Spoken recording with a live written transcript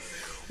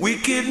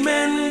Wicked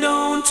men,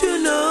 don't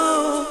you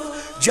know?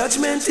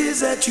 Judgment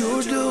is at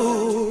your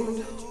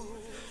door.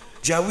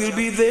 Jah will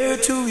be there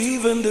to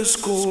even the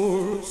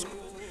score.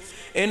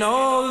 And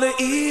all the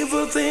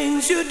evil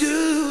things you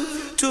do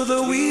to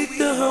the weak,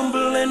 the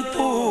humble and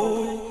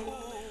poor.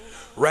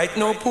 Right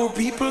now poor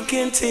people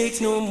can't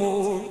take no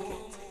more.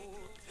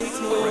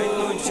 Right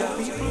now Jah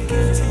people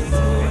can't take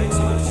no more. Right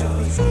now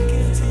Jah people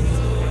can't take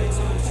no more. Right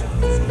now Jah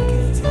people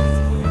can't take no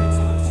more.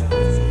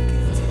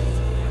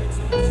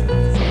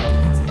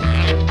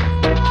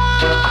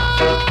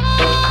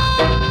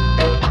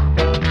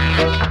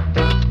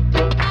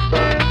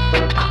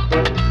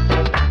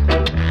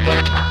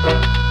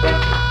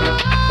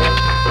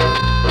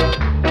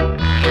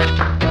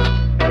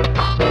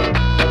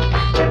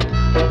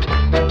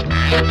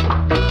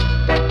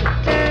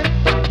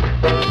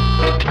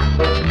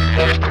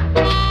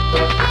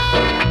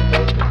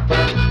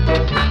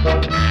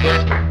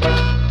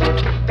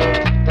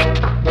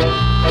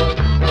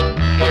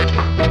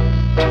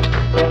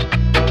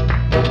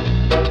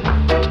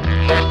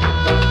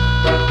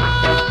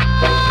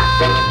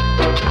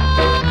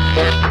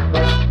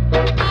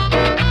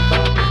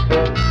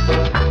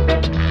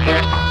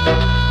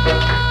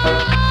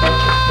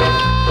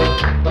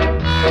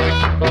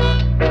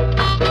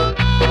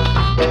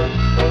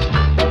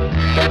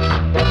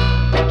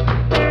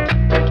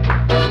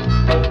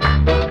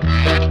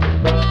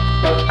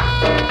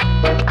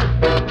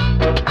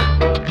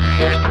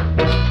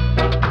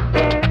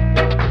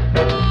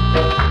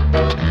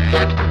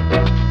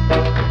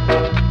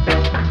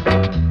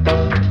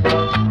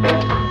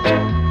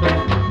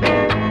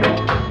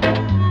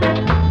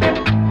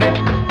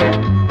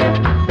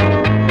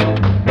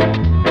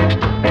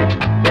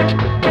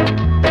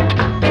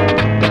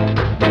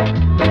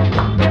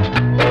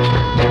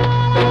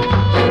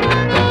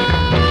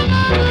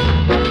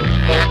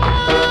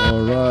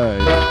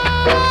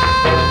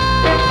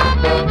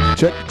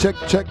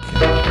 Check.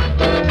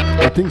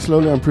 I think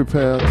slowly I'm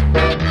prepared.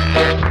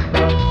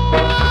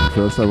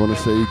 First I want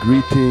to say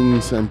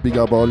greetings and big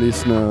up our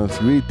listeners.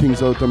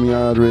 Greetings out of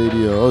my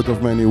radio, out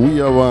of many,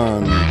 we are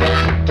one.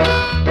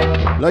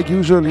 Like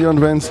usually on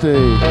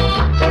Wednesday,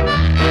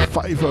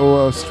 5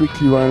 hours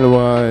strictly vinyl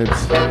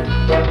vibes.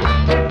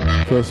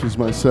 First with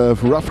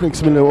myself,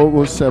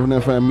 Ruffneck-Smille 007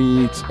 FM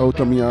meets out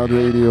of my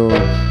radio.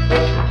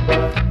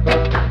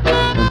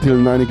 Until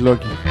 9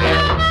 o'clock.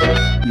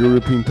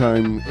 European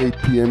time, 8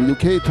 p.m.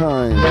 UK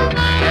time.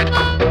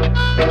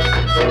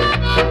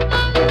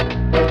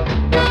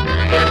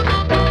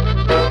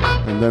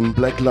 And then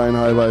Black Line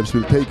High Vibes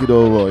will take it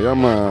over, yeah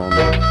man.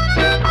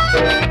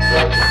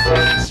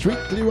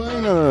 Strictly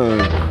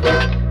vinyl.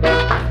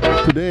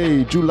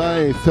 Today,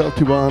 July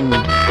 31,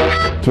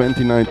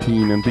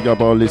 2019. And big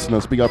up our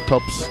listeners, big up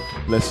tops.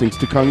 Blessings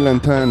to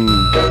Kanglan 10.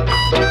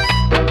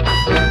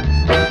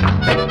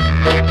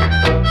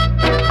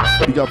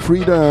 Big up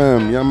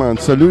Freedom, yeah man,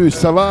 salut,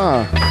 ça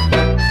va?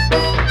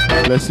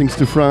 Blessings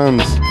to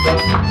France.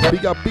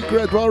 Big up Big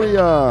Red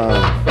Warrior,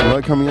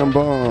 welcome on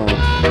board.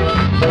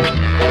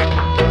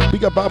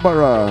 Big up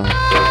Barbara.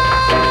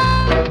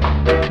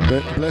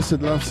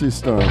 Blessed Love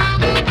Sister.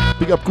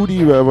 Big up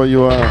Goody wherever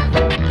you are.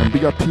 And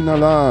big up Tina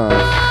Love.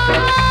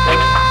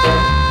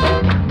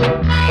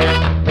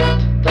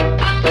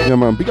 Yeah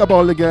man, big up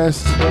all the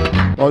guests.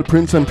 All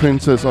prince and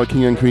princess, all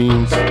king and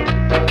queens.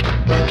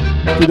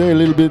 Today a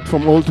little bit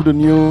from old to the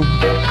new.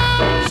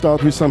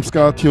 Start with some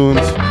ska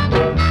tunes.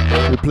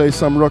 We play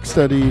some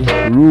rocksteady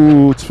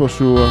roots for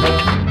sure.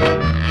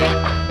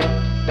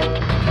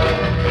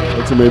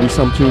 Also maybe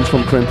some tunes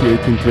from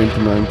 2018,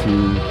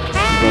 2019. We're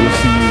gonna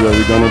see where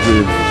we're gonna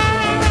live.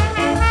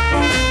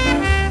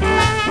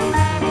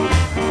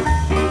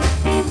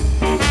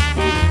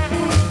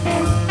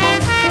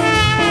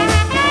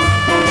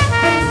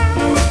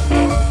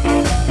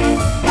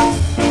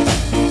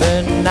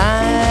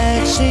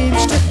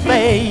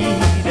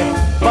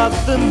 But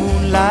the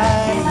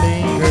moonlight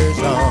lingers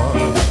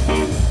on.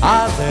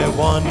 Are there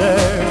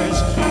wonders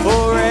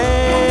for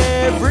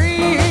everyone?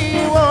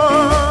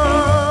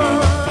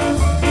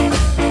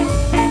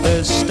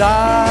 The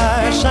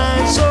stars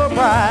shine so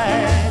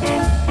bright,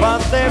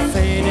 but they're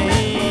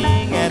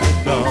fading at the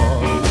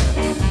dawn.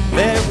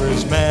 There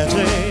is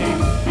magic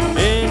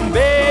in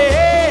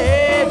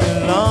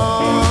Babylon.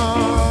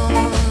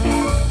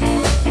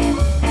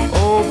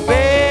 Oh,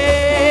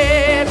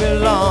 Babylon,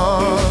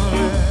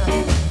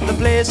 the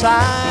place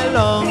I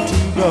long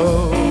to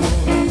go.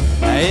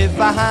 If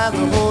I had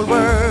the whole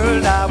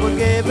world, I would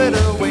give it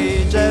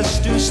away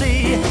just to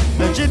see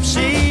the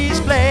gypsies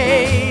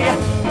play.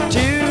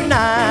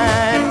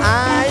 Tonight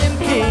I am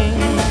king,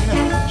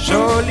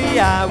 surely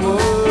I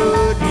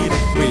would need a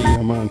queen.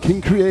 Come on,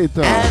 King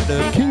Creator,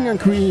 King and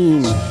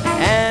Queen.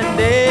 And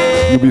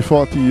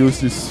UB40 use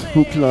this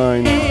hook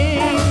line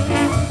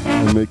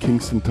and make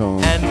Kingston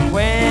Town. And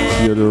when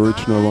here the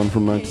original one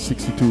from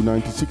 1962,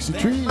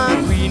 1963. my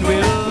queen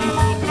will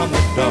come the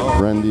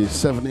door, Randy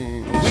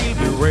 70. we'll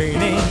be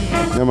reigning.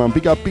 Yeah man,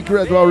 big up Big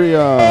Red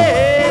Warrior.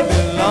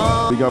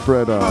 Big up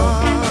Redder.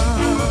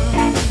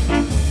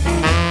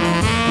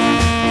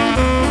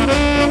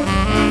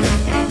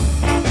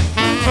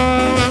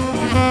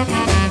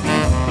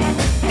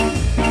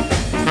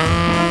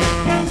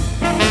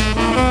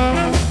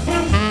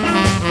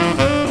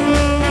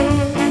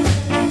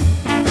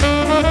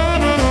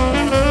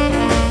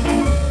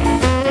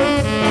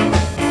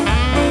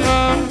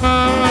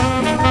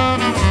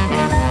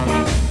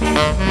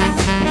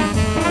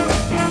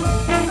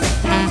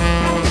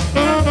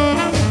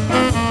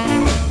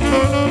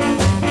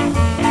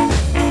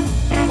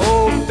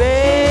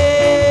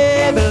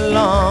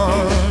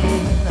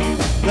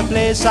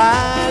 place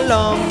I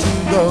long to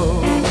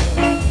go.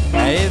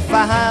 If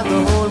I had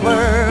the whole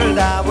world,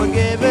 I would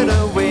give it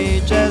away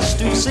just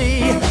to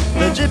see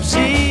the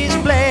gypsies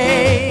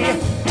play.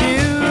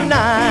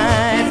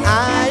 Tonight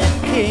I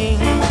am king,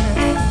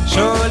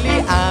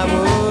 surely I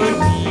would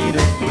need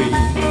a queen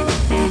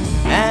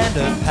and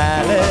a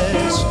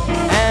palace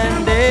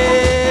and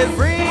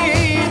everything.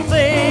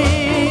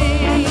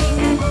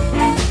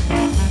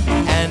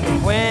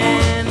 And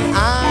when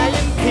I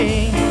am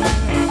king,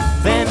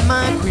 then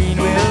my queen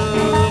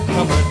will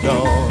come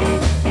adore.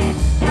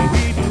 We'll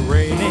be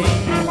reigning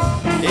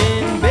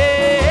in Babylon.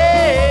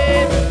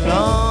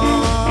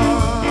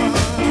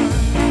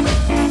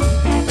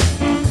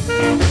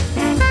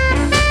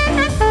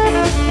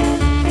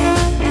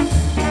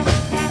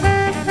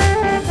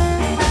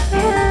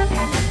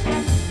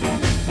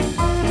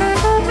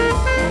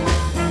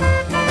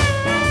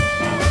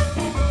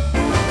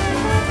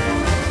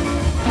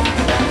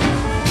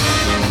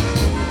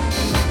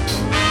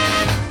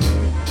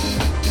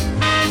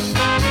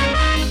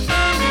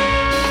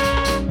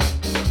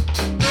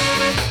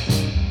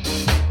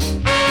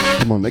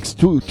 Come on, next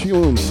two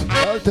tunes.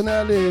 Alton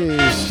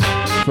Alice.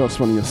 First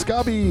one here,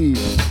 Scabby.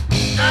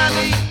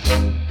 Scabby,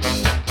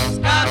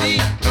 Scabby,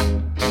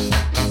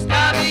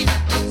 Scabby,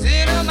 it's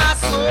in my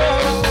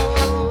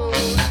soul.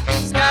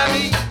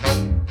 Scabby,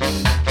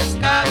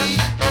 Scabby,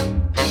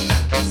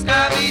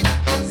 Scabby,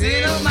 it's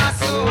in my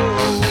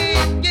soul.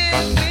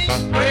 Give me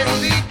praise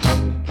beat,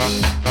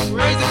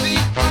 praise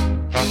beat,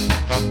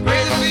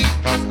 praise beat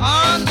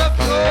on the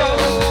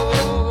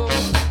floor.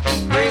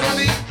 Praise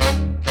beat,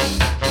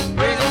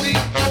 praise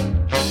beat,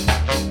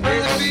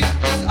 praise beat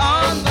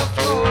on the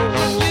floor.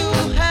 You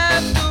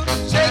have to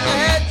shake your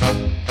head,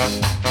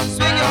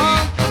 swing your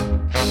arm,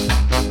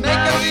 make a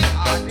beat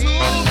to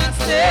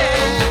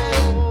instead.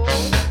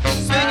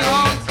 Swing your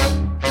arms,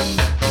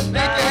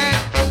 make your head,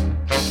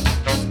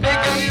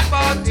 make a beat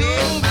for two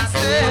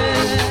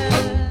instead.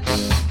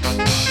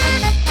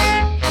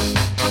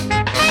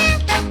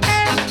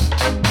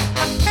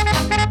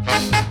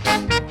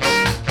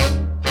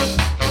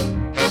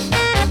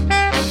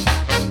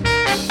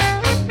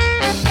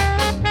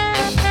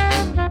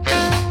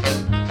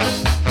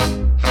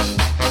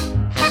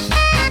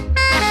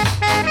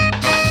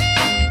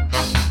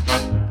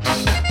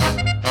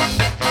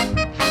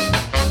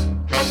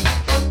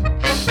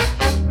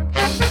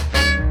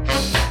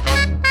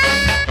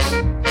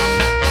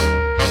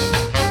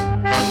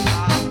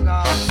 I've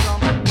got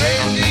some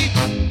crazy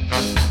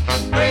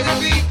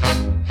beat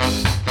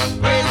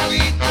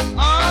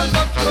on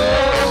the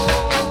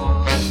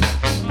floor.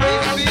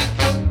 Crazy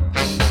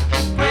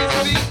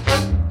beat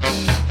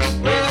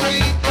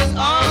is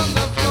on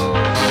the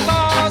floor.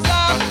 Cause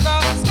I've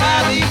got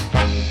Scabby,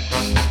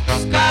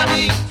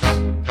 Scabby,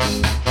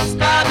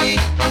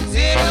 it's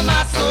in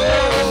my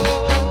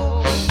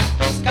soul.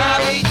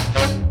 Scabby,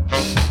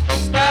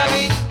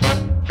 Scabby,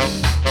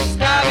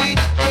 Scabby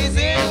is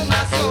in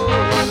my soul.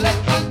 Let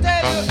me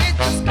tell you,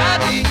 it's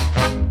Scabby,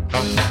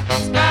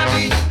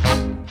 Scabby,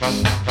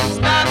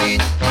 Scabby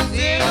is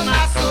in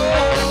my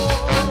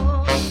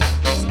soul.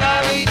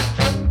 Scabby,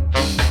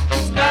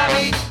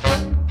 Scabby,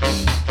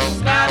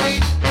 Scabby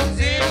is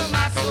in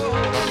my soul.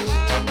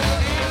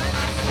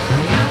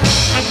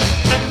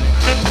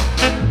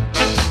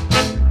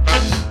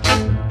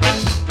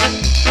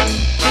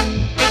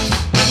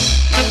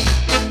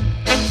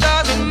 It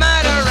doesn't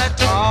matter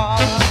at all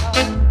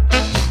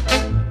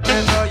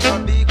whether you're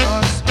big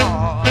or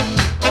small.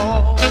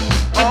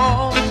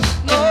 Oh,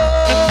 no,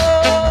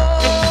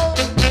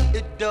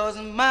 it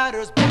doesn't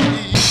matter,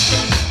 please.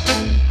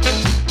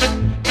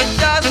 It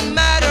doesn't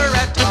matter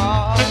at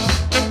all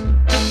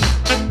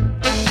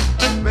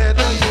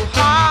whether you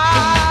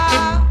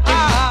high,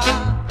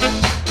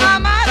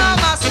 I'm out of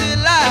my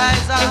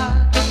Eliza.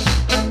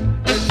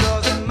 It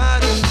doesn't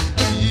matter,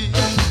 please.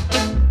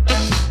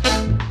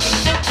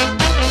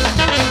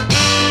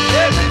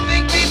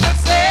 Everything people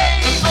say,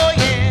 oh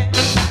yeah,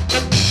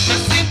 you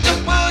seem to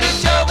put it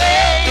your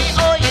way,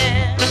 oh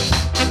yeah.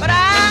 But I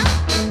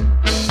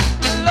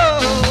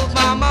love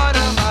my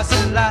mother, my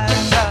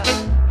Eliza.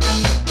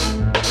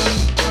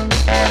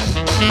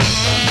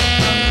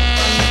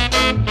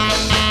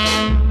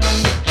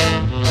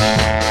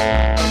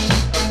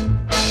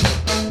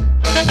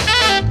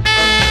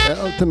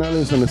 Alton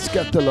Alice and the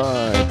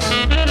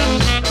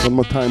Scatterlights. One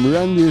more time,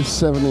 Randy's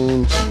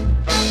 7-inch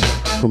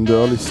from the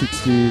early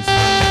 60s.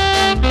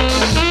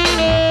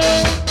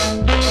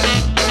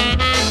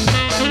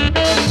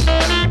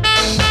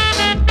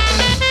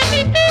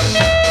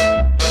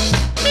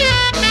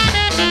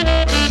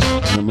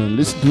 Come on,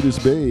 listen to this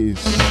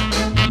bass.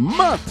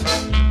 Matt!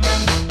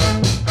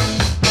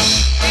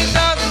 It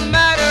doesn't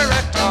matter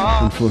at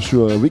all And for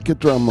sure, a wicked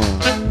drummer.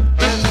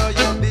 whether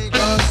you're big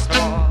or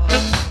small.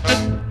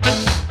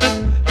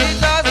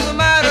 It doesn't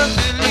matter,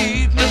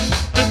 believe me.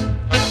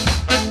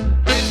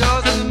 It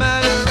doesn't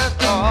matter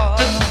at all.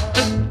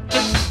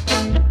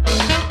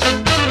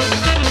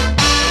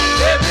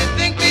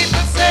 Everything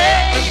people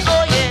say,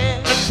 oh yeah,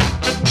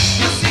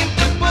 you seem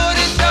to put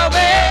it your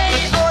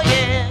way, oh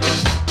yeah.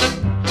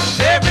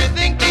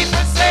 Everything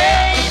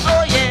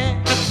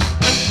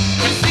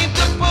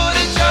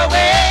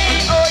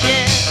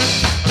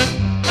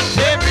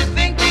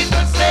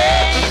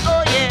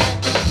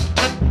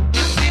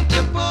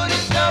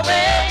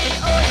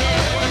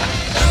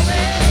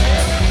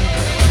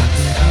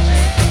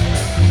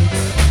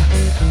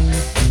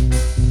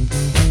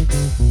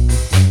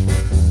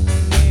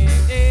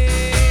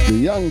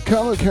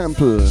Carol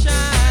Campbell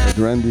at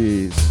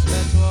Randy's.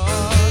 That's what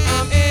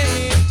I'm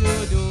aiming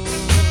to do.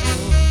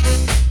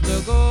 The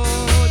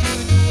good you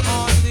do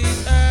on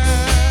this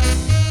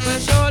earth will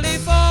surely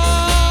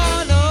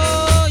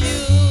follow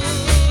you.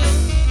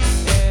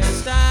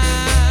 As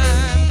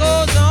time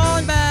goes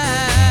on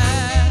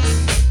by,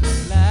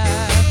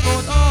 life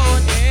goes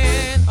on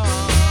and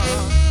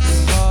on.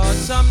 But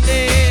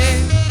someday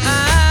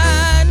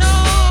I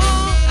know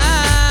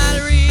I'll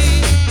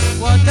reach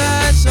what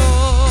I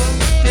sow.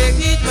 Take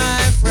it,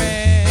 my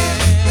friend,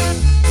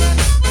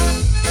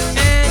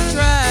 and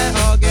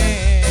try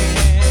again.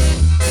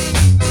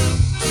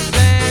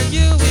 Then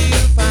you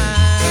will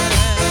find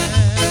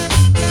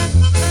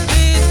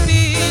this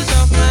peace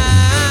of mind.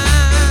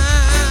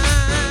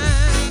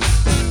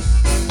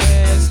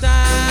 As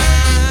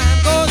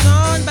time goes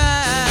on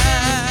by,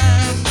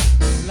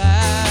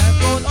 life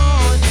goes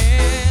on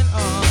and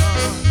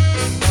on.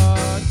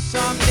 But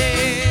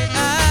someday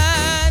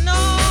I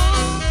know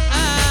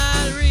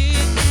I'll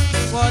reach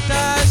what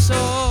I sow.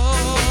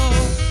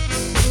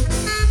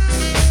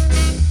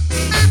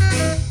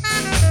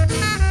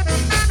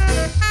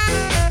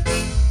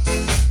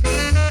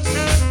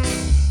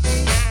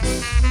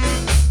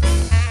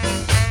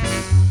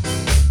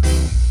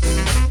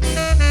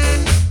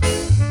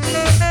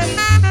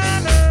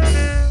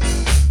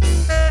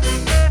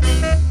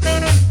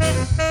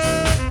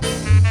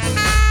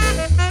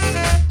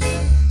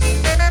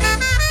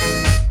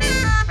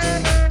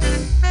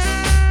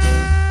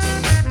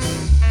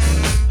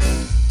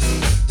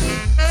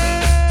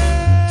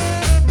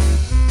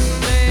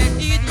 Take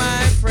it,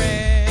 my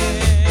friend,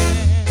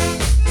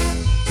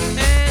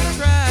 and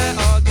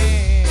try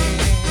again.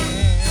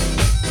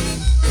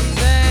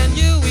 Then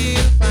you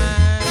will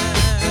find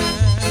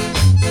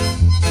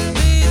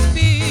this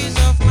peace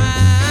of mind.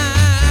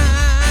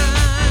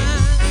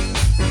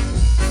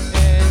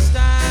 As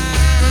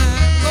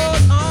time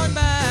goes on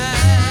by,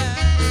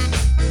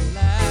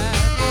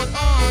 life goes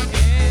on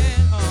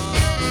and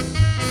on.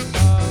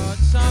 But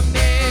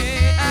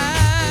someday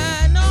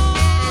I know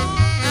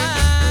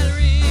I'll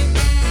reach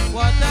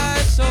what I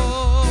sow.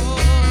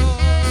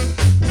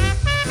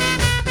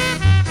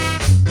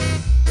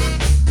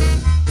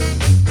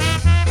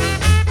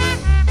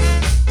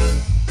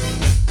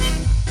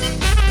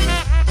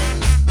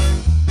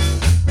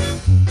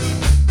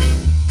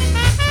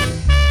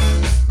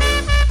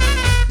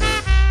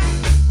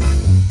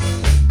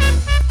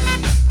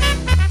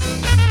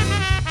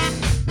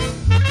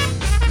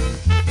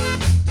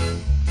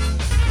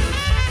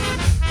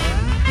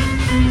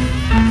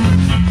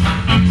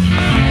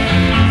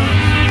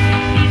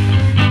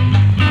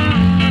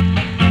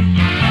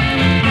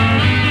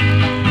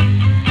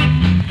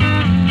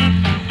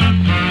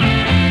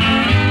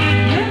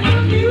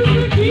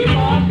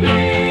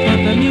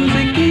 Let the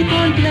music keep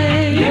on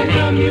playing.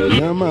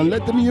 Yeah, man,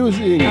 let the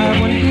music I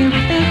wanna hear it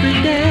every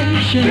day.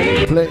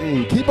 Shake,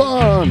 playing. Keep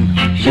on.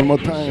 One more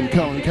time,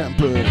 Carol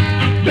Campbell.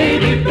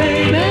 baby,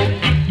 baby,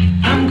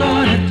 I'm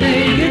gonna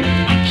take it.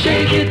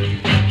 Shake it,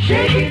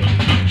 shake it,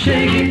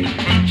 shake it,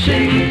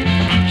 shake it,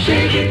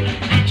 shake it,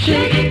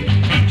 shake it,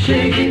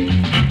 shake it,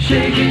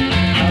 shake it.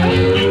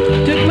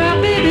 Took my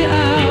baby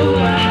out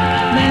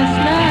last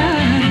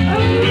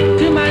night.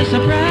 To my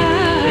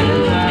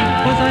surprise,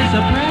 was I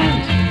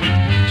surprised?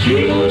 She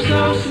moves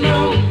so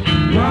slow,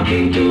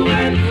 rocking to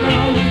and fro.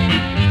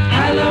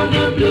 I love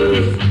the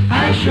blues.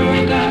 I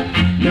sure got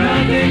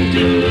nothing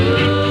to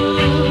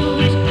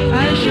lose.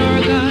 I sure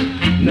got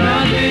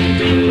nothing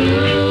to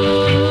lose.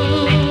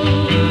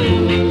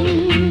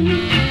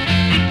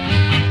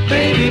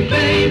 Baby,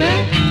 baby,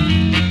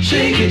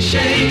 shake it,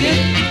 shake it.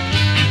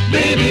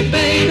 Baby,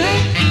 baby,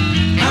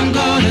 I'm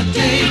gonna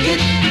take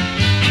it.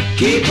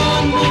 Keep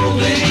on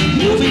moving,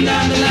 moving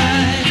down the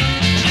line.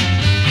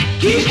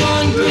 Keep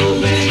on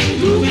grooving,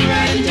 grooving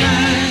right in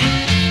time.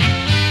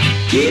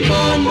 Keep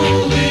on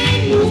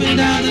moving, moving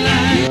down the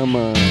line. Yeah,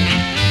 man.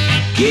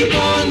 Keep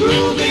on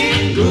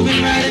grooving,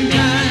 grooving right in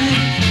time.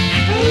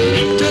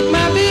 Took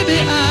my baby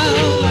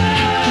out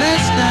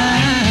last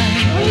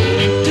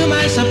night. To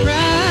my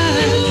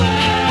surprise,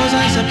 was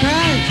I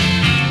surprised?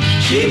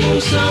 She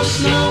moves so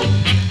slow,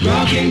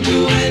 rocking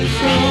to and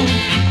fro.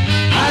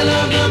 I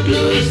love the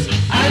blues.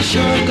 I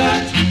sure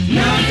got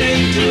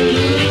nothing to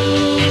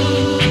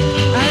lose.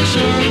 I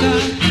sure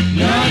got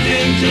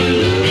nothing to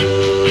lose.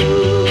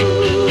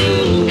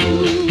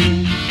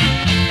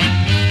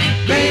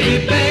 Baby,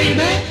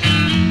 baby,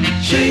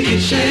 shake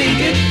it,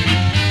 shake it.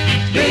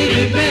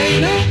 Baby,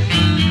 baby,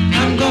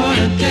 I'm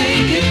gonna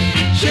take it.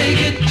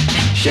 Shake it,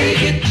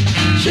 shake it,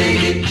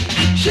 shake it,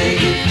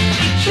 shake it,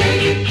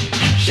 shake it,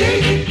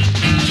 shake it,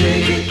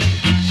 shake it.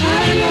 I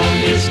love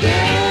this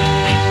dance.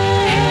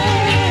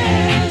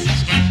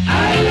 I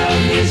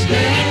love this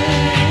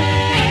dance.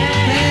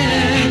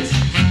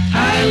 I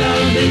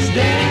love this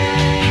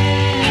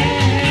dance.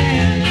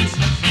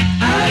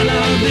 I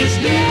love this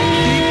dance.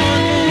 Keep on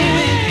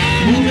moving,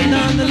 moving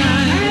on the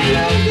line. I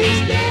love this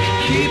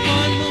dance. Keep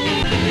on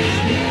moving. This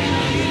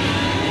dance.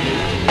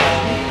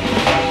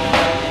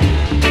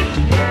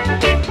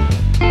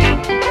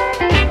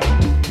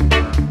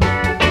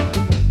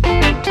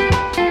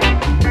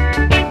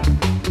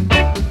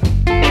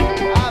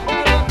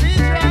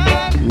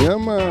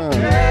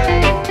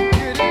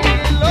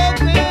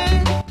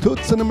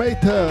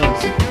 Centimeters.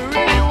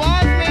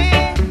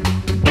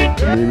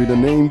 Maybe the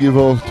name give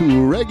off to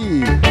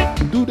reggae.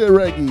 Do the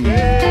reggae.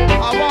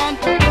 I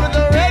want to do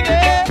the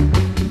reggae,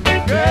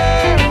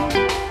 girl,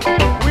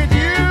 with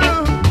you.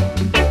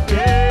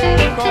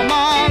 Yeah, come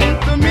on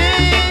to me,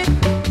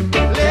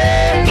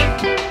 let's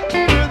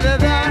do the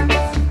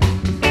dance.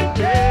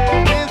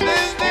 Yeah, is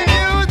this the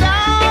new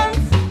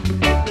dance?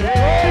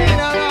 Going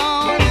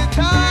around the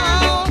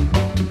town.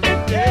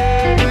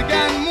 Yeah, you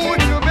can move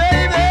to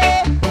baby.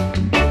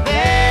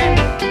 Then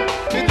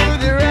you do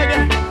the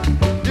reggae,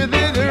 you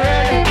do the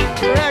reggae,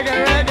 reggae,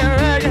 reggae,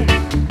 reggae.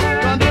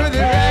 Come do the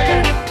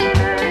reggae,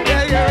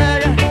 reggae,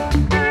 reggae,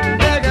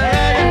 reggae,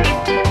 reggae.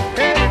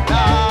 Hey, la,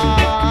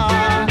 la,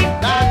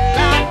 la, la,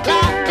 la,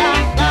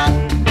 la, la,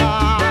 la,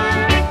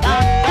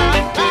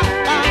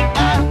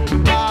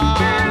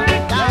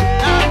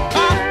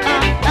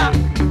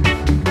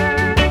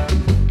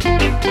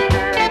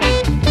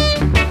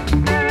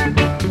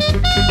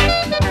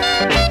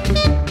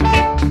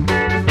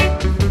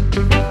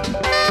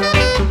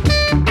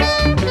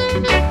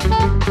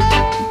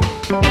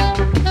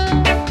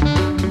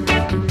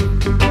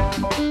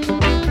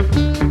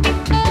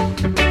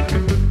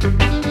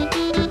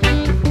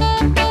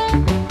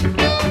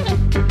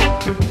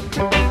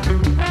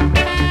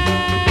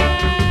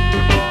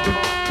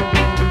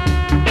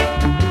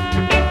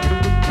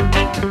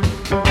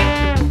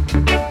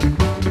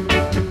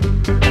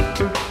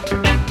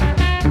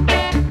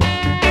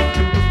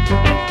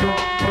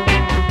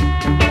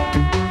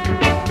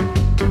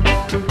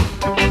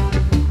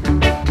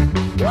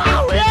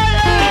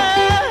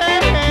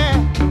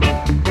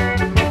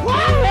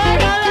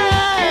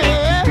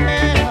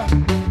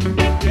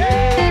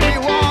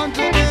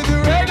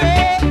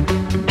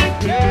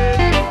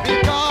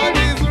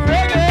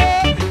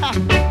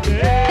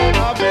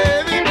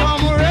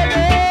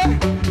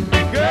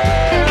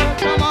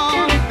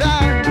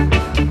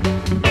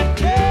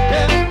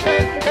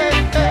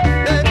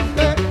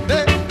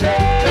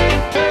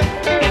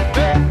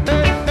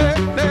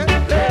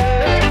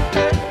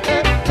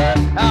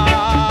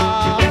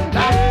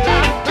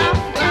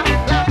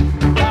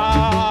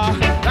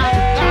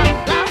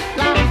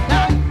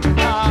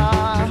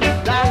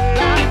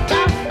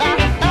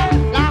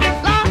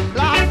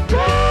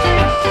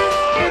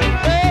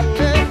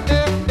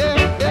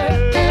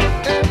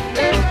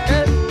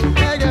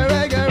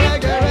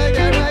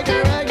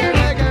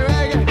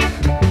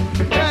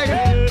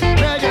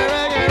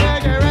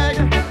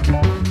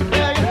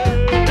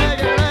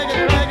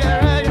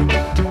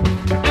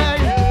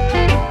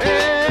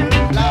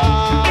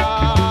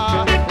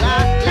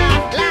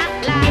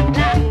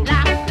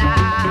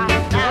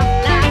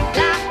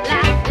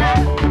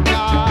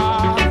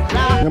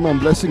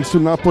 Blessings to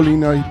Napoli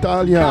in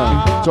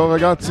Italia. Ciao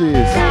ragazzi.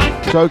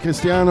 Ciao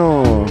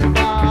Cristiano.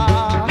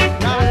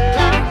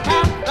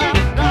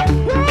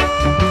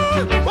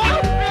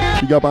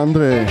 Big up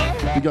Andre.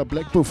 Big up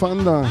Black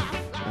Bufanda.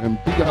 And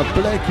big up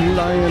Black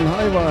Lion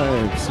High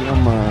Vibes. Ja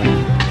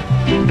man.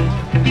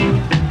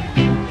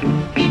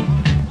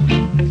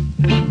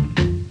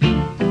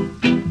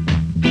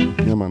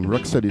 Ja man,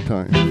 Rocksteady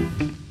time.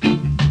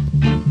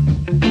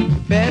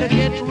 Better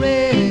get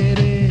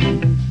ready.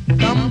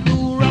 Come to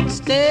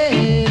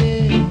Rocksteady.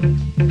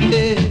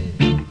 Yeah.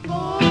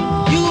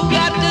 You've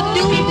got to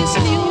do this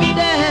new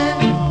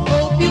dance.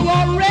 Hope you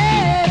are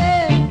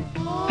ready.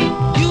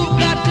 You've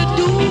got to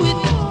do it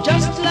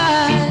just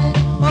like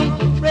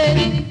Uncle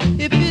Freddy.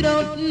 If you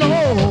don't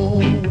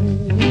know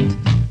it,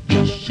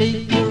 just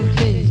shake your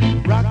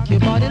head, rock your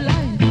body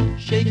line,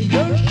 shake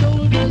your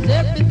shoulders,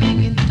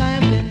 everything in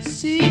time, then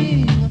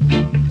sing.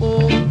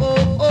 Oh,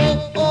 oh,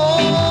 oh, oh,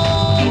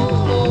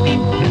 oh,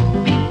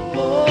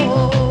 oh.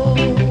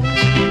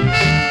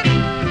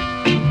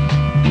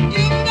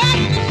 You got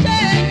to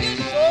shake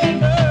your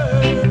shoulders.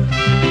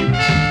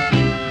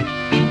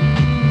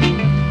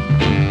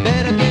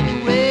 Better get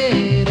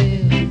ready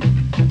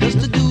just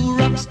to do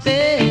rock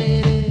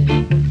steady.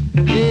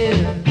 Yeah.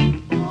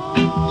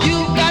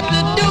 You've got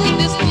to do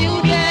this new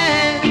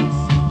dance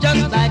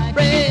just like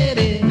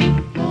Freddie.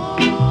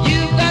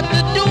 You've got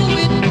to do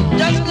it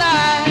just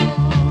like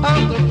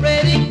Uncle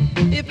Freddie.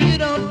 If you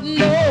don't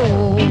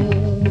know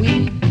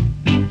it,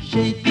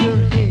 shake your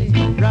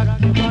head, rock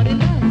your body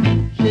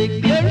line,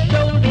 shake your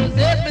shoulders,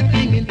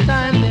 everything in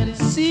time, then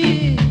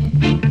sing.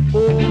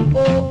 Oh,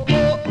 oh,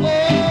 oh,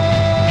 oh,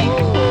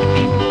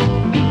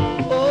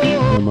 oh.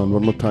 Ja man,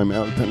 one more time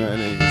Elton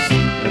Ellis.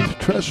 And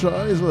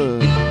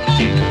Trasherizer.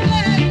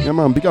 Ja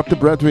man, big up the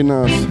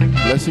breadwinners.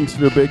 Blessings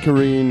to the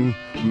bakery in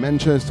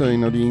Manchester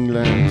in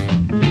England.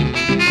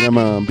 Ja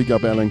man, big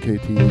up Alan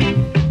KT.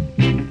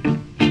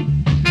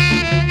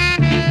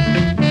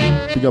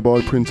 Big up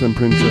all prince and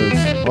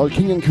princess. All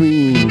king and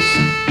queens.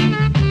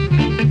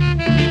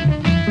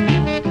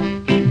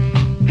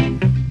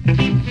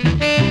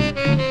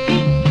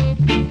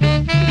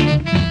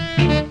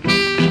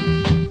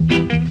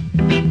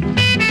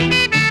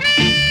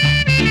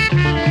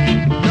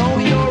 Know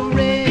you're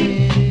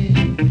ready.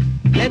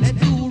 Let's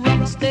do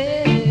rock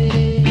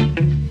steady.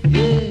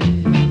 Yeah.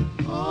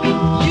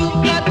 You've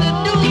got to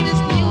do this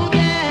new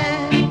dance.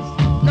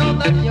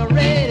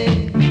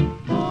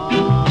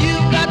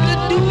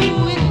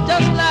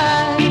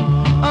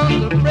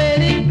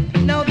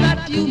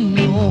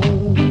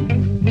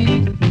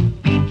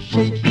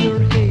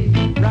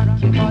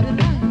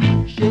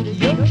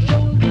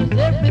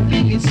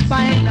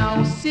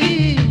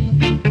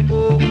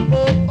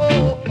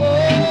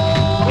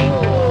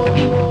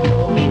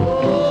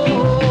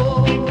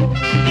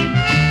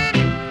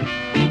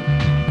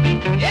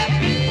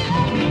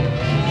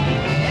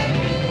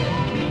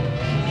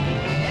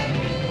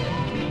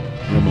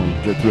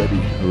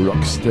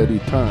 Rocksteady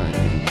Time.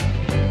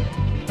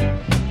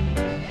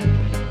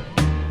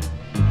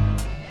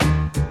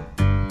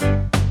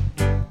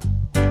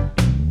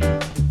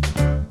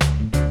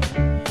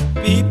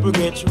 People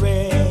get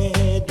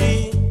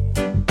ready.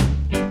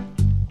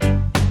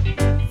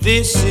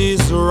 This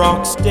is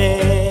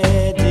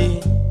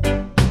Rocksteady.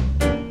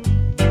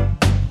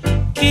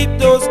 Keep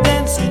those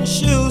dancing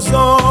shoes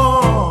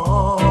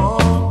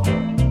on.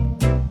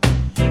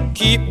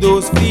 Keep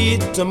those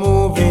feet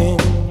moving.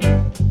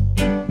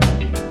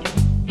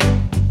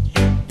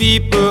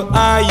 People,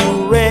 are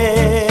you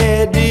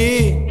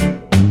ready?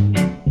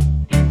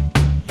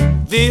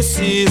 This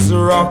is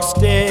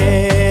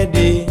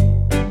Rocksteady.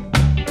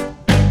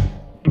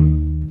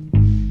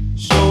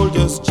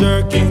 Shoulders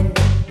jerking,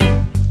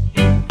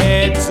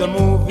 heads are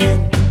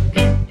moving.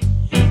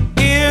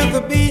 Hear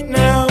the beat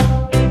now,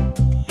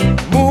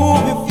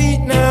 move your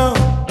feet now.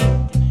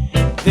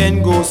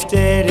 Then go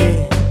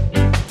steady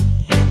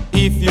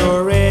if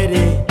you're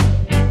ready.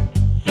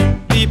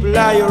 People,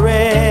 are you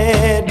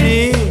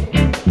ready?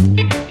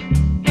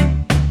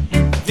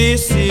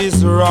 This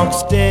is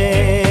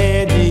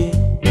Rocksteady.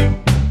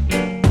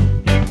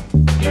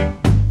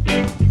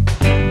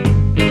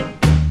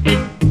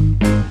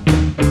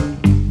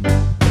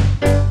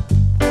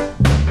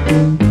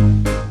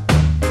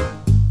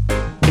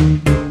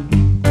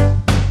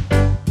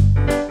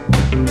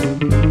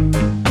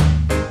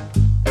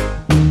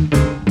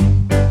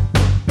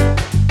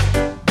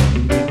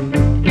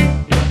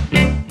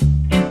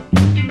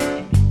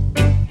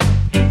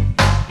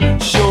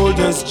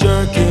 Shoulders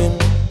jerking,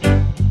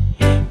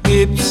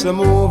 hips are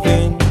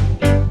moving.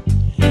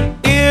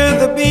 Hear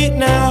the beat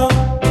now,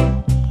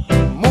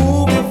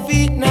 move your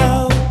feet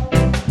now.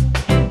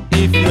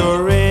 If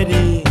you're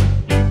ready,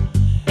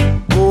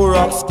 go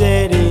rock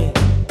steady.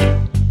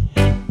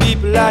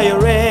 People, are you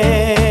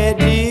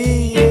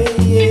ready? Yeah,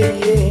 yeah,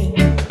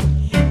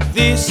 yeah.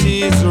 This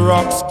is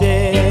rock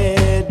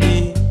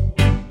steady.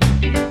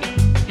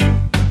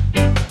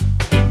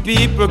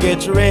 People,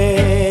 get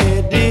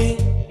ready.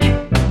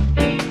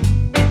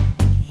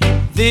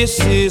 This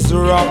is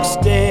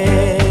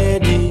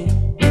Rocksteady.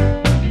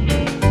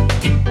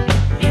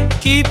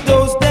 Keep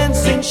those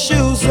dancing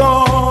shoes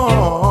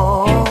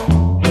on.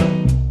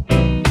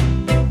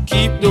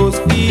 Keep those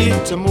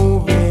feet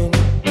moving.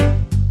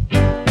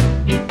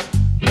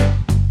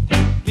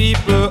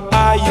 People,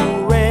 are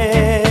you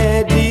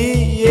ready?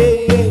 Yeah,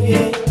 yeah,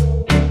 yeah.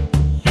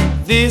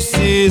 This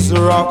is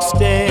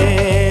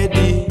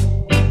Rocksteady.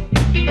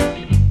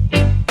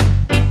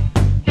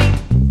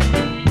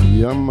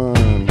 Yeah,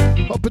 man.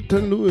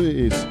 Hopperton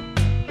Louis.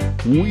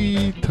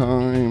 We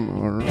time,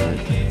 alright.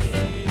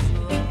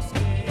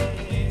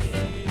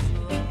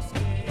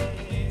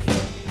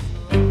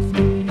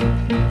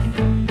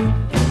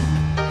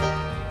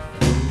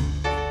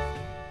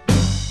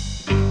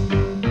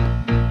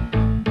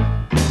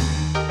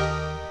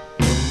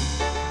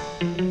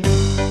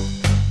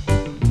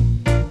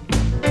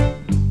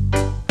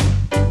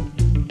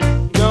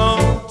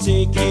 Don't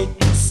take it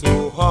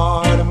so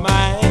hard,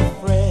 my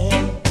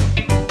friend,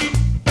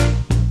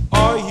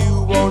 or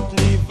you won't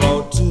live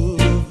out to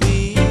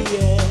the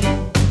end.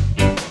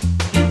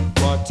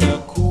 What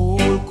a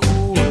cool,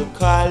 cool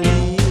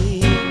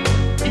collie.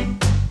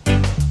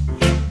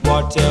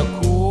 What a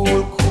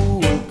cool,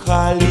 cool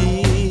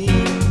collie.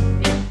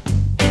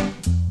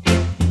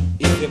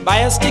 If you buy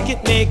a stick,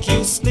 it make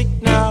you slick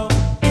now.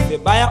 If you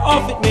buy a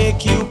off, it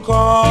make you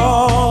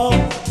call.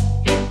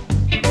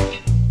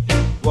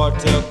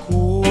 What a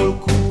cool,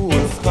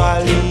 cool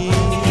collie.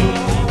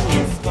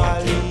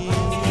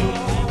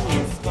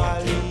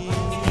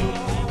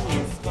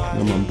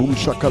 Yeah, man. Boom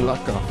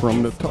shakalaka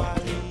from the top.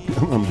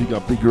 Yeah, man. Big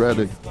up, Big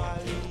Reddick. I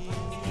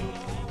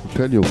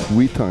tell you,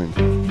 we time.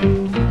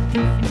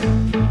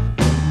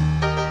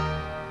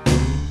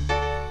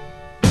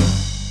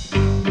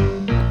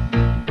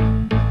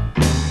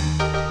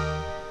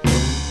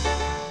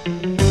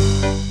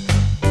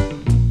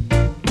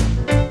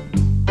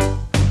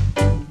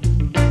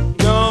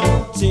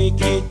 Don't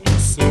take it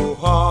so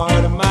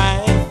hard,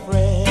 my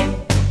friend,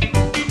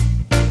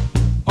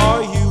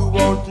 or you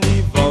won't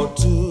live out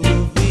to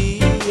the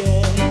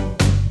end.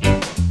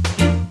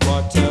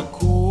 What a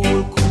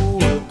cool,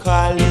 cool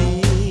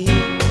collie.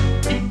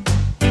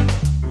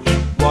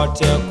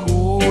 What a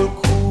cool,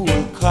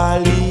 cool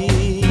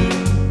collie.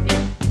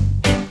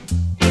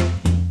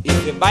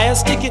 If you buy a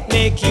stick, it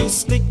make you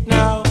slick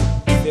now.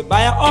 If you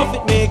buy a off,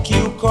 it make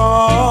you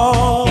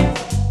call.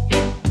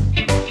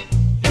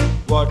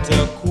 What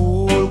a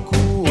cool,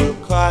 cool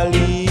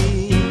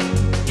collie.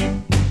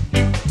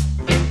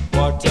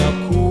 What a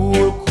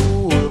cool,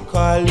 cool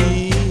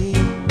collie.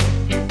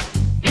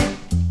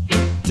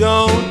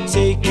 Don't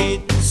take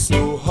it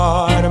so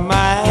hard,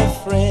 my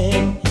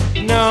friend.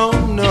 No,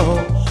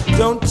 no,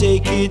 don't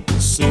take it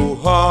so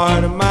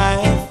hard, my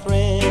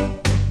friend.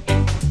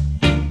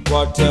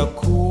 What a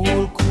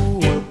cool,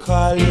 cool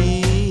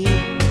collie.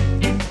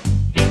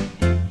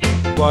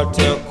 What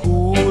a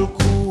cool,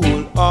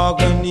 cool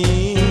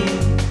organy.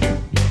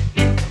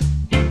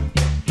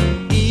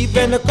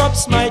 Even the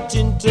cops might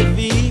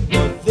intervene,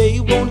 but they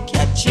won't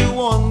catch you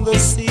on the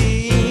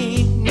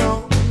scene.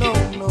 No, no,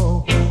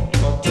 no.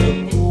 What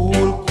a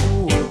cool,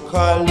 cool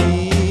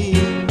collie.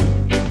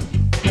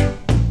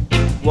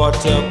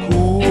 What a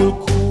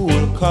cool,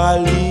 cool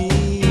collie.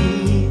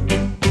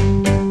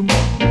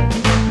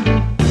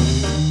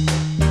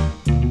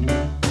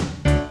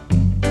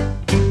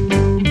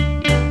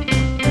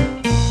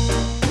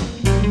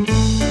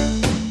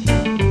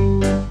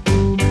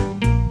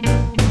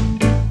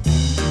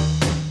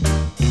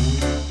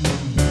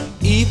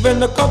 Even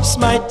the cops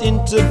might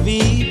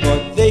intervene,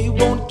 but they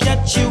won't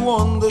catch you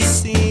on the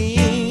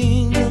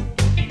scene.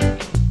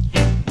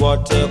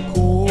 What a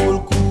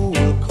cool,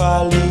 cool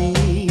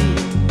collie.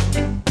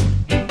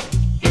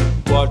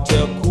 What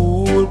a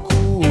cool,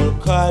 cool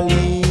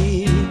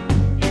collie.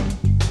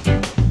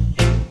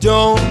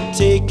 Don't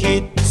take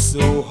it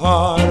so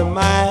hard,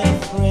 my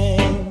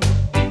friend,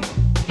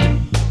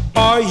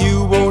 or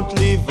you won't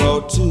live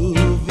out to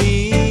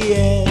the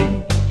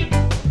end.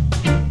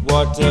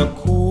 What a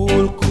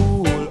cool,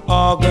 cool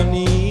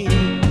agony.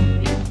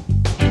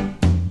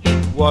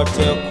 What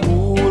a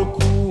cool,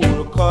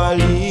 cool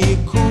collie,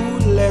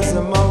 cool as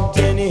a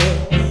mountain air.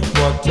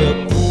 What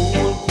a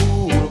cool,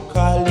 cool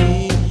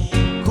collie,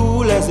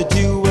 cool as a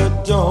dew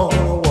at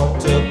dawn.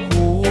 What a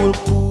cool,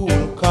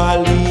 cool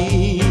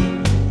collie,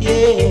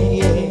 yeah,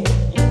 yeah.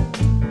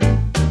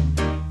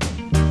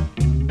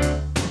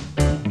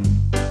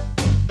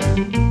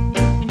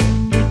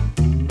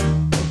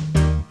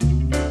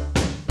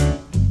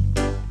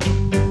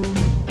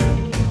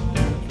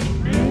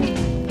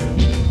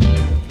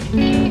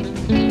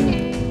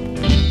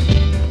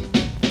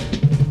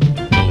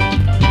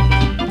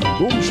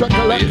 Boom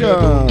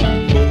shakalaka.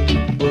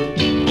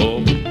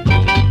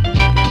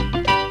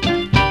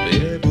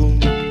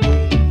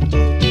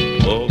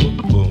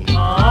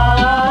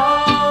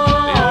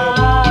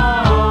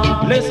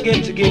 Let's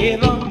get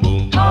together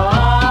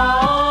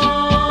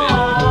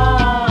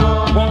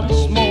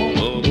once more.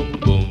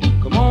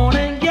 Come on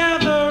and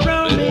gather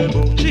around me,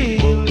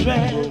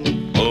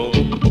 children.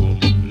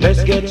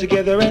 Let's get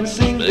together and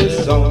sing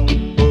this song.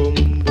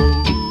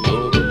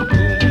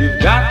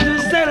 You've got to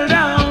settle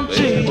down,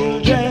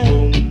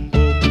 children.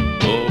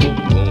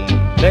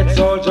 Let's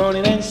all join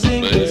in and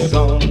sing this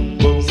song.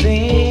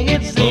 Sing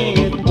it, sing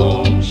it.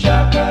 Boom,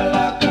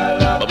 shakalaka,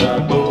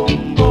 laka,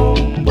 boom,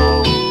 boom,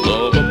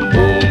 boom.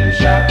 Boom,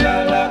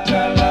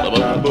 shakalaka,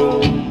 laka,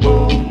 boom,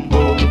 boom,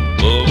 boom.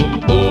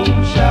 Boom,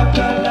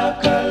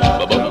 shakalaka,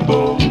 laka,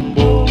 boom,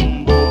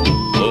 boom, boom.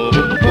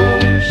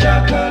 Boom,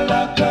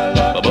 shakalaka,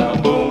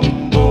 laka,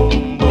 boom,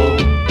 boom,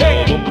 boom.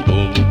 Hey,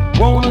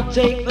 wanna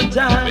take the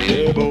time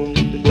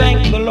to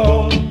thank the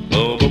Lord.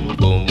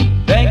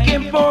 Thank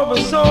Him for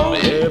the soul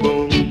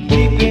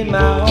deep in my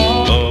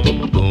heart.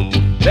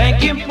 Thank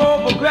Him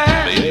for the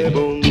grass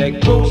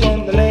that grows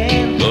on the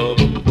land.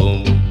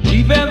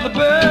 Even the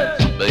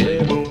birds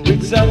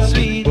with such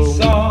sweet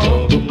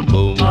song.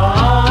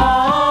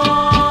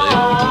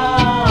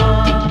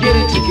 Get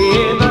it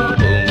together.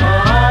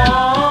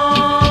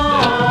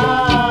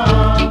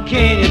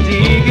 Can you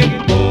dig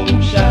it? Boom,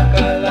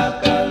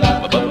 shakalaka,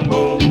 laka, boom,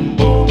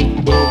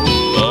 boom, boom.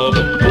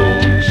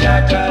 Boom,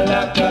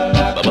 shakalaka,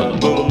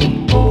 laka, boom,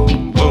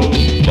 boom, boom.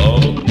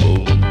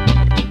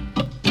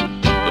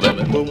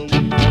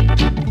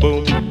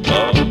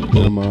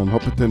 Yeah, man,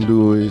 Hopperton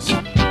Lewis,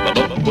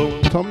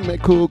 Tom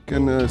McCook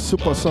and the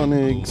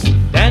Supersonics.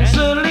 Dance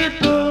a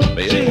little,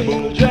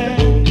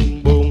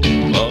 children,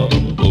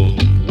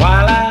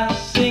 while I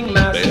sing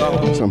my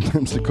song.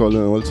 Sometimes they call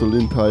her also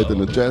Lynn Tide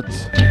and the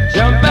Jets.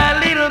 Jump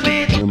a little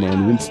bit Yeah,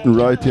 man, Winston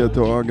Wright here at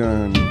the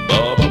organ.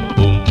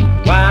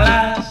 while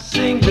I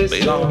sing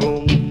this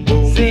song.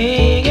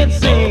 Sing it,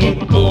 sing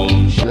it,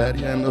 boom,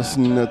 Gladys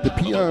Anderson at the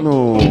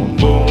piano.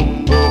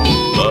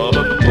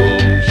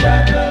 boom,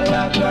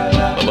 shakalaka,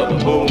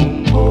 laka,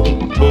 boom,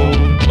 boom,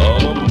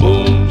 boom.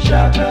 Boom,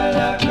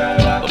 shakalaka,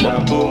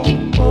 laka,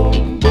 boom,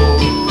 boom, boom.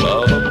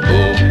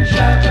 Boom,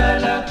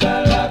 shakalaka,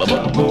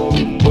 laka,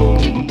 boom,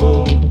 boom,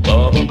 boom.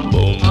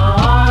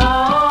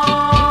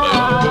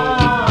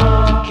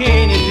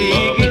 Can you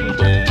dig it?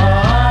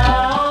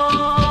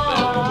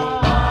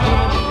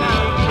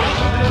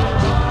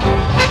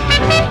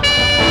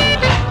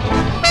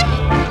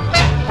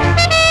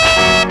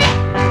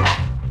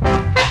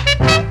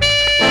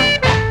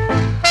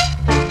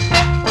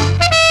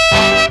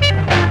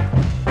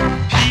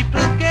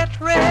 People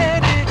get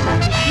ready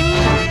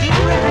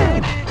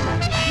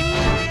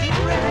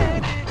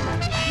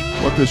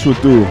What they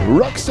should do.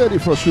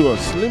 Rocksteady for sure.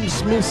 Slim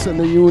Smith and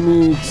the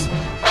Units.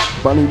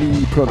 Bunny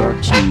Lee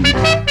production.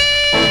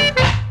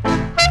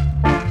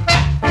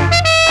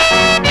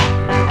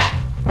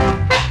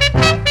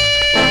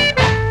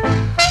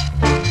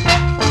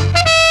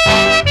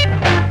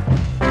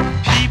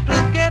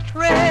 People get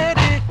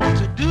ready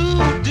to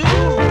do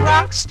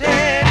rock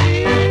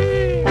steady.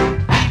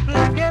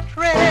 People get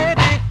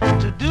ready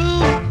to do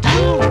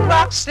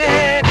rock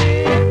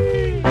steady.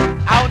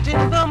 Out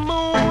in the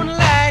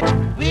moonlight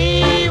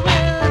we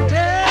will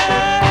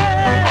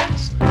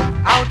dance.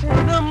 Out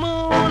in the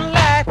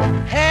moonlight,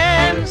 hey.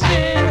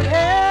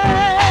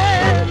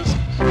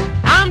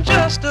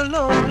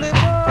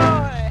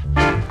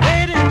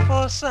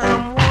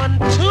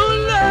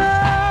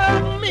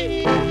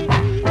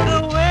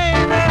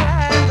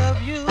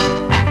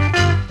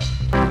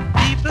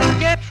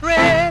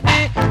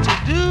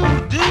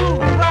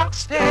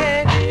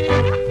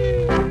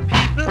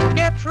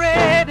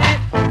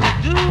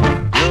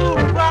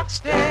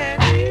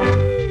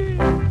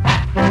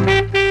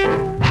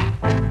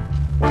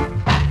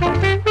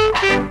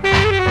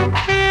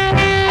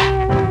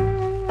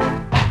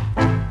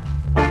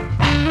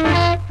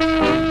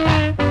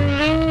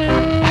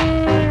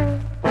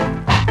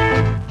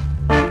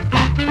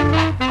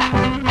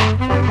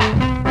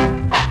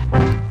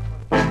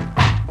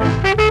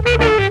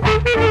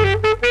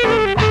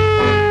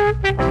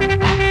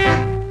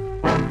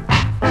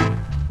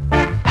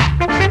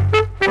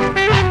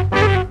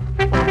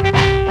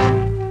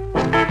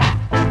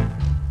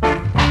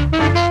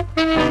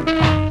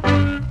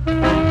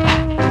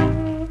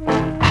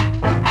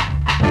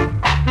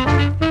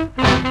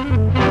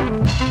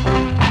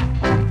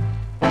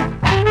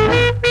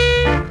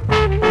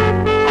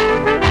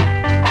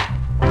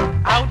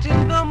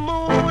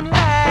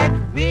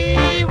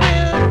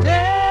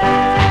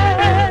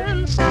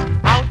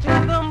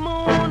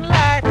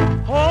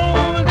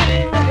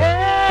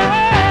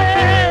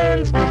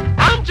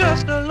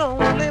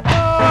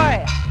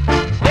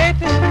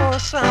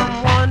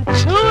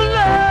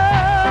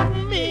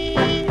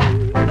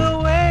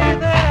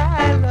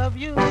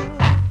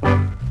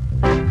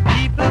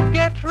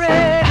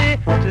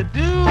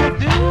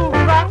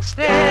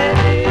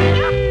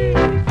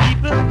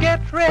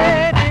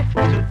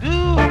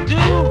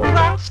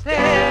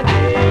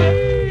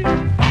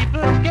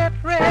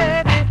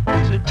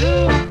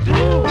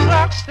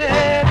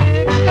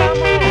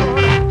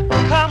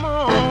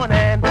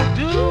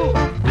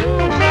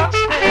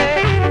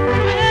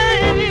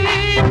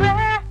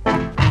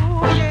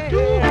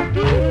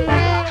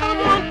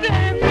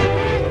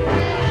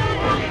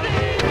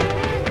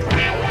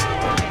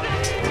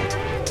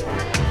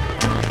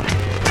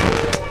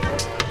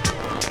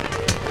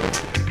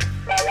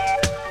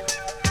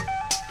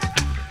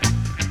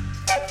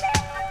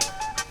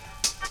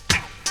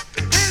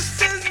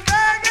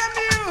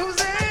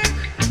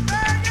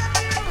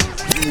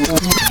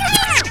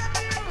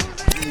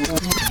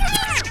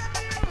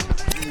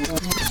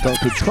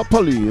 Started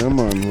properly, yeah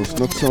man, was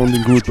not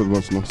sounding good but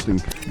was nothing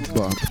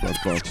bad,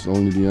 it's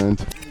only the end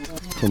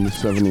from the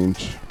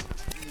 7-inch.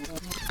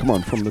 Come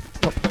on, from the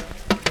top.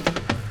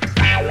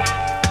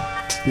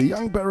 The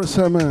Young Barris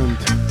Hammond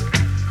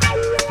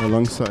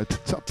alongside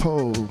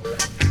Tapo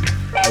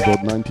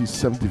about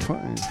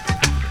 1975.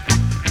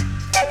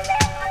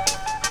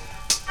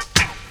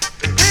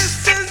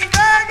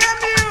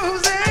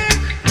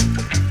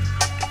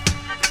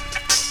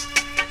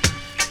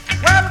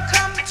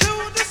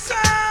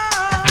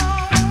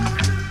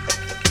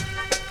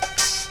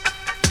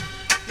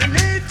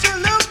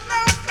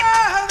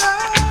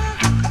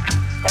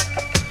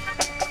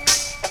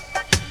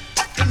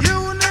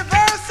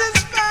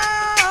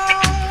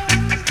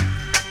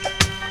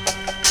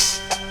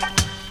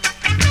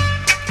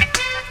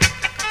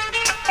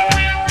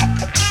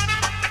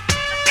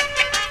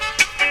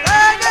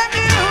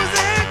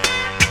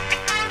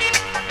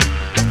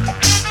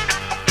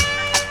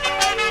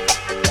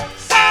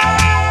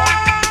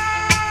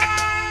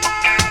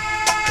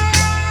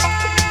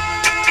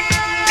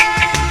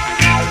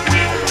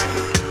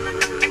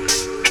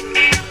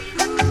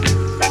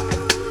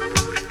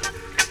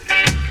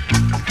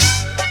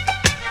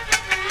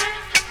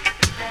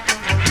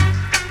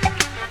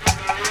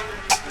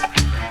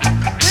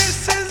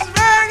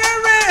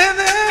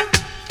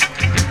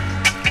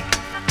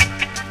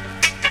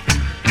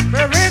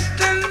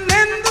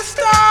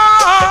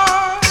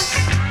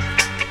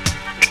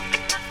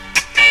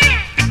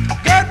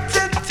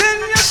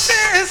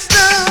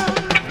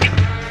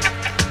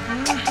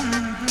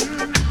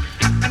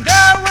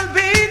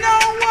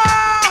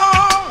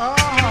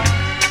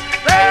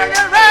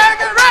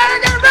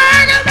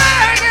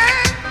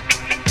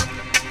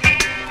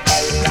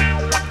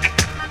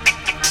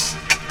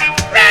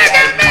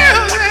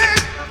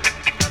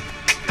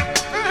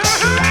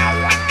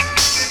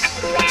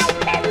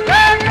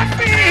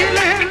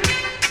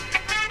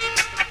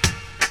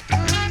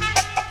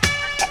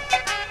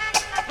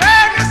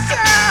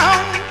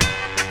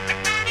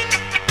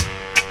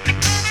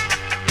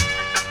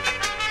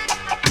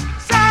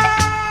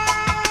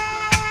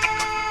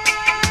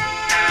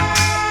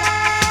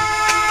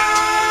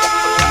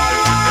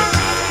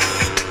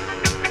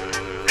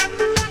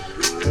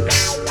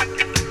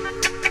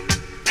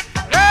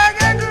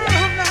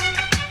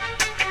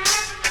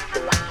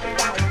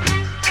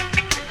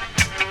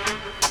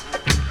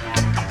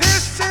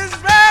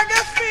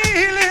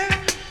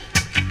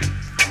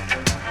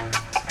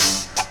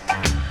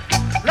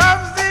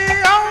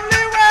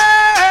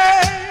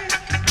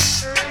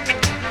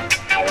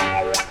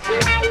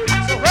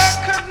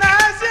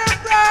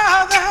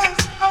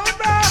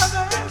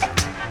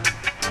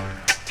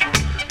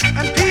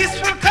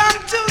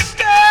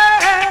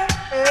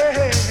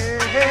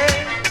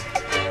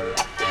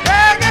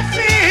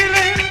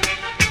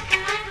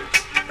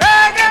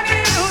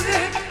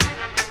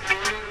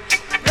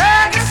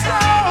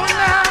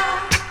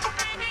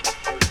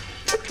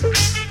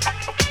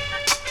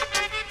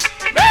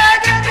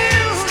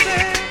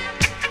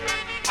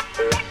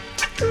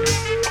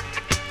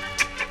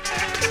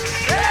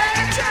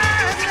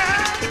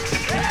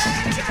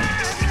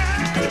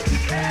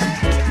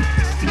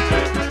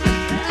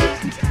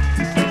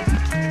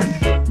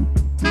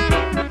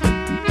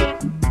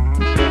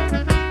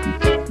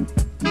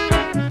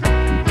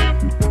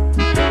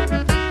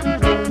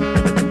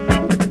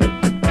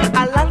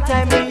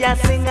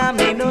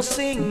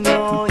 Sing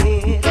no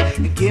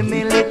hit. Give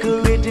me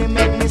little rhythm,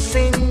 make me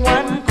sing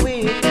one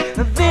quick.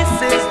 This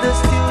is the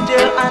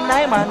studio and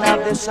I'm on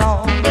of the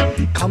song.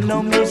 Come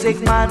no music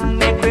man,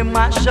 make me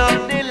mash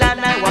up the land.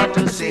 I want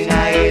to sing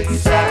a hit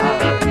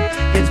song.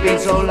 It's been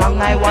so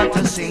long, I want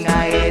to sing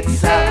a hit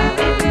song.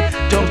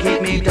 Don't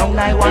keep me down,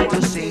 I want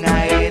to sing a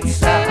hit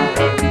song.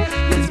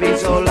 It's been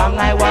so long,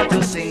 I want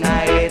to sing a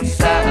hit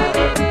song.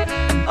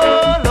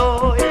 Oh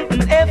Lord,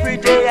 every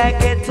day I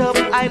get up,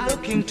 I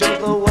look into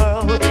the world.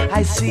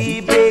 I see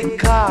big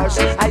cars,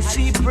 I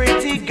see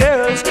pretty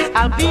girls.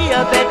 I'll be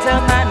a better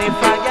man if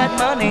I got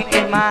money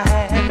in my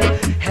hand.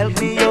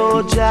 Help me,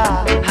 oh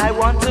Jah, I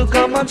want to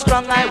come on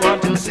strong. I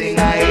want to sing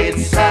a hit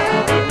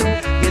song.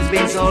 It's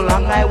been so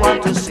long, I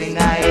want to sing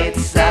a hit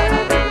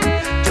song.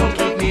 Don't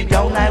keep me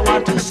down, I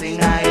want to sing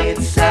a hit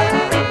song.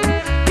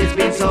 It's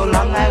been so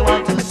long, I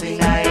want to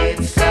sing a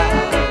hit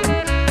song.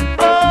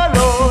 Oh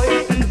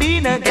Lord,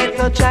 being a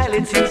ghetto child,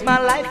 it seems my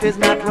life is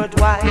not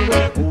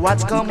worthwhile.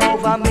 What's come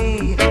over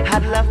me?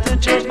 I'd love to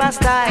change my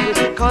style,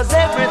 cause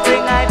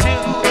everything I do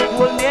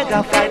will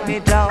never fight me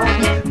down.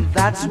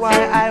 That's why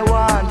I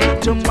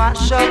want to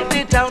mash up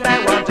the town.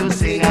 I want to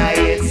sing a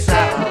hit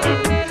song.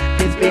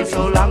 It's been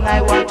so long,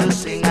 I want to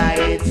sing a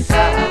hit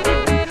song.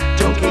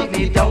 Don't keep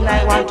me down,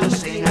 I want to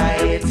sing a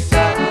hit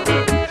song.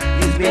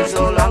 It's been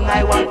so long,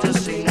 I want to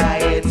sing a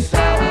hit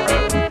song.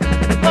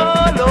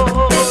 Oh Lord.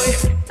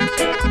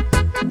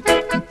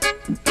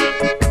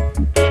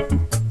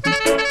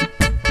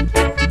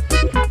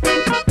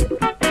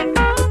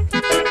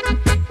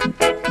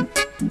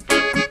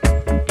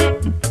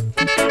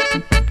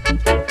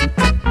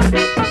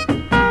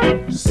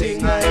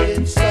 Sing a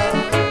hit song.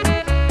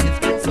 It's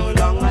been so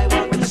long, I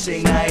want to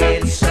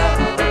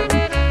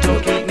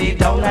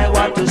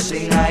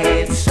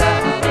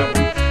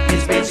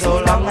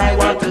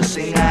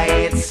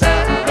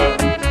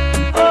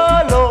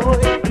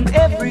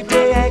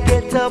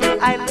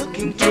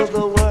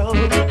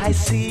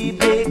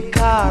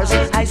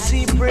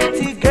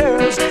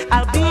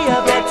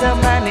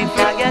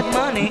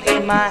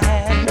in my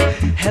hand.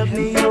 Help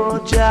me,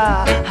 oh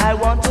Jah. I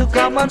want to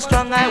come on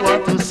strong. I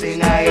want to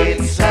sing a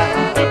hit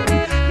song.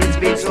 It's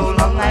been so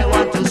long. I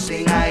want to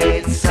sing a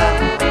hit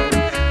song.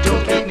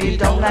 Don't keep me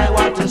down. I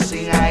want to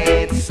sing a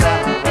hit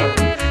song.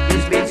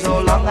 It's been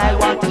so long. I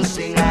want to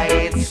sing a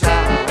hit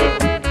song.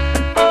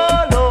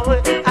 Oh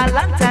Lord, a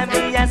long time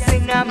me I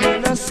sing. I me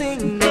no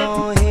sing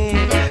no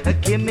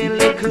hit. Give me a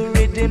little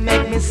rhythm,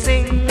 make me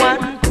sing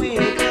one quick.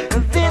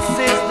 This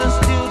is the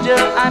studio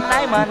and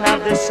I'm on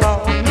of the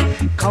song.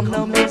 Come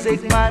now,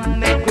 music man,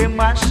 make we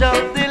mash up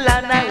the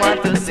land. I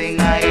want to sing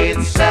a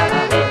hit song.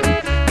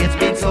 It's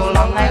been so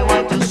long, I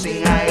want to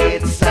sing a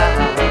hit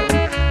song.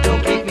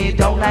 Don't keep me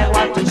down, I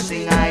want to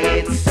sing a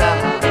hit song.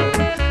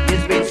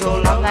 It's been so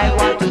long, I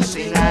want to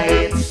sing a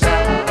hit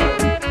song.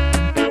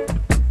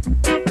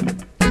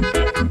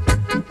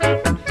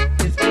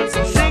 It's been so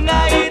long. Sing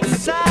a hit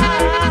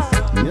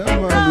song. Yeah,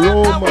 man,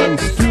 Roman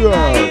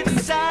Stewart.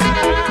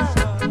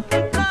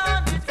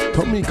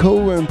 Tommy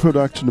Cohen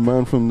production, the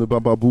man from the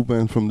Baba Boo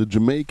band from the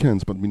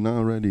Jamaicans, but we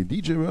now ready.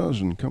 DJ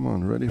version, come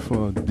on, ready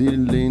for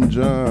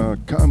Dillinger,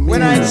 come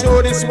when in. I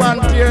show this one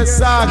to your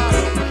socks,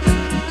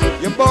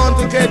 you're bound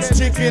to get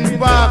chicken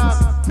pox.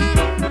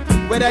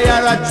 Whether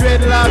you're a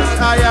dreadlocks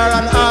or you're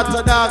an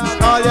orthodox,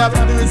 all you have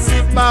to do is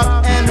sit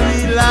back and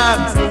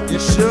relax. You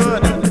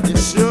should.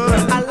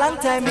 A long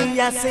time me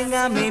a sing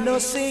and me no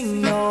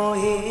sing no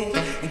hit.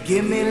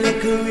 Give me a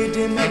little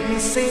rhythm, make me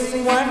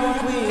sing one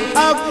quick.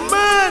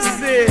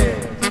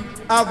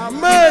 Have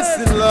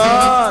mercy,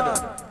 Lord.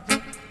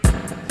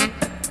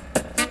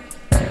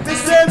 They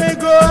say me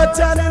go to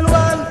Channel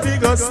 1,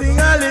 figure sing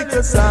a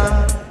little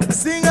song.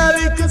 Sing a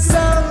little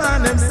song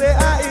and them say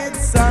a hit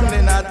song.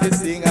 They not to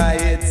sing a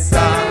hit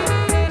song.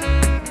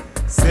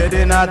 Say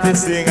they not to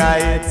sing a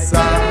hit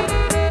song.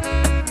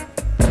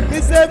 Me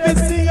say we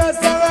sing a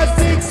song a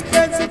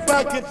sixpence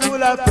pocket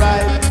full of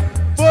pride.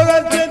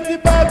 420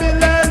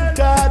 Babylon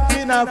caught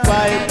in a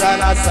fight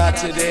on a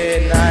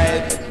Saturday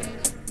night.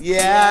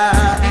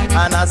 Yeah,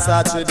 on a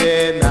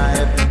Saturday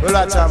night. Well,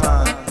 watch a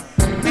man.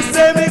 Me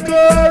say me go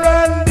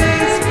around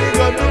this, me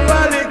go do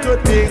a little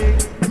thing.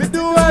 Me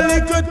do a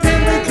little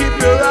thing, me keep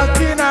you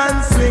rocking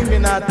and swing. Me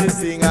not to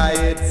sing a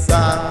hit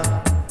song.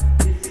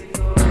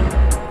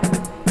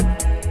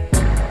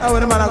 I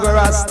want the man to go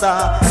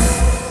Rasta.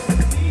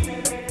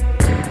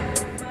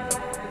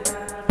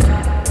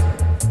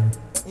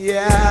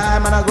 Yeah,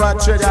 man, I go a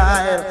treasure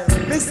isle.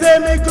 Me say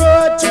me go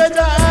a treasure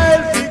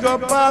isle, fi go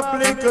pop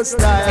liquor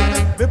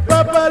style. Me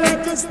pop a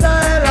liquor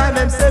style, and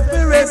them say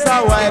fi race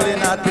a while, they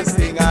not to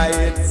sing a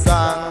hit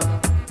song.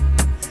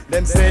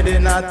 Them say they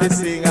not to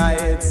sing a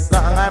hit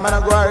song. I'm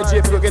gonna go a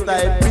jeep, go get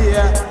a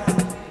beer,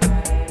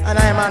 and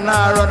I'm a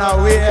not run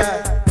away,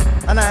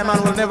 and I'm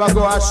a will never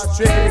go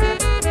astray.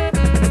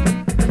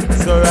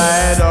 So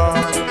ride on,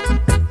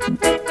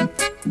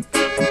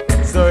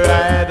 so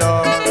ride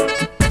on.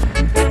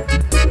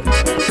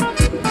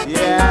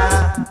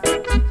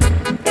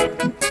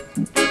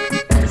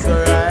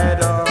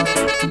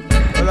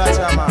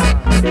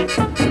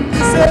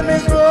 Say me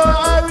go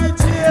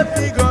RGF,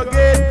 go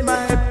get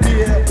my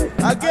pay.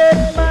 I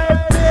get my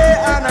pay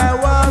and I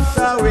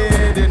walk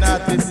away. They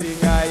not to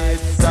sing a hit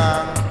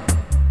song.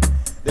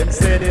 Them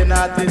say they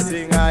not to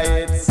sing a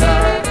hit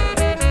song.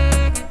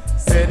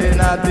 Say they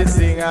not to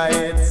sing a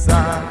hit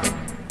song.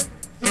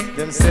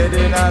 Them say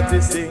they not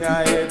to sing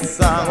a hit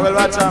song. Well,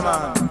 watch a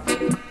man.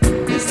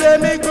 Me say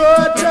me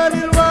go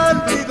Channel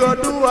 1, we go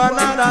do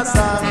another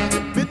song.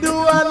 We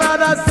do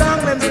another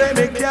song, them say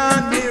me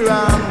can't be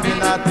wrong. They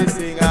not to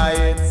sing a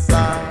hit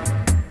song.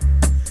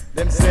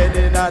 Them say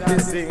they not to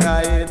sing a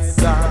hit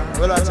song.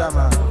 Well, watch a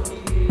man.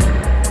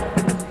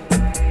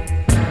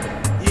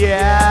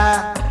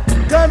 Yeah.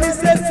 Come me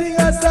say sing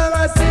a song,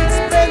 a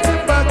sixpence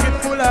pocket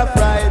full of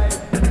pride.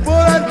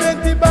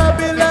 420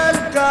 Babylon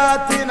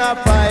caught in a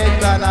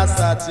fight on a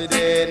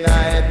Saturday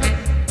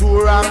night.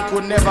 Two ram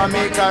could never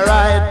make a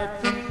ride.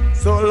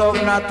 So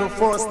love not to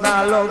force,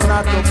 now love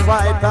not to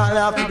fight. All you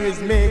have to do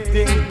is make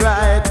things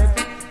right.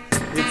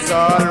 It's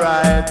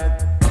alright,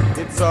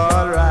 it's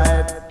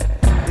alright,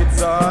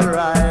 it's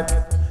alright.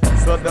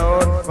 So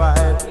don't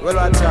fight. Well,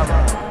 watch out,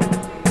 man.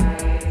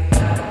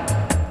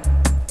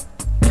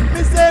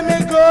 Me say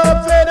me go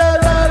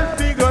federal,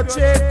 fi go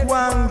check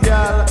one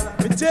girl.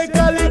 Me take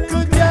a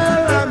little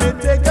girl and me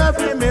take a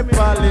fi me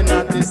pal.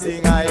 Not to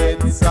sing a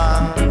hit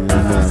song.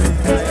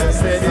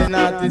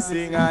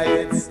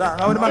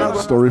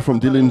 Story from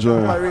Dillinger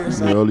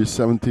in the early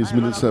 70s,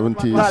 middle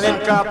 70s.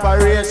 Talent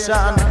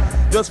corporation,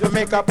 just to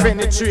make a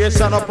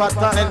penetration up a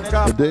talent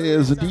corporation. Today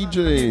is a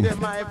DJ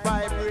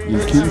in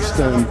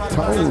Kingston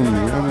Town,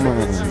 yeah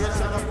man.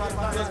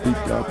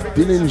 Pick up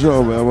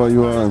Dillinger wherever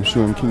you are, I'm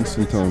sure in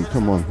Kingston Town.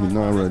 Come on, we're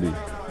now ready.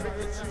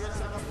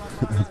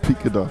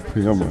 Pick it up,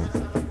 yeah man.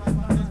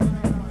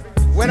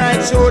 When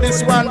I show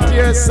this one to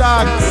your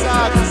socks,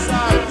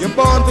 you're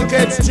bound to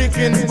get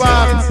chicken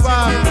pox.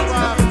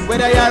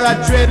 Whether you're a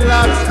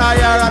dreadlocks or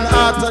you're an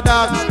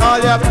orthodox, all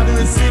you have to do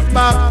is sit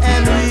back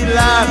and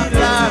relax.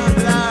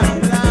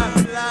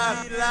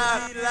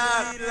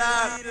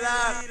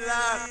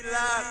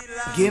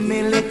 Give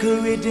me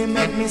little rhythm,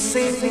 make me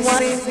sing.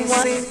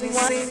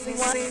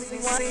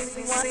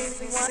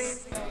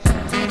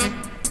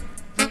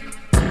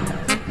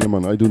 Yeah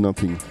man, I do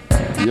nothing.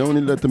 We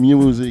only let the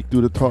music do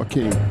the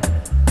talking.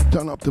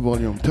 Turn up the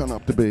volume, turn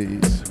up the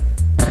bass.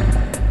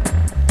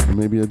 And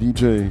maybe a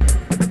DJ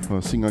or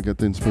a singer get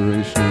the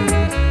inspiration.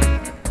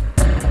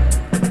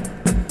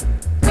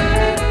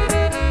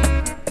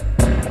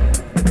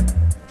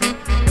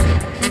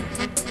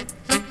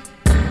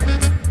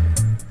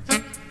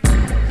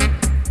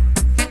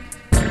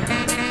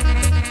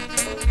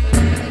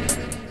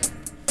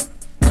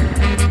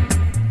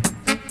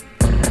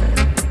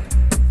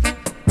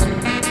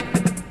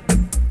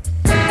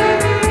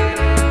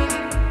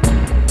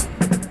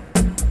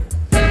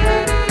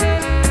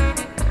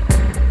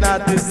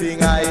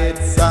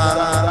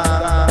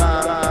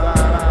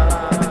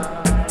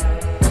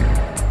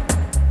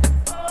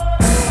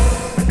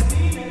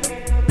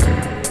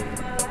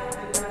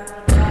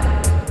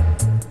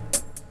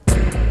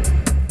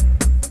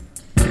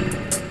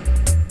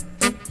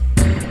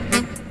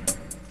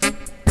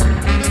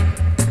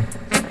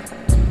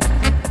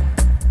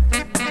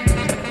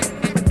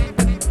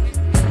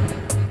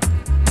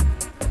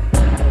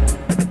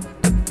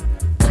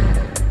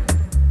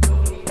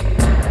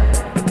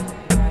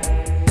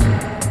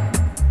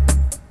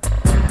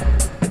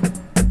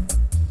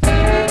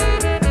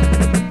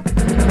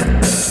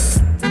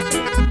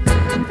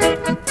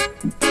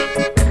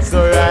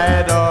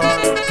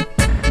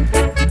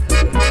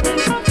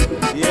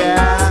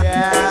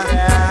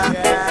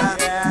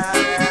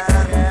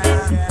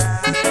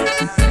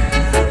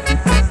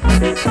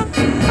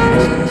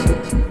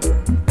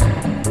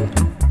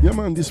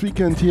 This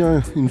weekend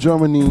here in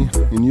Germany,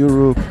 in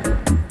Europe,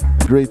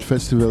 great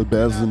festival,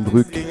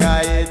 Bersenbrück,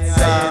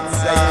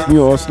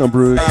 near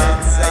Osnabrück,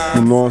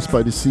 in north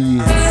by the sea.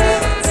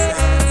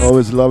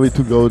 Always love it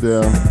to go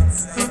there.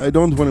 I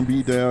don't want to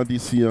be there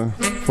this year.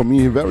 For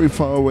me, very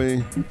far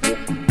away.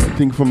 I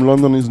think from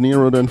London is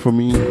nearer than for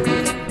me,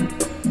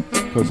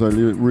 because I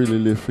really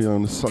live here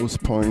on the South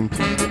Point.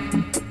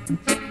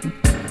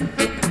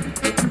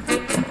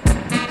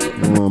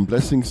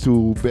 Blessings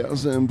to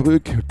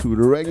Bersenbrück, to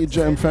the Reggae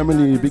Jam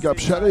family. Big up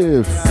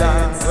Sheriff.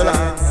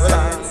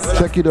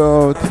 Check it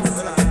out.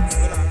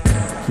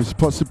 If it's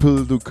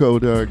possible to go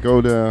there, go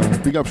there.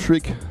 Big up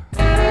Shriek.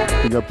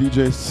 Big up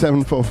DJ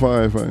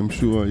 745. I'm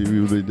sure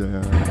you will be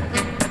there.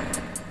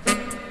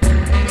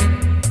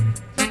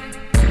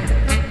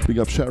 Big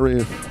up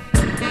Sheriff.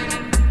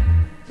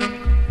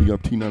 Big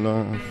up Tina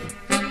Love.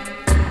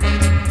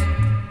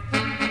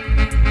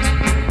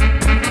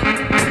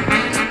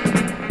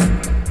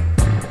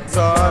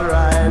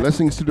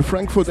 Blessings to the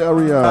Frankfurt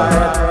area.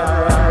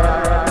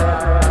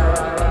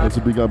 Also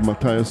big up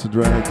Matthias the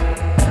Drag.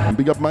 And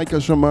big up Micah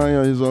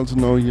Shamaya, he's also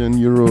now here in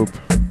Europe.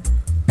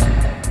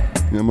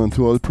 Yeah man,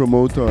 to all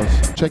promoters.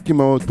 Check him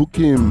out, book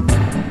him.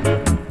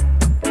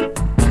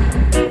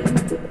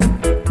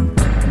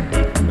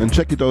 And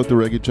check it out, the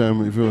Reggae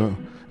Jam.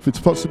 If it's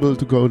possible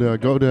to go there,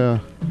 go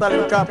there.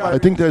 I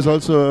think there's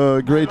also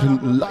a great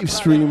live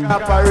stream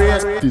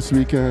this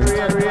weekend.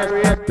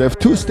 They have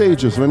two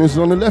stages. When it's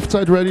on the left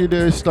side ready,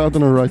 they start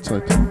on the right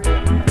side.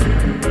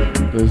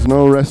 There's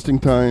no resting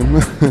time.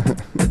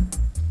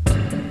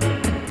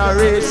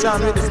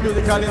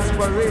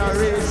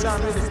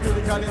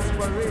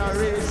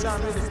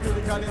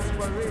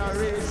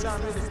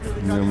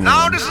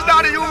 Now this is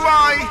Daddy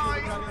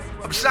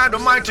UI. Beside the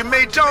mighty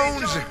May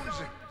Jones.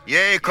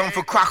 Yeah, come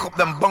for crack up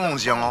them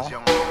bones, you know.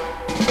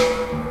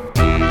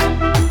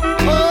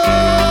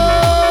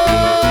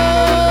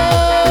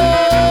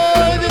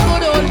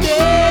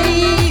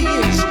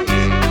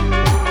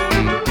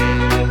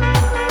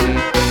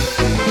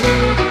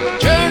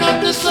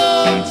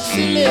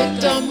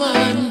 Selector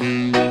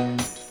man,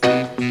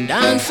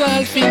 dance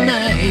all fi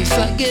nice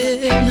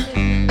again.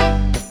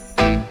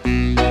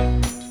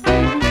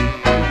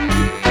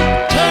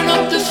 Turn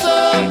up the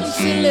song,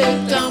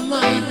 selector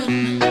man,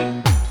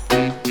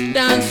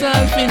 dance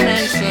all fi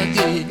nice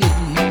again.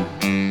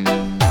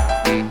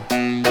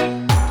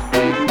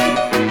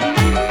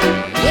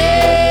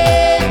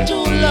 Way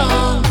too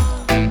long,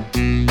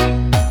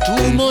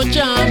 too much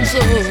jam so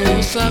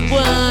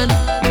sagwan.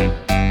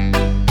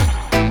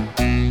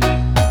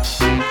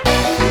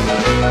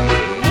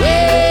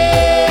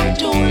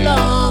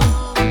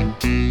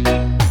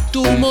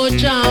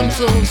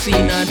 So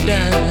seen a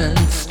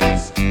dance,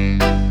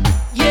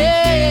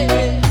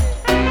 yeah.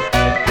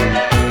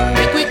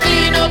 Make we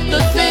clean up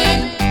the thing,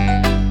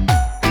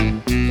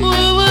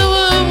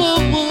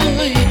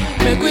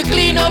 make we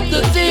clean up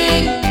the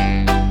thing.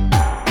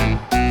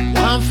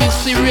 One fi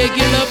see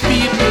regular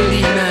people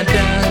in a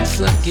dance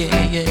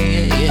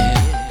again,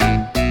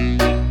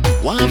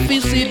 one fi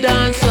see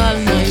dance all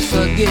nice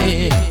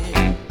again.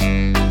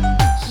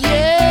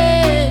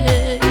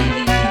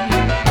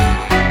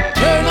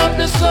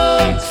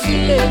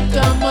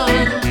 Selector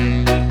man,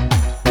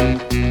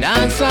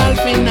 dance all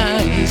fi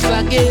nice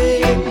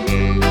again.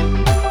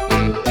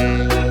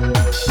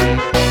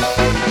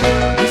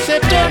 He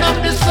said turn up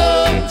the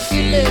song,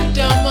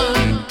 selector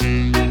man,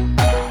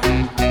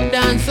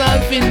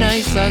 feel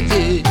nice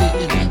again.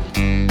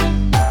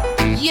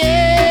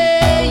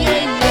 Yeah,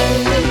 yeah,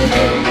 yeah.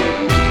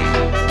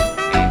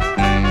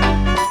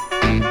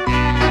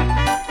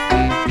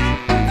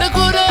 The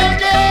good old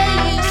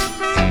days.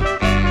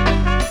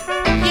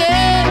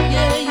 Yeah,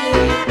 yeah,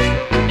 yeah.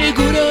 The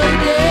good old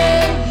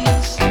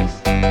days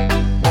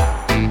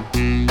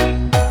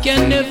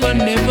can never,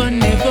 never,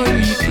 never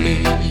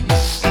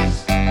replace.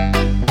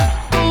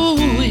 Ooh,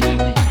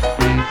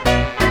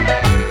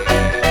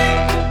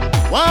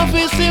 one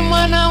fi see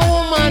man and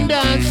woman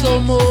dance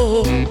some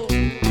more.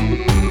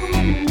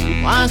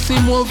 One see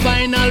more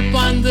vinyl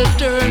on the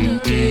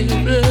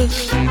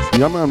turntables.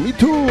 Yeah, man, me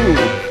too.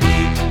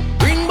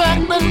 Bring back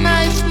the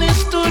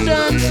niceness to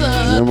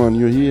dancers. Yeah, man,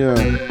 you're here.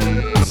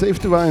 Save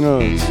the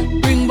vinyls.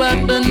 Bring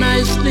back the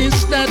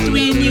niceness that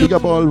we knew. Big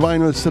up all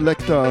vinyl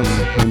selectors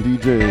and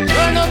DJs.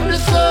 Turn up the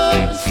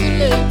soul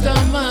selector,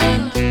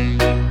 man.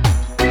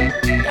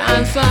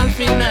 Dance all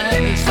fi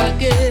nice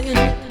again.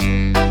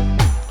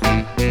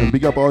 And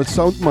big up all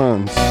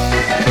soundmans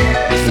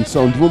and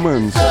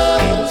soundwomans.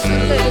 Soul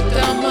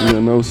selector, man. Yeah,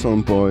 no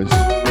sound boys,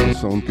 no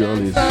sound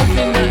girlies. Dance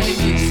all fi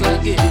nice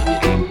again.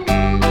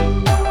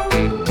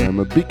 I'm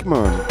a big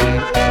man,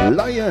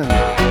 lion.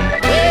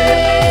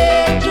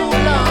 Way too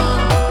long.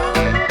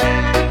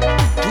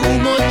 Too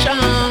much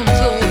arms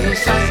over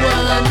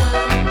someone.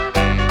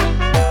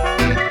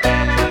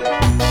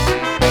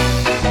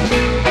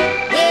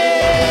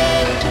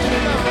 Way too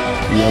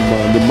long. Yeah,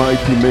 man, the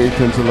mighty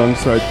Maytons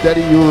alongside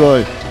Daddy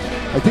Uroy.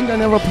 I think I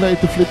never played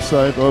the flip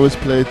side. I always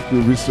played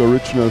with the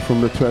original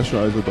from the Trash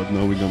Isle, but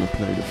now we're gonna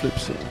play the flip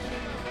side.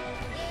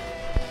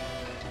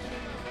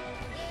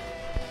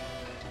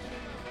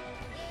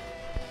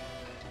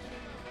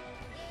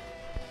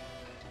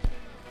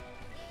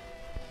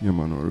 Yeah,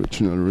 man,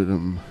 original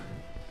rhythm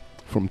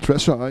from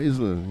Treasure Isle.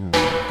 Yeah.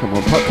 Come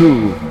on,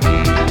 Patu.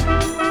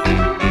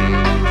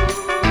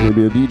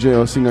 Maybe a DJ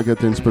or singer get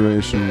the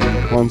inspiration.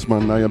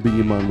 Hansman, Naya,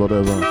 Biggie Man,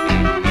 whatever.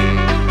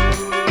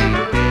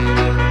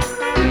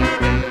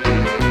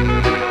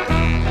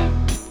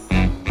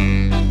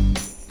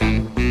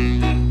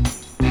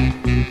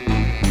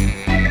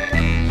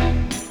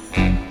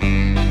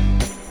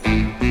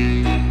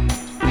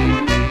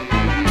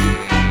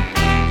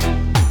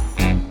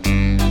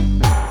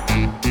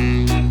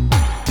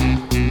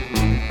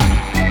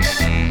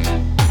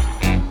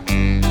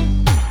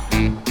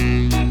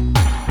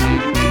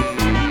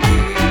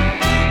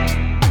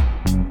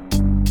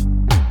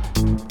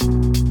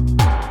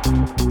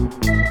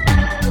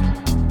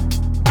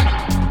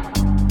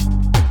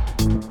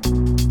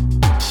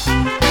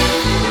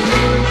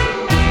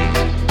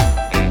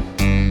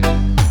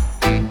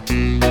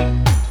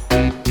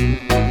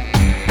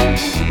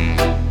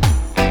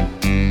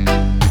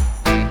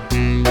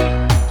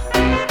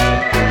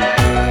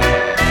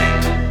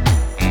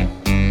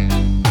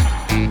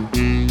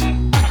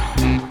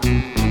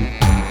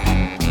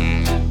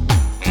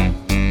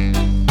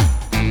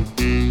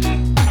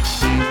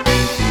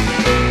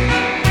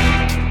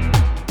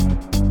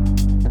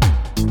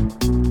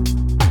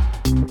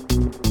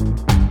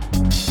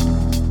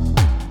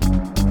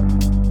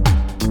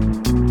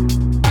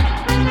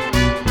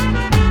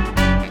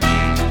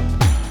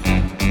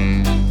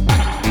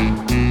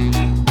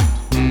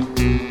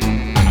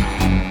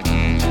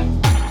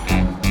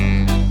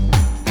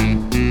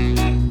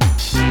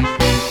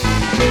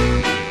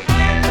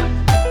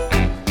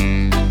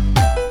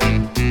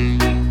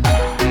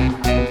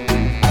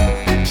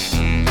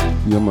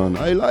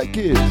 I like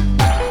it.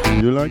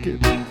 You like it?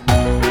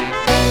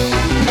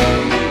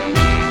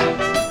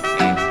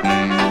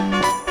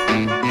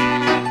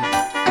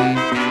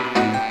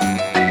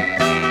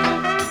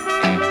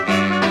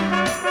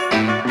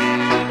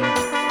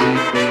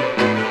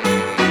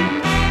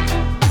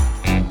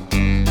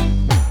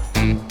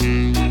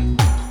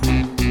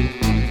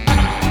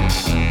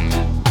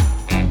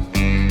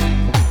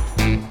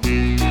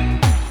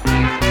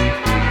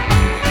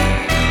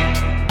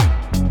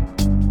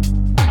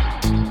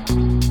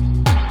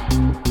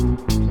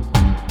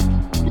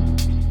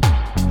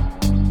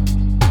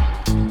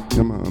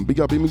 Big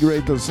up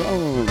Immigrator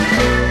Sound.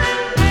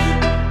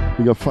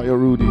 Big up Fire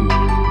Rudy.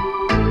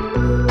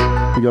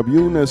 Big up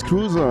Eunice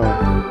Cruiser.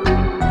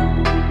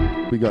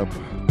 Big up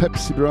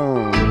Pepsi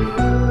Brown.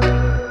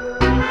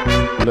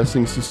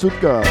 Blessings to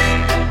Stuttgart.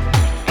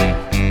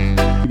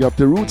 Big up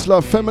the Roots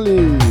Love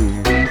family.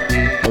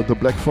 Out the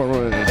Black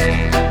Forest.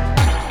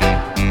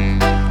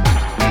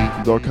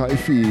 Doc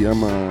Hi-Fi, yeah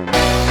man.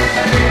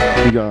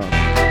 Big up.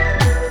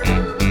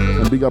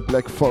 And big up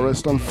Black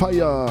Forest on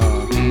fire.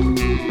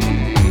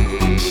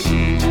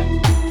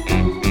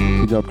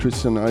 Big up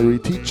Christian Irie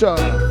Teacher.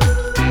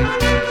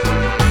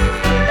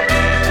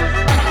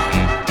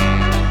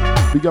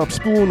 Big up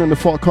Spoon and the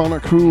Four Corner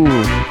crew.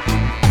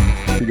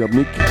 Big up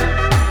Nick.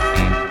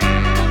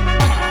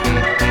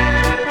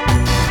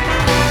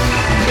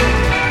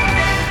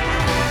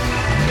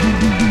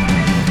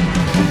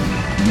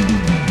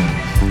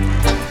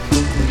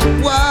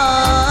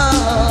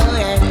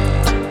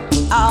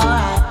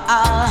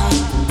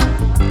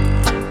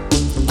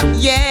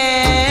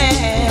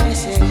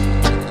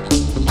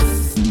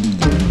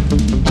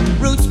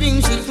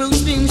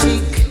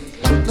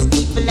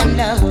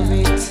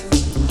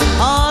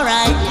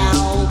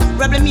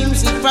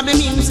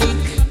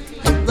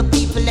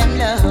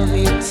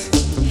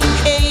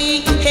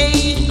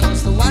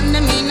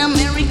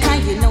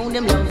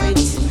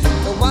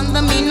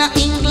 in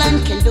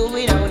England can do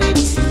without it.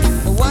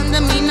 The one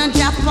that in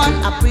Japan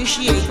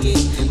appreciate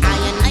it. I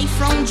and I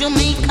from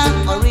Jamaica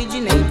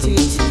originated.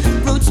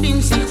 Roots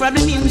music,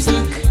 problem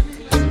music,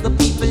 the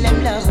people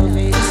them love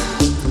it.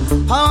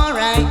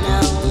 Alright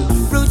now,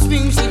 roots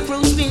music,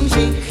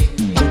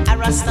 I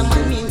rasta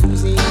my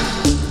music.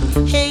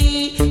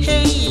 Hey,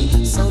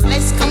 hey, so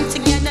let's come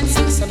together and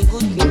sing some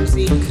good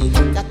music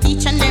that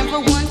each and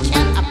every one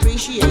can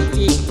appreciate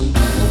it.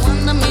 The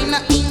one that in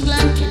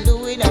England can do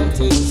without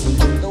it.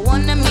 The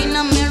one that in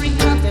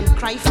America, them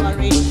cry for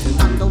it.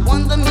 And the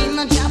one that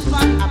in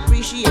Japan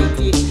appreciate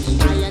it.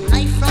 I and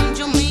I from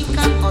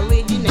Jamaica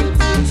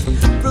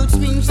originated. Roots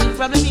music,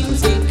 problem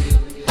music,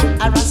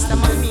 I rasta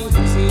my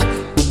music.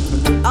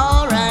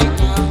 Alright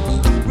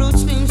now,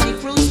 roots music,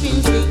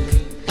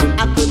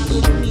 I could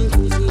do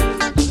music.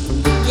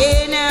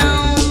 Yeah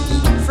now,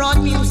 fraud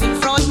music,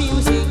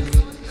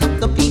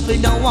 the people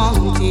don't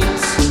want it.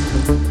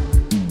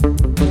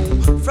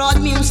 Fraud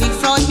music,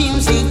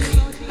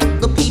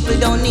 the people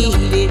don't need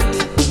it.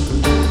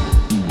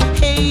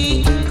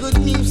 Hey, good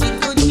music,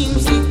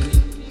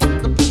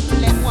 the people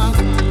that want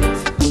it.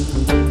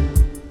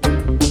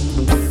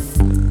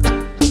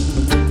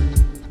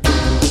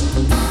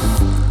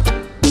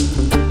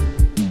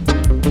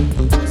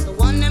 It's the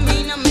one that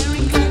in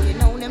America, you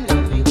know them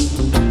love it.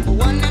 The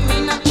one that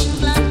in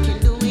England can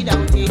do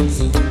without it.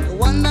 The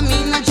one that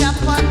in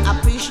Japan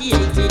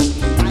appreciate it.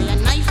 I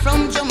and I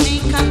from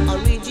Jamaica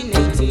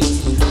originated.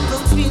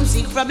 Roots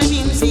music, problem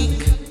music,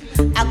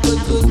 I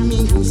good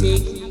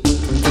music.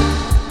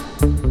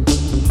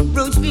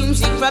 Roots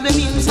music, problem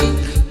music,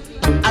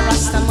 I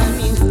rasta my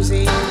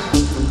music.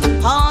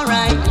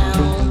 Alright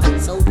now,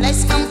 so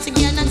let's come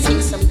together and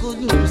sing some good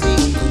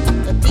music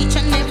that each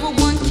and every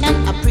one can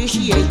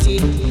appreciate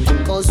it.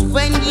 Cause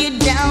when you're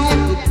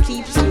down, it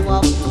keeps you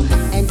up,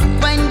 and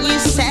when you're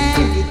sad,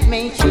 it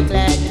makes you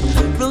glad.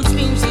 Roots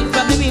music,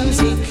 problem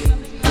music,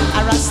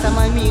 I rasta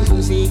my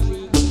music.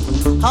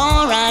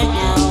 Alright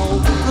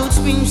now, roots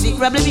music,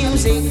 problem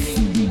music,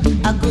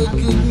 a good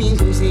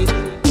music.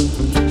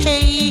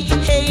 Hey,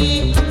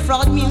 hey,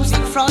 fraud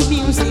music,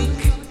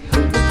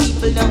 the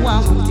people don't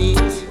want it.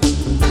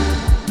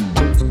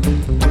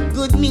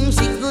 Good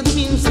music,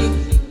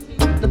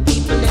 the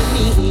people that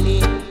need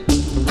it.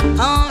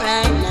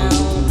 Alright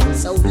now,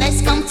 so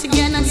let's come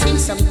together and sing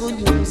some good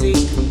music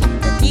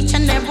that each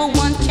and every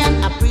one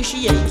can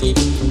appreciate it.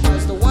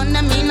 Cause the one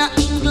that in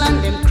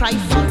England, them cry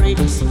for it.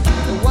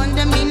 The one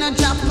that in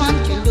Japan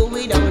can do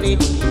without it.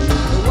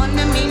 The one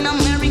that in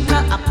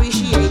America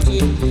appreciate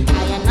it.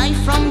 I and I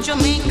from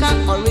Jamaica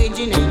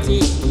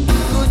originated.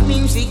 Good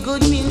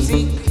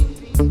music,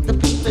 the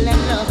people that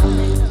love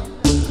it.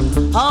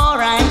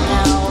 Alright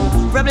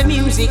now, rebel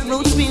music,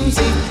 roots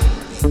music,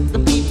 the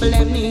people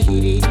that need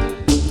it.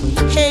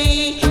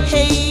 Hey,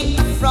 hey,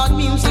 fraud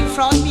music,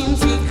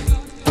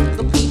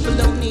 the people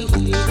don't need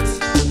it.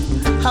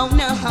 Oh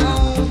no,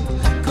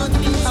 good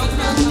music,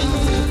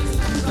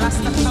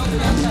 Rasta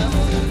powder,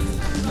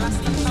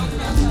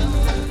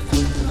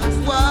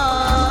 whoa,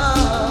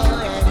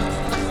 yeah.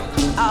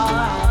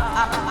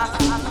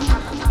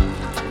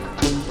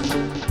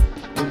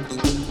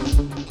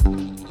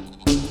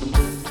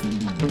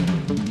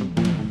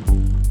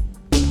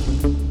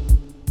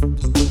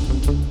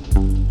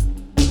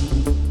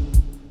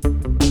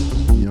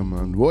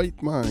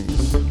 White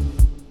Mice,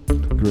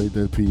 great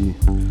LP.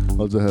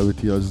 Also have it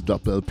here as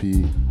dub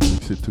LP,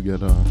 mix it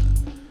together.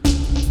 I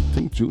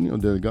think Junior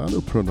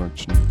Delgado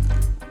production.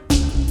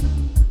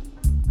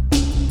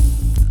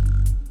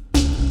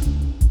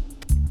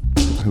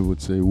 I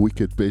would say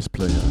wicked bass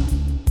player.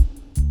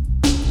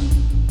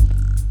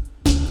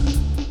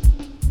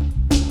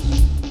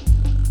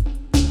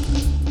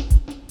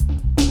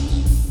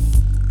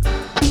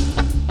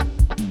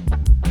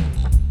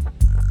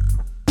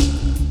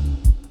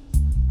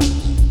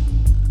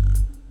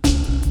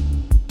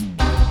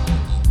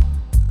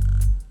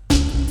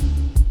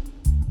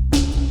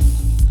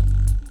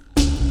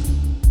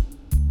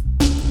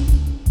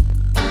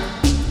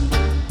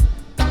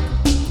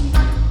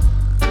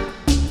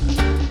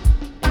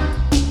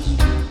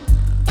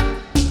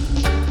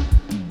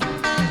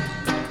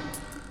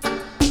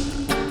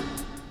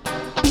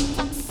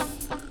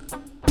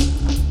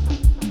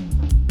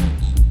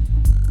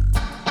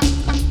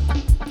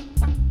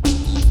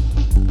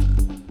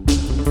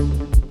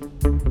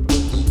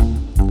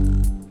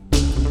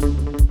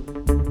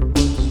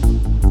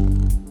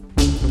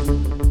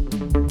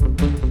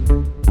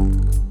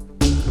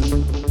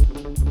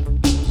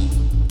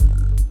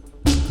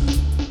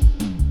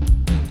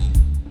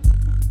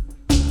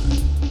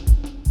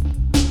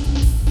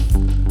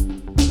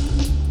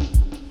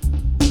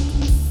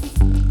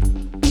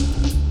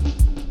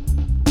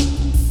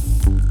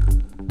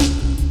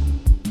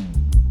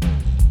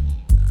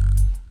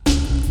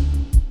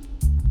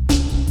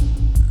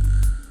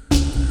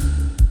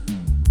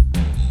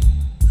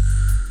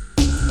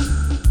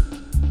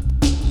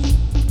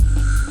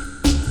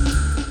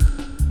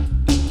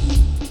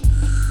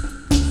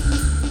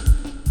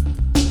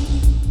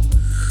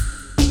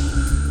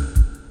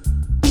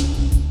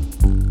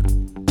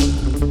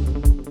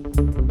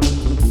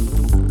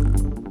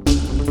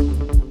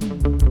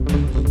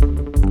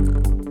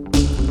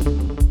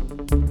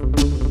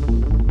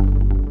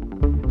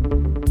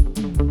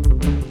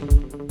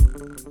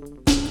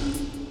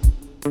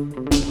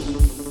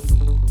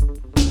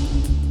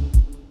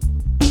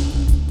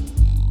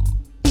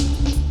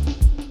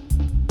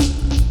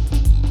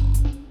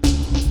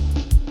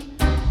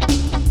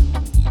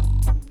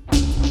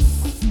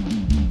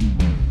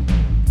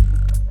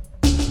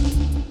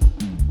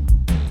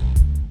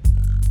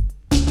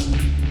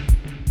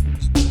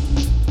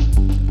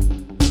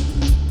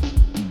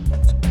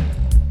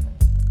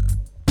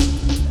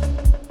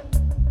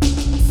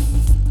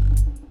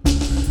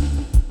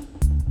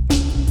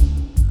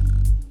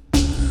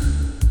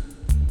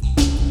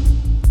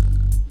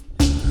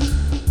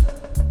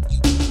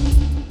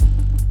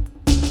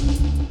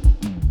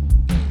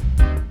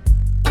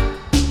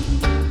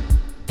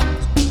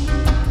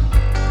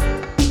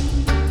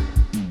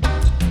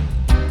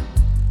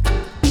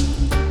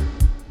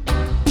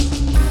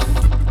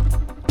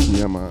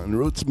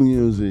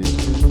 Music.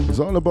 It's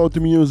all about the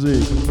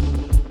music.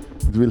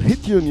 It will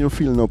hit you and you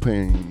feel no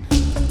pain.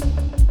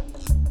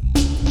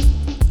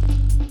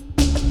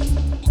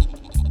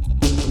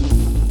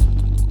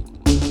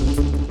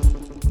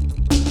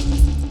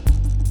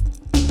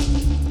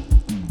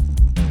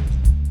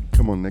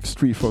 Come on, next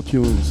 3-4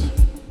 tunes.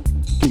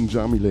 King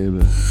Jammy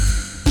label.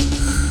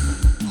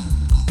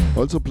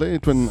 Also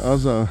played when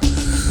other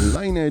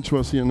Lineage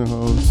was here in the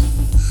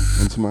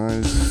house. And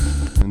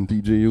Smiles and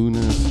DJ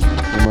Eunice.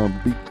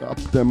 Big up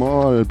them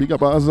all. Big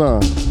up Asa.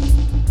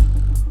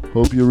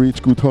 Hope you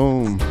reach good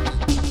home.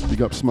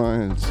 Big up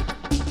Smiles.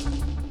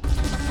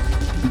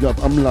 Big up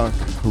Amlak.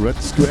 Red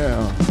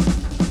Square.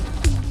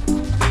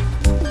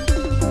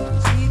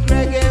 Sweet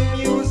reggae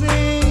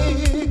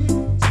music.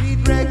 Sweet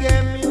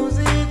reggae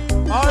music.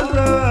 All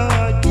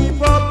right,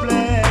 keep on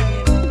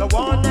playing. Go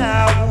on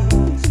now.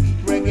 Sweet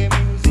reggae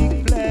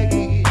music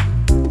playing.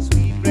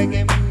 Sweet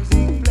reggae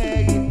music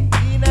playing.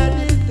 In a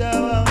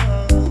little.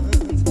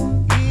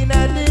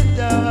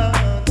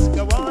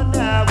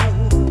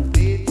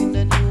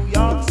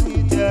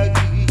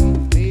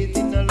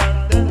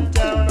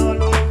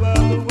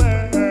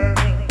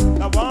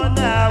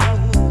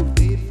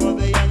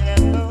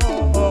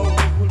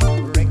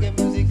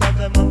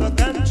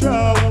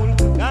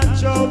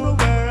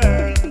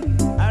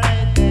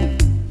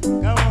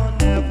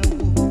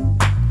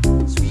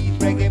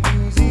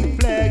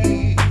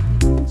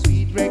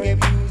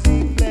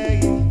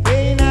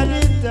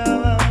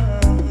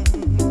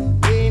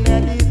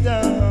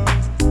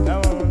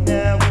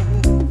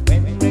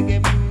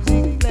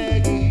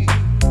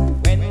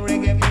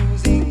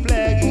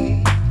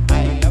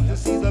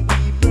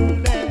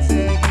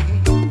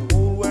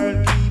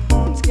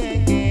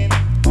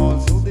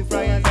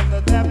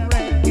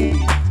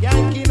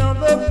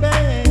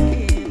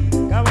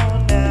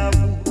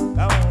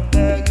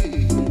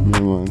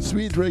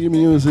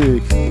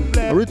 Music.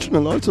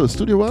 Original also,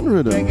 Studio One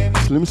rhythm.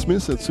 Slim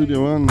Smith at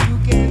Studio One.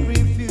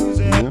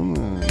 Yeah,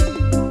 man.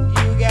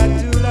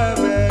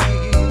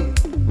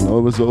 And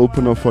always the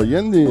opener for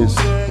Yandis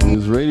on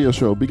his radio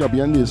show. Big up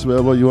Yandis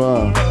wherever you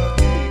are.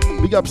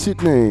 Big up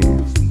Sydney.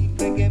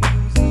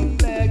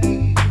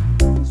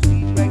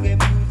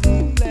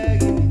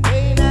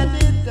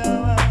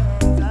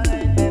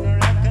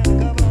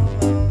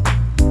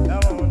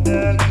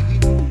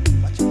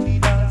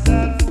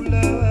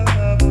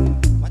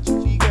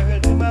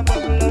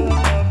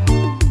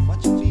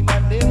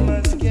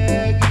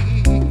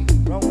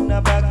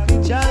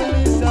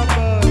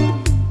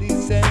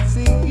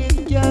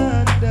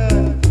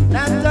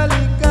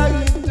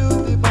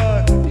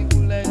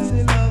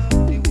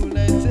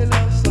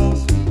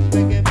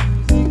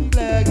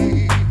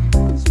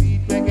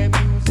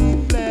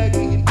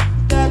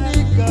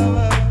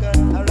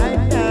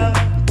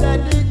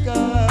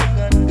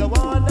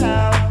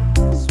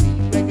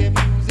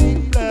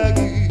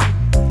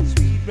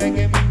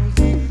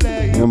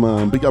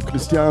 Big up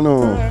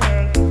Cristiano.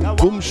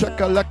 Boom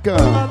shakalaka.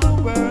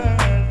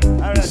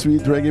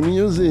 Sweet reggae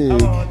music.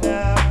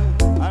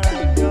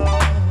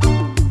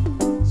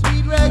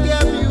 Sweet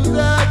reggae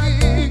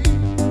music.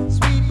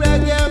 Sweet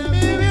reggae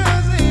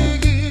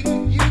music.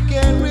 You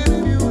can't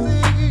refuse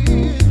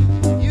it.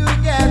 You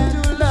got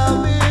to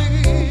love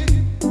it.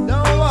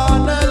 Don't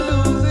wanna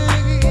lose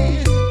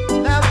it.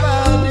 Love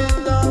all this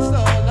dance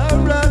all a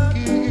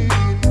rocking.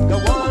 Go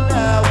on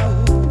now.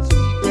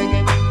 Sweet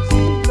reggae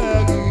music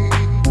plugging.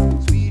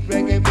 Sweet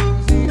reggae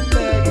music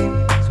plugging.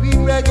 Sweet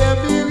reggae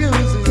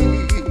music.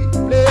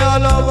 Play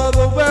all over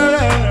the world.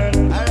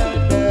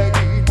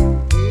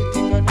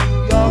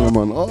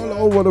 Man, all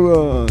over the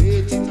world.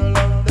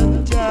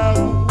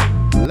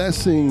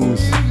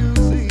 Blessings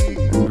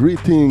and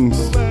greetings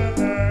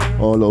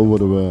all over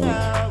the world.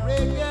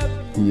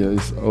 Here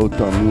is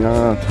Outta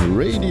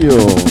Radio.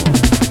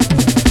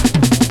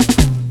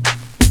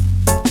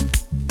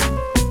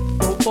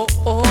 Oh,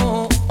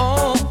 oh,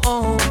 oh,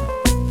 oh,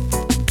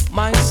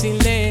 my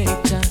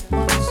selector.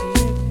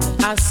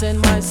 I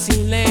send my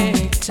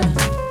selector.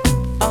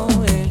 Oh,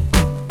 yeah.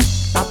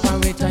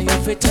 Operator, you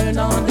fi turn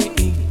on the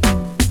E.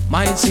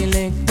 My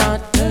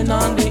selector, turn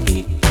on the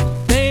E.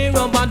 Play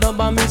rubber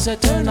dubber, me say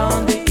turn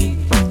on the E.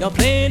 You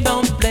play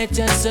don't play,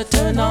 just say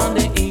turn on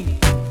the E.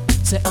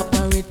 Say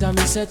operator,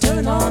 me say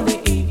turn on the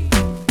heat.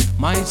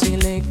 My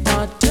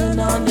selector, turn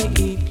on the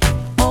heat.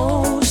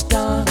 Oh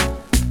star,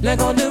 let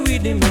go the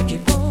rhythm, make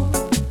it go.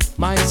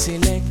 My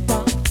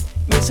selector,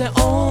 me say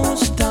oh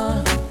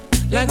star,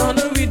 let go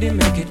the rhythm,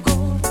 make it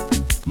go.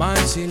 My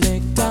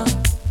selector,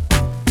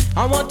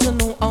 I want to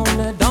know how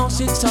the dance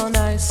it's so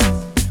nice.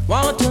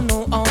 Want to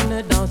know how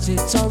the dance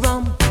it's so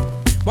rum.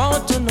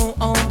 Want to know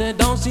how the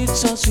dance it's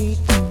so sweet.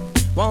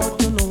 Want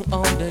to know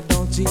how the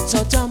dance it's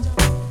so jump.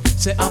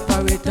 Say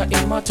operator,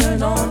 in my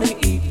turn on the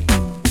heat.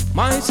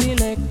 My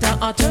selector,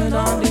 I turn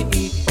on the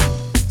heat.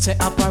 Say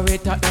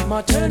operator, in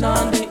my turn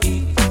on the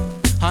heat.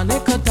 Honey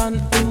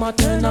cotton, in my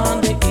turn on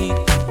the heat.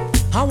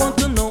 I want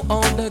to know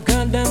all the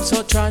girl them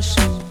so trash.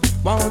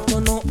 Want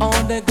to know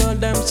all the girl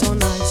them so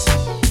nice.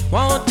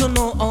 Want to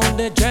know all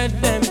the dread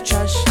them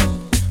trash.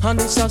 And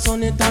this is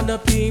on it and the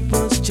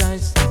people's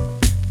choice.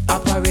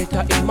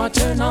 Operator, in my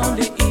turn on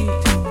the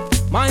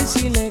heat. My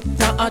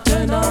selector, I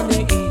turn on the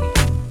heat.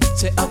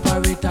 Say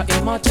operator,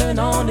 in my turn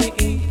on the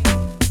heat.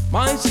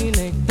 My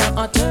selector,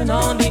 I turn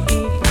on the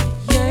heat.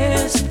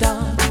 Yes,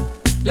 star,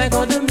 let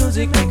go the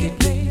music, make it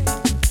play.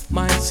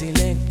 My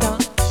selector,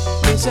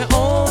 they say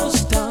oh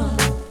star,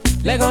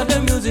 let go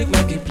the music,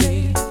 make it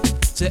play.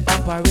 Say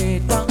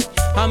operator,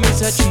 I me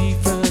say 3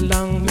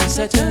 furlong, me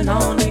say turn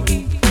on the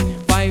heat.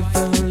 5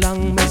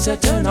 furlong, me say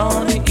turn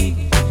on the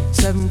heat.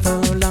 7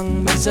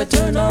 furlong, me say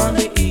turn on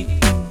the heat.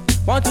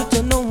 Want you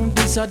to know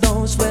this a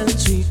dance well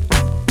sweet.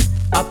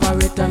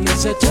 Operator, me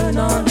say turn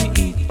on the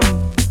heat.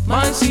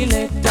 My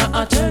selector,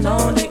 I turn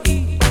on the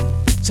heat.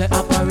 Say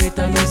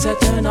operator, me say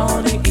turn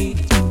on the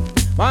heat.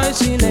 My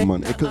selector, Come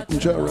on, Eccleton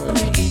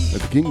Jarrett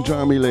at King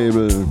Jammy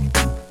label.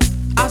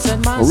 I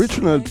said my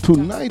Original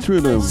Tonight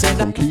Rhythm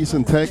from Keys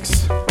and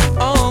Tex.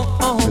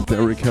 And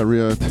Derek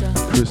Harriott,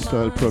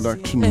 Crystal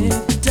Production.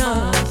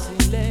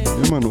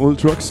 Yeah man, old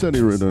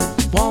rocksteady rhythm.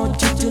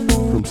 Want you to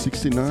know From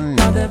 69.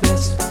 the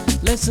best.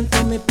 Listen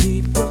to me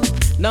people,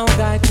 now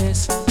guy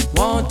test.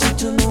 Want you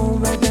to know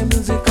reggae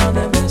music on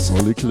the best. A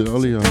little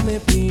earlier. To me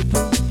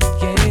people,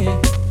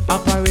 yeah.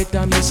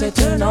 Operator, me say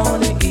turn on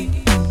the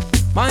heat.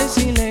 My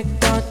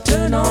selector,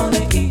 turn on the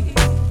heat.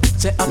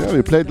 Yeah,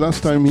 we played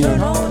last time here.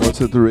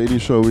 Was at the radio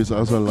show with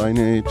Asa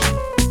Lineage.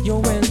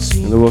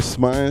 And there was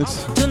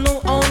Smiles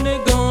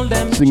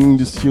singing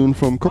this tune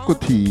from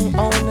Cocotee.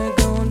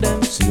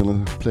 I'm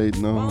gonna play it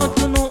now.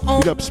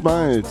 Big up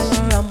Smiles.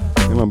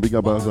 Yeah man, big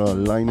up Asa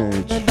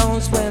Lineage.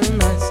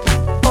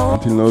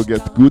 Until now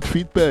get good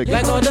feedback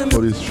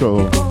for this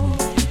show.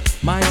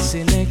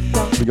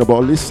 Big up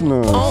our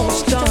listeners.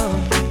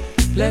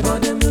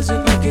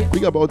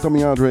 Big up Outta My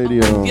Yard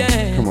Radio.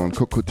 Come on,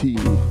 Cocotee.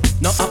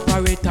 No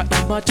operator,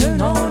 but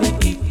turn on the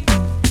heat.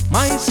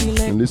 My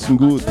selector, And listen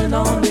good. turn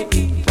on the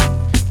heat.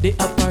 The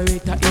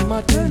operator,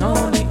 turn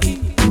on the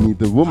heat. You need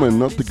the woman,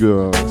 not the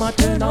girls.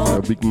 Turn on.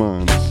 They're big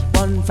man.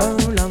 1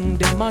 furlong,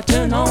 them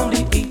turn on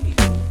the heat.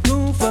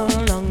 2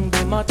 furlong,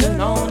 them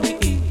turn on the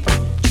heat.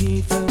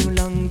 3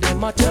 furlong,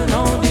 them turn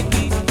on the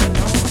heat.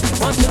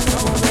 Want to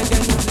know where the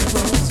music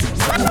goes?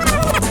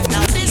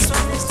 Now this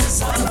one is the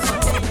song for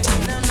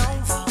 18 and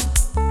over.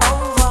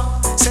 Over,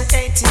 say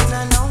 18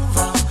 and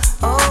over.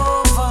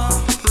 Over,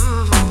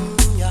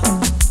 yeah.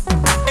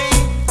 Hey,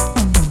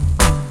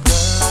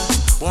 girl,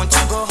 won't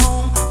you go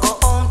home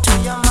to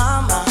your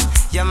mama.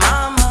 Your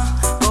mama,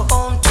 go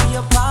home to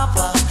your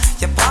papa.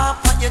 Your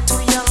papa, you're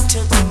too young to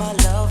be my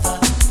lover.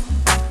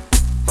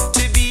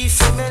 To be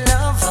for me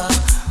lover.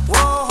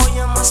 Whoa,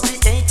 you must be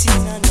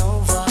 18 and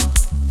over.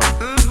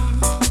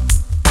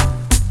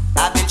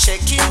 I've been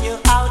checking you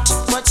out,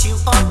 but you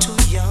are too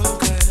young,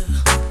 girl.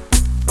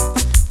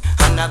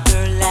 And a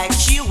girl like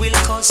you will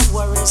cause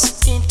worries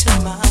into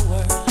my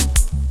world.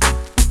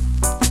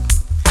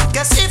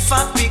 Guess if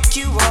I pick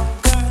you up,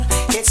 girl,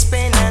 it's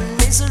pain and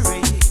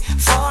misery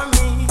for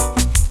me.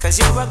 Cause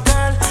you're a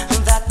girl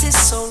that is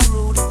so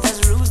rude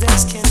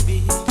as can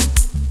be.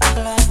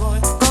 Like boy,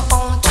 go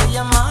home to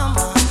your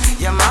mama.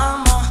 Your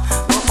mama,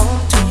 go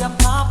home to your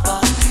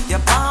papa. Your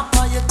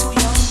papa, you're too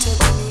young to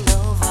be me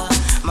lover.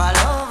 My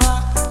lover,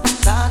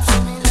 God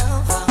for me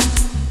lover.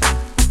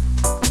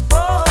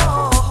 Whoa,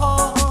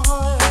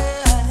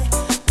 hey,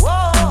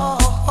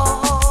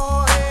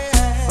 whoa,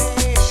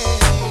 hey.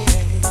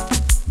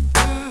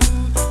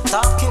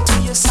 Talking to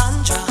your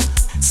Sandra,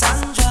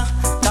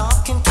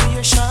 talking to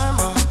your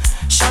Sharma,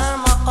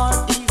 or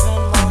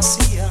even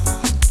Marcia.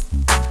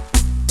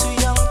 Too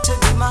young to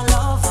be my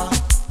lover.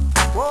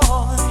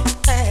 Whoa,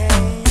 hey.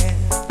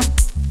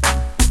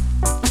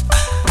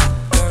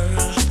 Girl,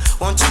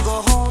 won't you go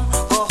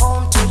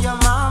home to your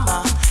mama.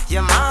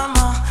 Your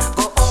mama,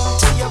 go home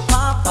to your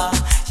papa.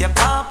 Your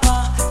papa,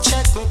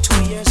 check me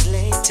 2 years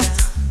later.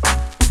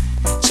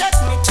 Check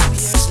me 2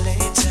 years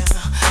later.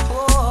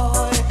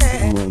 Whoa, hey.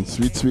 Come on,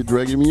 sweet, sweet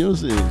reggae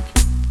music.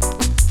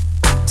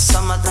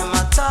 Some of them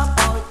are talk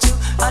about you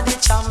are the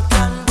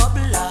champion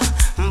bubbler.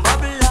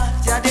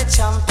 You're the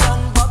champion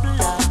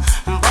bubbler,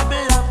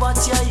 but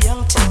you're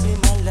young to be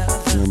my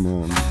lover. Yeah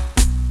man.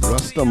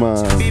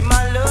 Rastaman. Be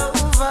my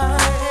lover,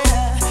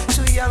 yeah.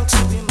 Too young to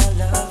be my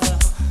lover.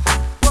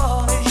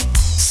 Boy,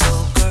 so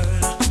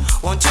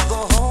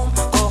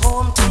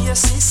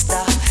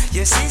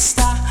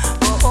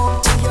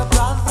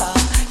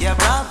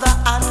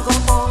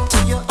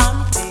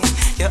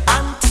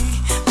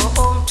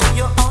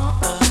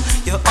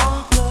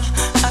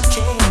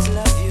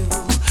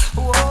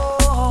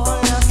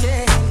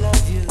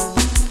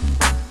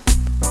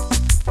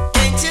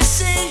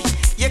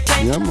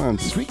Yeah, man,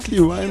 strictly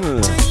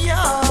vinyl.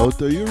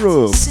 Out of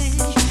Europe.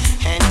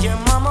 And your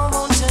mama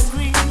won't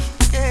agree.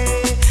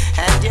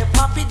 And your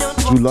papi don't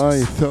want July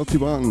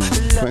 31,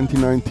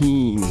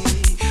 2019.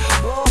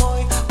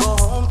 Boy, go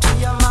home to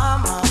your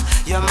mama.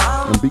 Your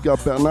mama. And big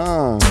up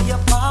Bernard. Your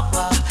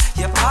papa.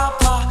 Your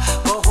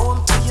papa. Go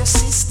home to your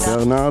sister.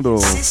 Bernardo.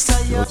 Sister,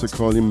 We also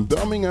call him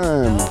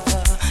Birmingham.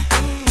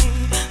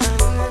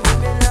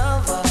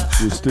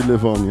 You still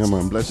live on, yeah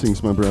man.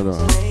 Blessings, my brother.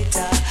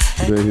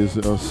 Today is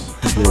us.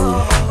 Today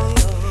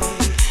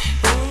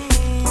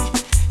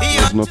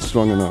was not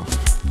strong enough.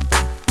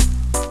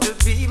 To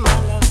be my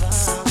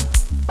lover.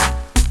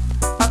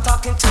 I'm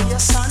talking to your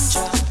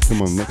Sandra.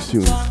 Come on, next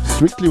tune.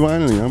 Strictly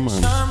vinyl, yeah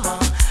man.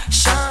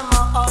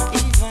 Sharma or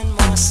even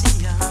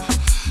Marcia.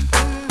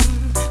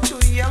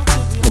 Too young to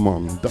be. Come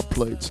on, dub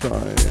plate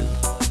style.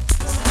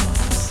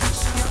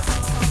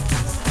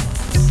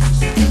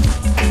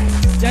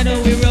 You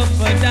know we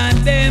rougher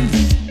than them.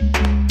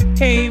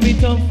 Hey, we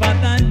tougher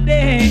than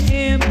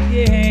them.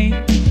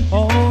 Yeah.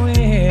 Oh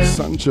yeah.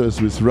 Sanchez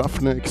with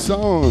Roughneck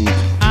sound.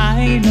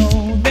 I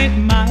know that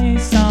my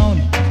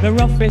sound, the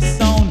roughest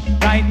sound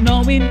right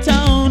now in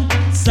town.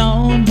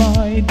 Sound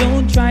boy,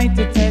 don't try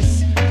to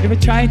test. If you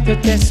try to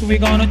test, we're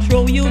gonna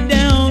throw you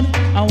down.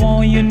 I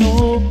want you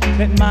know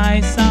that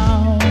my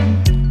sound,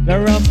 the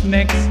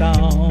roughneck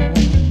sound.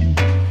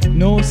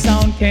 No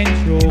sound can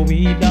throw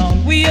we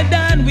down. We are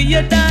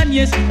done,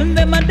 yes, and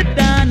them are the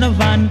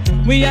Donovan.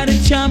 We are the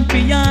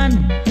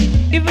champion.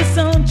 If a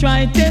sound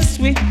try test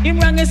we, him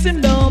wrong is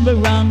him double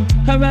wrong.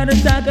 Come at the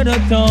top of the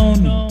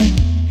town.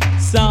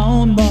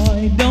 Sound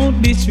boy, don't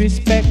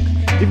disrespect.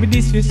 If you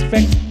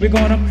disrespect, we're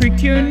gonna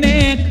prick your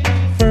neck.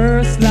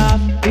 First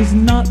laugh is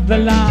not the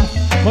laugh,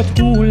 but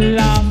who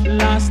laugh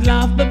last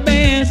laugh the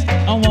best.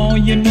 I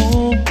want you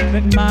know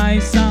that my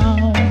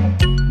sound,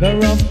 the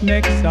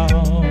roughneck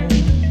sound.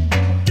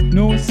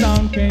 No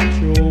sound can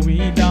throw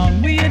we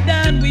down. We are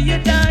done,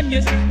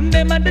 yes.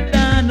 Them are the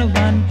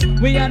Donovan.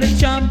 We are the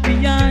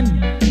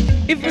champion.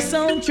 If a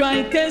sound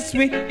try test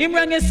we, him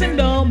wrong is him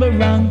double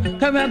wrong.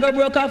 Come here, go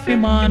broke off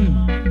him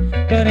on.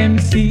 Got them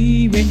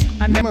see we.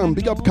 And Come on,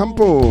 big up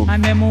Campo.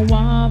 And them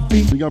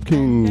waffy. Big up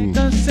King.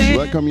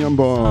 Welcome you on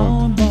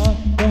board.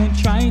 Don't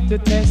try to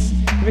test.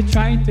 If you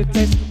try to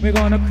test, we're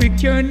gonna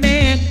crick your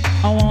neck.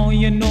 I want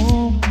you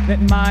know that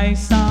my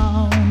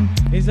sound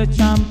is a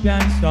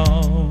champion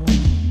sound.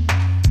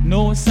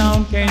 No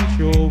sound can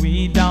throw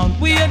we down.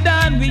 We are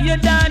done,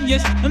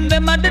 yes, and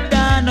them are the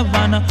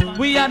Donovan.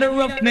 We are the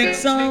roughneck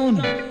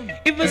sound.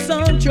 If a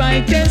sound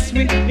try test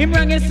me, him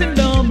wrong is him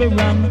double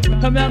wrong.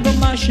 Come here, go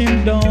mash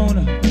him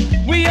down.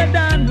 We are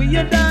done,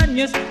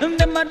 yes, and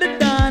them are the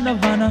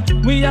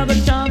Donovan. We are the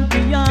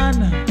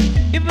champion.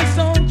 If a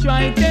sound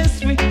try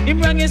test me,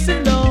 him wrong is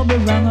him double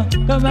wrong.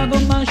 Come here, go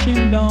mash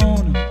him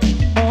down.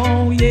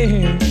 Oh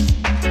yeah,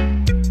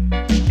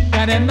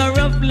 got them not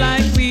rough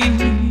like we.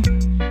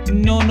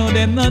 No,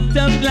 them not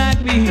tough like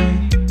we.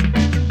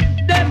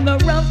 Them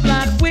not rough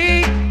like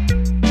we.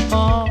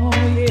 Oh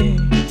yeah.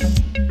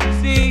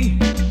 See,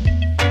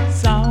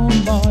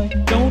 sound boy,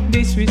 don't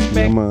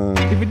disrespect.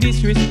 If you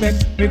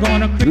disrespect, we're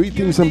gonna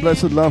Greetings and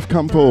blessed love,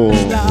 Campo.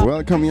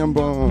 Welcome,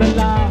 Yamba. The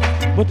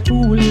laugh, but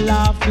who will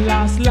laugh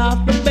last,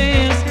 laugh the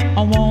best.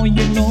 I want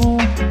you know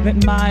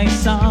that my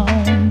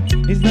sound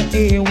is the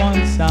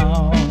A1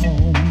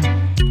 sound,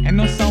 and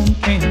no sound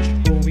can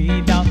throw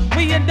we down.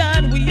 We are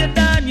done,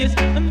 yes,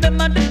 and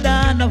them are the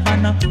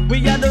Donovan.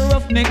 We are the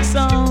roughneck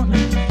sound.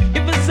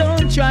 If a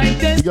sound try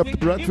test, big up the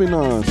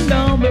breadwinners.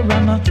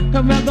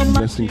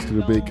 Blessings to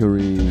the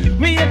bakery.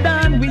 We are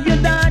done,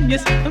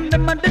 yes, and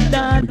them are the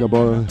Donovan. Big up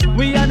all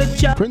We are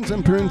the Prince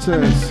and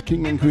Princess,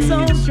 King and Queen,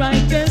 sound try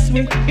test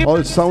me. all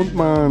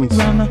soundmans,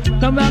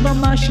 Come on, go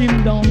mash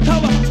him down.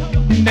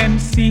 Them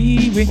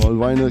see we, all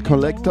vinyl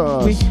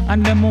collectors,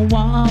 and them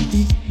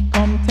waffy.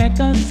 Come take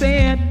a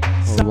set.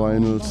 all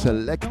vinyl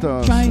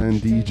selectors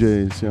and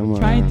DJs. Yeah,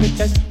 Try man. to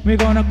test, we're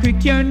gonna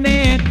crick your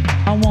neck.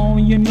 I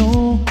want you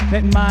know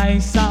that my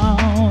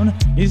sound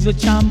is a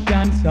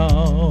champion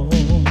sound,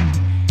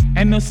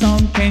 and no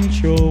sound can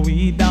throw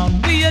we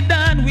down. We are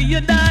done,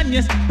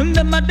 yes, and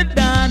them are the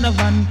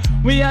Donovan.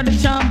 We are the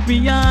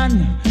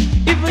champion.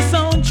 If a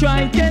sound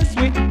try test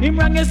we, him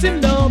wrong is him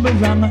double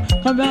wrong.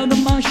 Come out to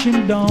mash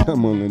him down.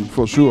 Come on, and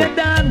for sure,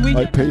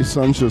 I pay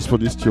Sanchez for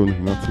this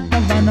tune, nothing.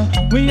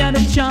 We are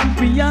the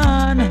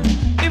champion.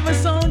 If a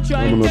sound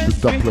try I'm gonna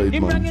test dub plate, me,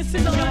 him man. wrong is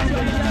him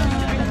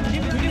double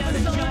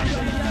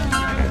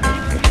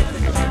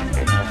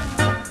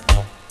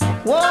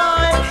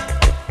Why?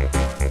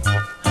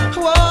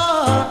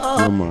 Whoa.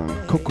 Yeah, man.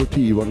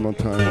 Cocotee one more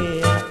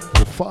time.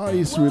 The Far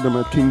East rhythm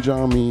at King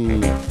Jamie.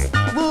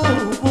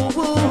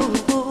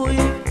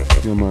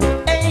 Yeah,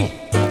 man.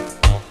 Hey,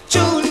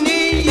 tune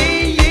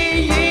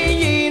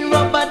in,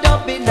 rubber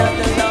dubbing at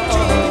the law.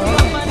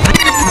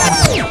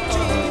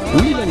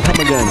 We then come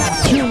again.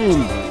 Tune in.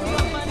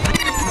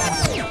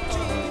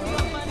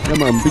 Yeah,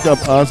 man. Big up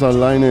Asa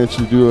Lineage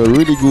to do a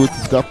really good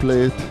dub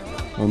plate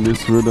on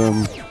this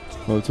rhythm.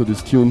 Also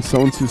this tune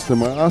sound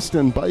system. I asked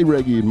them by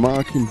Reggae,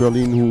 Mark in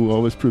Berlin, who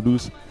always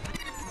produce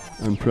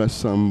and press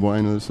some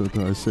vinyls that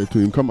I said to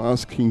him, come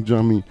ask King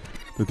Jammy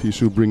that he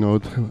should bring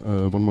out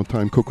one more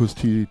time Coco's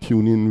Tea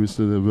Tune In with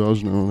the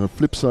version. On the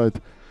flip side,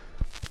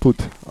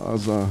 put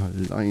Asa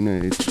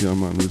Lineage, yeah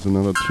man, with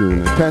another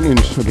tune. A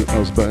 10-inch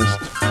was best.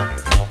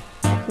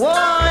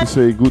 What? You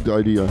say good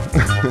idea.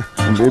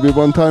 Maybe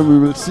one time we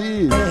will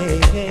see.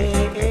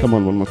 Come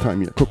on, one more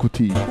time here. Coco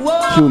Tea.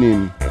 Tune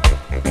in.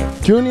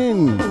 Tune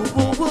in.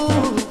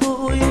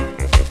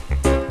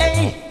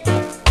 Hey,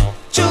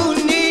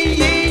 tune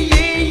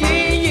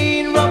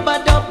in, rubber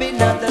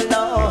dubbing at the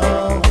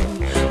lawn.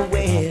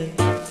 Well,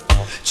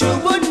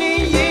 tune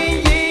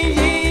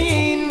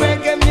in,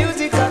 reggae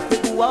music at the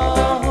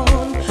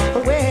one.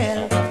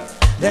 Well,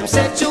 them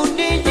say tune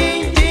in,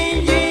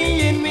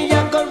 me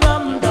a go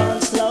ram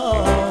dance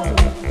long.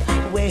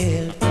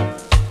 Well,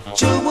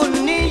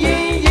 tune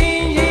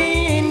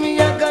in, me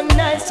a go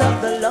nice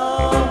of the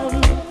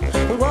lawn.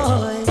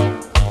 Boy,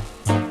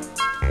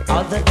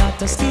 all the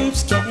daughters keep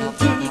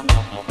skanky,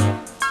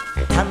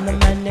 and the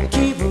man them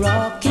keep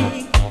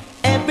rocky.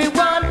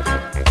 Everyone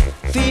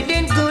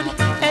feeling good,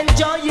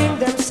 enjoying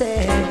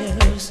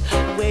themselves.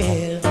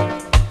 Well,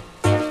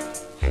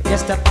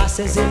 yes, the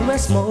passes in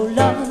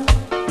Westmoreland,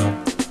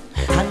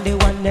 and the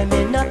one them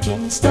in a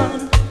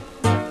Kingston,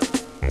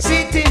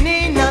 sitting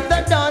in at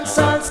the dance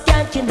hall,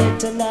 skanking it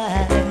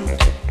tonight.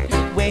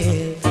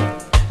 Well,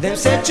 them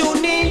say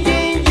tune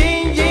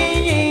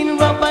in,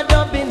 rubber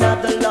dubbing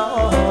at the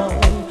lawn.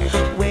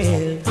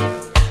 Well,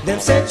 them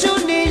say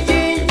tune in,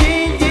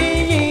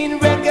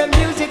 reggae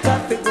music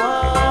at the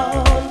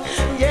one.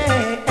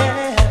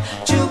 Yeah,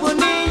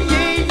 tune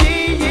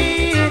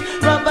in,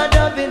 rubber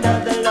dubbing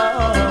at the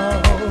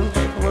lawn.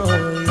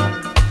 Boy,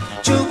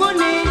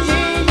 tune in,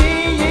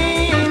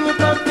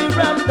 because the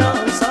ram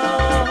dance on.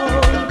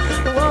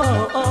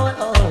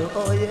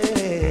 Oh,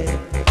 yeah.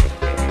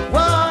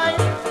 Why?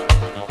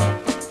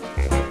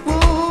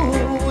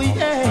 Ooh,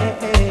 yeah.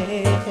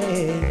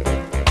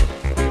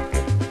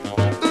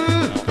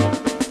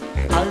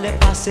 All the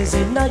passes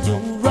in a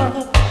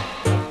Europe,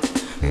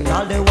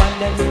 all the one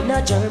them in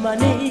a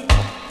Germany,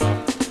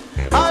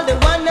 all the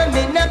one them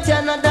in a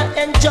Canada,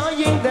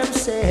 enjoying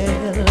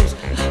themselves.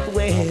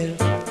 Well,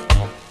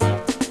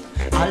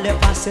 all the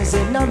passes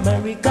in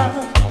America,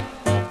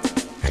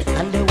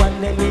 and the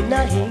one them in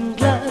a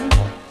England,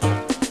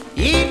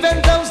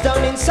 even those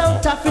down in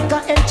South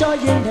Africa,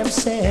 enjoying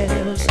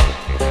themselves.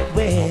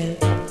 Well,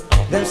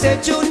 them say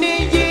tune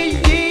in,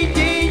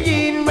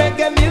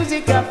 reggae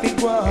music a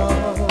big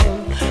one.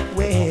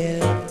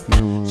 Well,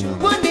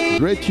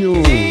 Great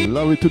tune,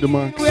 love it to the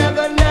max.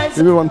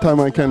 Maybe one time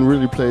I can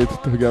really play it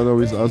together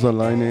with Asa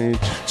Lineage.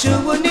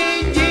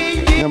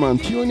 Yeah man,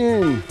 tune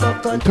in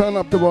and turn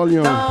up the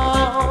volume.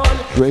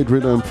 Great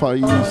rhythm, Far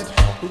East.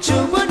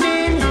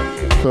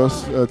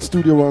 First at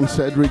Studio One,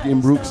 Cedric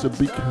in Brooks, a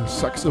big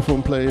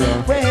saxophone player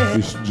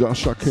with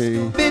Joshua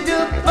K.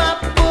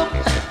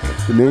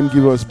 The name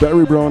givers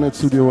Barry Brown at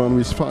Studio One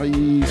with Far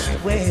East.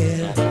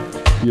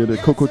 Here the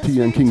Coco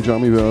Tea and King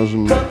Jammy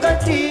version.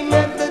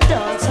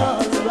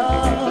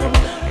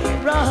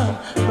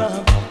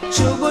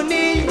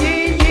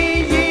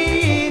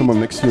 Come on,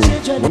 next tune.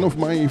 One of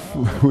my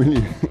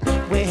really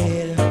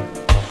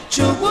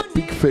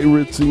big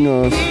favorite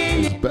singers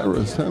is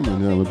Barris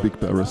Hammond. Yeah, I'm a big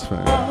Barris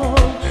fan.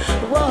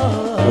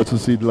 I also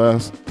see it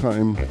last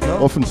time,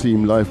 often see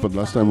him live, but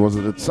last time was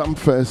it at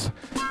Sumfest,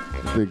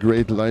 the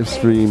great live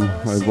stream.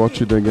 I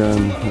watch it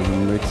again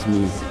and it makes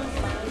me,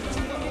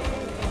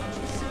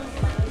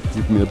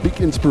 give me a big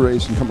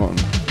inspiration. Come on.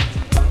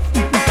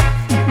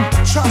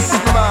 Trust me,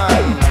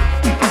 man.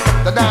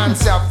 The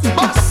dance of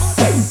bus.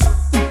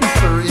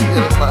 For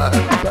real, man.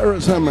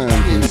 Barris Hammond,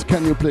 please,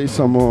 can you play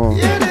some more?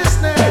 You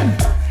listening?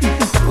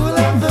 Full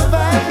of the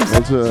vibes.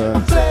 That's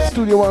a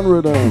Studio One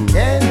rhythm.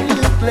 Can you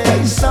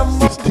play some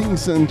more? It's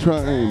Things and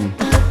Time.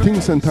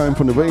 Things and Time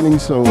from the Wailing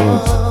Souls.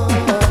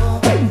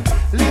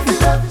 Lift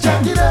it up,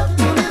 jack it up,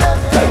 pull it up,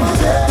 come on,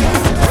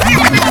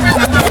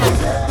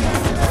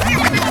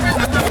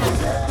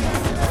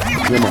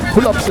 Yeah man,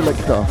 pull up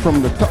selector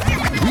from the top.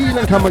 Wheel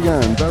and come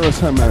again, Barris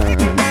Hammond.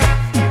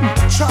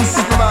 Trust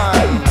me,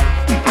 man.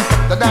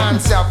 The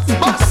dance of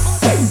bus.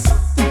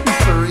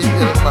 For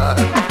real, man.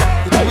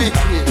 It's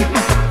wicked.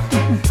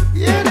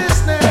 You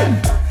listening?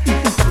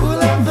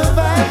 Full of the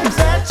vibes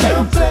that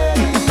you're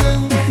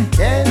playing.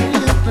 Can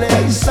you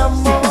play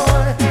some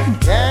more?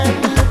 Can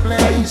you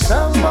play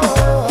some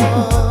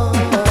more?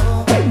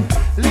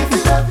 Lift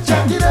it up,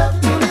 jack it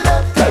up, pull it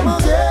up, come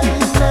on, get in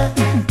there.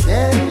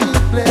 Can you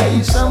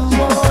play some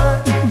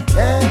more?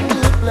 Can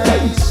you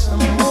play some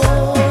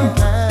more?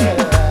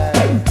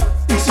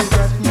 This has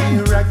got me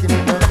rocking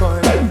in the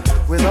corner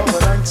with all the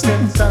lights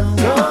and sun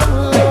go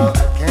low.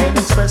 Can't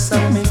express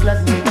how me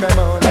glad me cry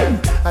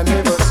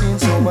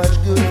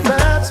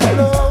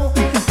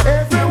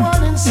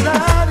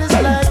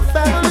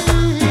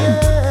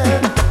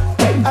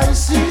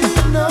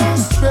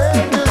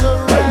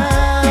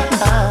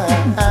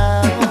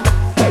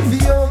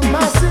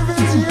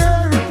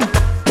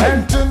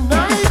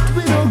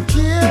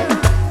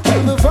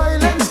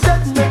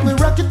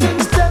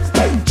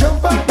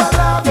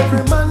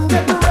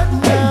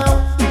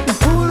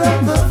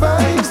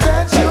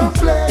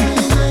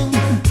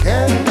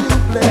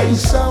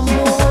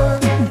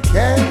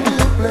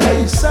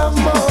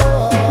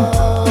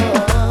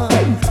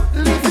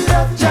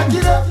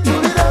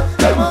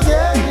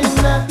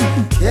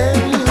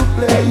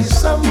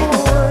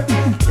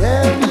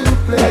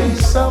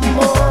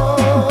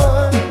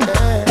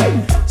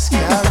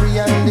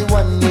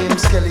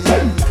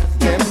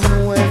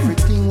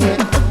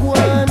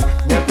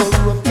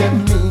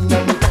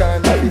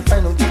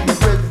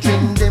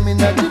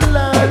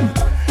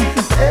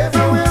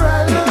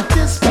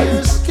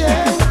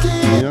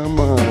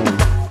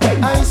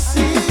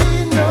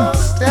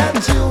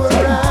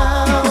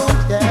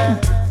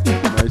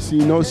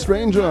see no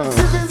stranger.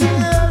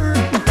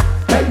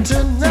 And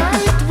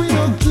tonight we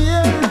don't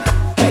care.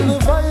 Kill the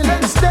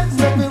violence, dead,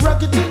 make me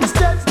rock it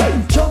instead.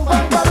 Jump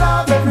up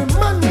alive, every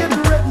man get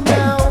ready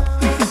now.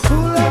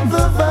 Pull up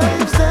the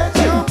vibes that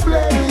you're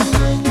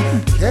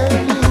playing.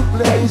 Can you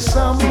play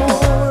some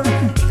more?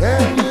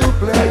 Can you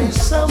play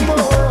some more?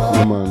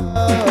 Yeah,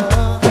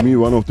 man. For me,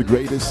 one of the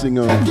greatest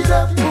singers.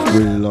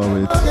 Really love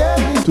it.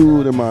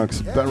 To the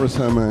max, Barris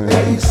Hammond.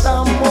 Play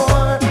some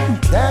more.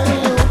 Can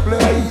you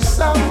play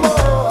some more?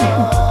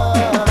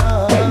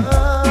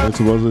 That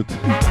was it.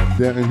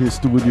 There in his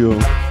studio.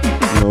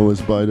 You know,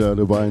 it's by the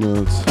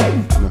vinyls.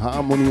 In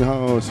Harmony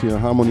House here,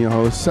 Harmony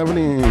House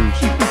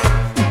 7-inch.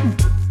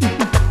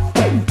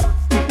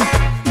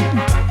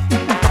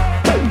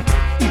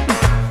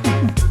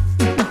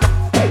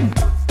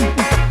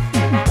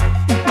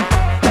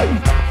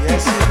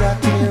 Yes, you got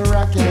me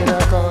rocking it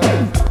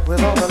up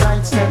with all the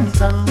lights and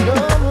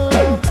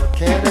thunder.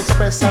 Can't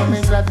express how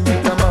me glad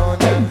me come on.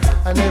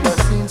 I never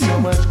seen so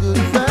much good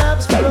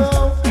vibes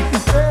flow.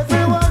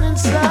 Everyone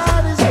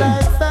inside is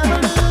like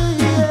family.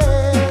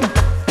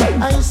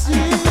 Yeah. I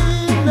see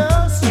no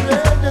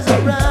strangers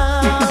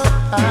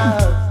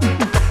around,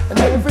 and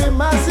every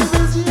massive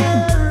is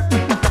here.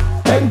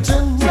 And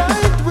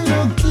tonight we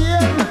don't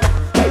care.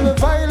 All the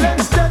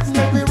violence that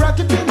make me rock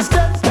it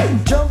instead.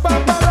 Jump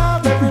up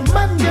around, every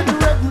man get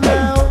red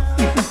now.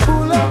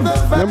 Pull up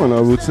the Yeah, man,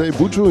 I would say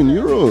Buju in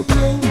Europe.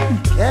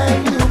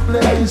 Can you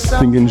play I some?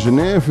 think in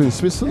Genève, in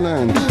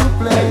Switzerland. You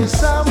play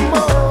some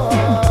more.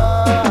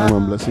 Yeah,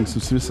 man, blessings to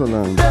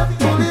Switzerland.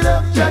 Pull it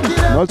up, jack it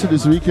And up. also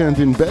this weekend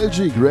in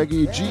Belgium,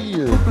 Reggae G.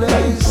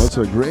 Play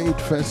Also a great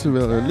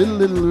festival, a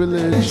little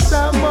village.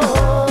 some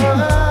more.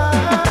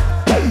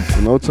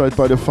 And outside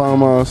by the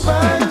farmers,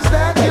 Vibes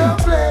that you're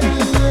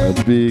playing.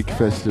 a big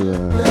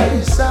festival.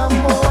 Play some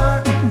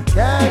more.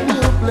 Can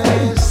you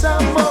play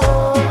some more?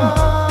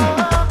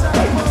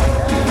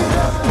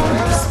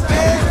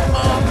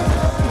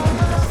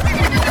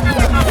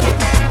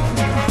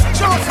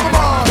 Just come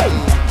on.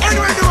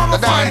 Anyway, do I'm a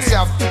dance,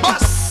 yeah.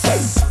 Bus.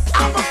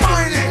 I'm a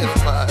find it.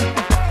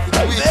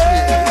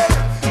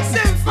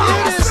 Sing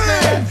fast,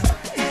 man.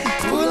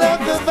 Pull up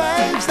the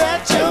vibes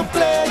that you're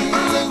playing.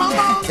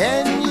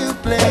 Can you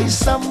play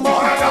some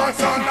more?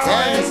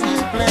 Can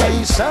you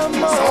play some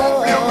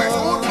more?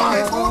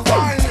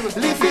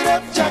 Lift it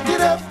up, jack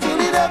it up, pull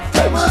it up,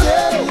 come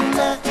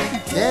again.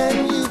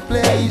 Can you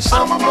play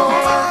some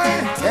more?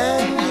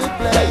 Can you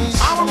play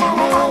some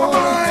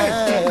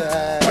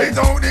more?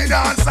 Without the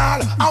dance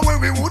hall, and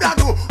when we woulda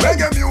do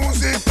reggae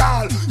music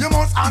hall, you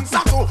must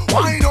answer to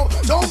wind up,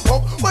 jump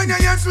up. When you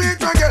hear sweet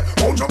reggae,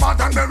 put your bat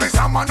and bury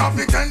some man of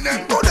it, tell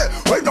them today.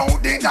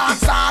 Without the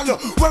dance hall,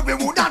 when we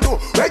woulda do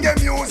reggae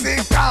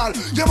music hall,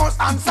 you must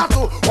answer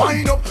to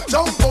wind up,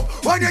 jump up.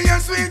 When you hear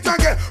sweet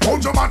reggae,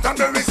 put your bat and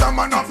bury some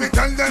man of it,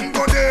 tell them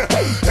today.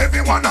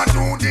 Everyone a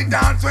do the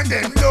dance when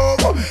them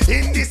love.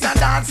 In this a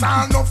dance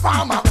hall, no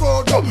farmer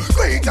crowd.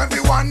 Greet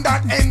everyone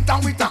that enter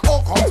with a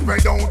hook on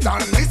spread out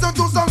and listen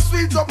to some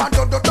sweet dub and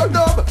dub.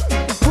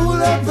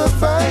 Pull up the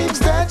vibes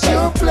that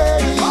you're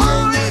playing.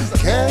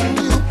 Can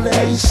you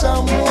play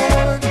some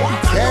more?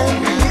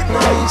 Can you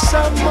play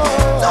some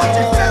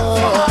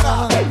more?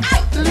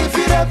 Lift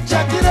it up,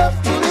 jack it up,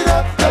 pull it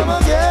up, come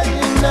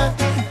again.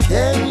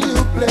 Can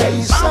you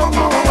play some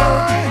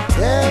more?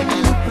 Can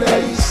you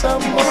play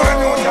some more?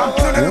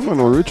 Yeah, man,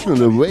 original,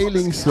 the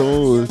Wailing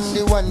Souls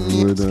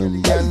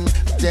rhythm.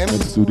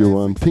 At Studio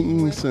One,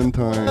 Things and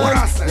Time.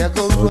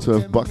 Also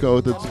have Buck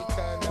out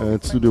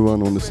at Studio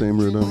One on the same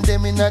rhythm.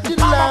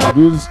 I'll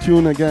do this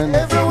tune again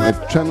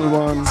at Channel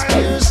 1.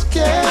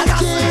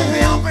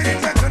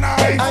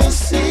 I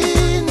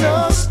see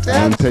no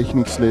And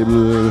Technics label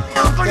will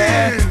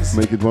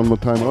make it one more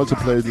time. Also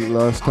played it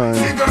last time.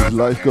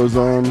 Life goes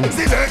on.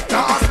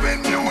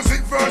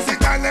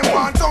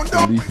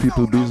 Leave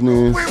people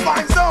business.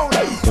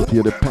 But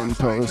here the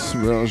Penthouse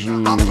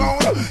version.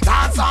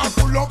 Dance all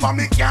full up and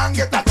me can't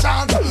get a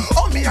chance.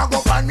 Oh, me I go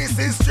find me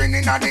sister in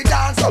the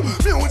dance.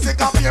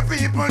 Music up here,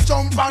 people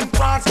jump and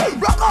prance.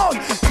 Rock out,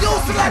 you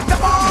select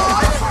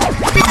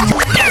the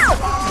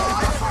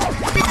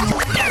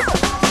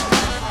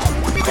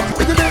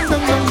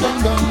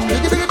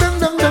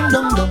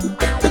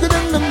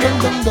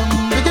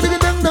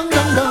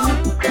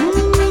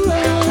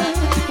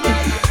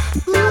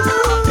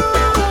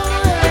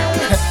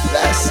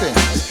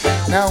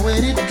Now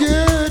ain't it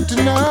good to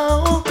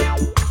know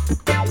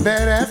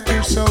that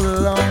after so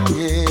long,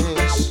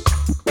 yes,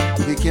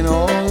 we can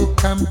all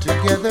come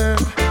together,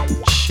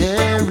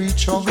 share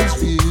each other's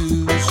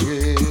views,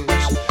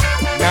 yes.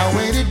 Now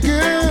ain't it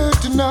good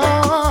to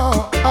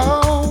know,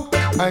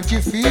 aren't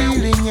you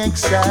feeling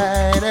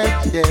excited,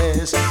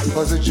 yes,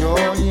 was the joy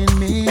in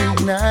me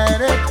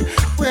ignited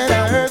when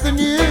I heard the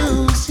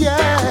news,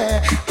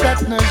 yeah,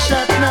 that no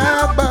shot,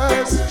 no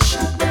buzz,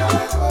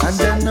 and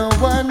then no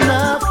one,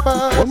 no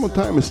fuss. One more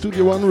time, a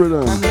Studio One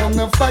rhythm. From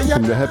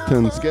the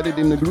Heptons, get it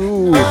in the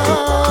groove.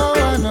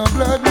 No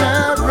blood,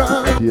 no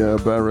run. Yeah,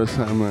 Barris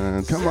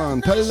Hammond. Come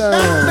on, tell them.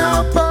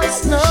 No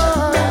bus, no,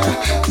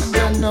 and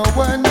then no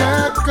one,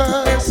 no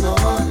cause,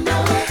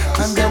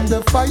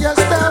 fire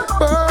stop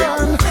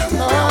burn,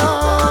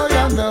 oh,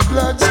 and the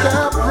blood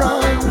stop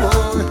run,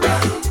 boy.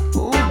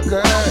 Oh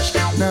gosh,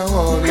 now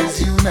all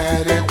is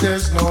united,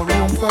 there's no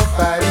room for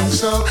fighting,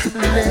 so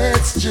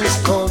let's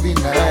just all be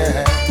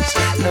nice.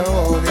 Now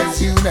all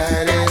is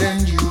united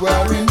and you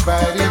are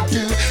invited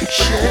to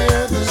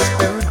share this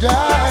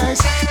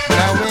paradise.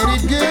 Now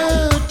ain't it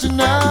good to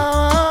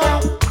know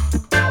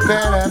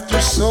that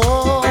after so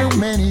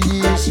many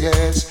years,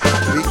 yes,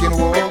 we can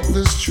walk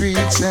the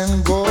streets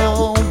and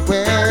go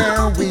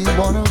where we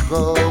wanna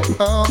go.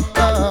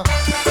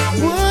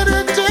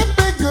 Wouldn't it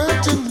be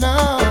good to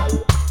know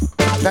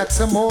that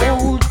some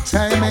old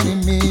time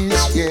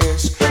enemies,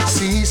 yes,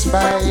 cease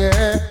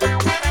fire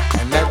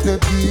and let the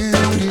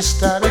beauty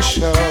start a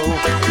show?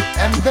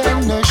 And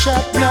then no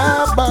shot,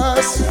 no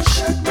bus,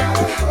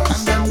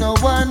 and then no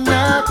one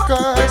no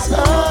cause,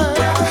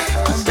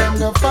 and then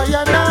the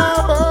fire no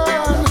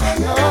burn,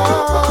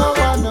 oh,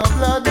 and no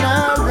blood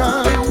no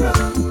run.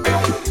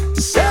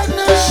 Said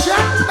no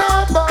shot,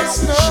 no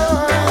bus, no,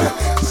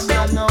 and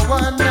then no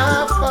one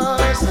no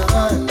fuss,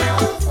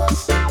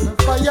 the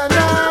fire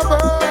no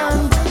burn.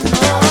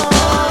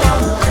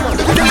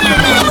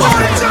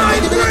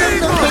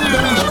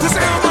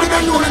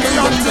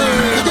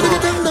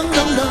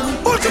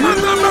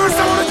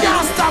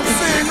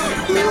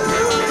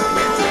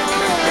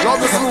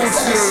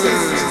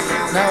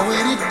 Now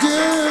ain't it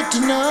good to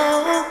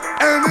know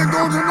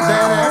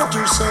that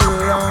after so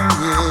long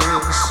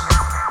years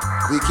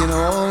we can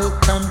all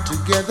come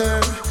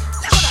together,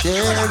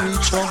 share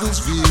each other's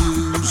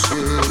views,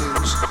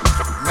 yes.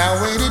 Now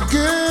ain't it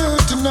good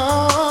to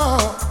know,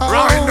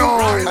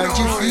 aren't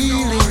you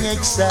feeling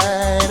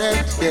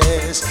excited,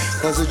 yes?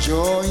 Cause the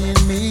joy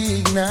in me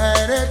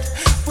ignited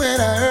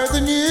when I heard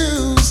the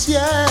news,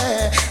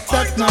 yeah.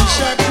 That no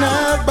shot,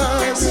 no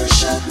buzz,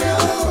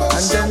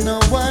 and then no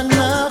one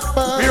no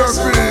fuss,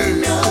 and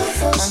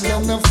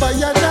then no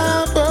fire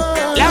no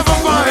burn,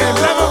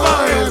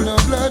 and no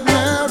blood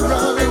no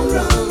run.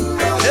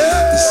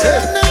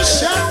 Said no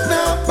shot,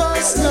 no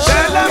buzz, no,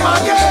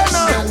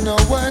 and then no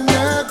one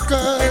no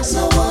cuss,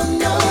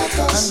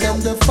 and then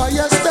the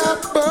fire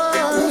stop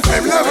burn,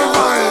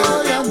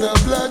 and the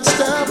blood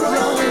stop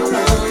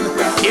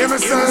run. Hear me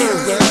say,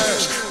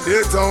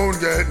 it don't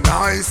get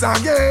nice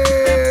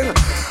again.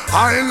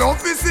 I love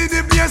to see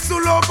the place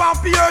full of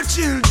happy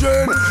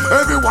children.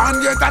 Everyone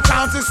get a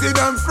chance to see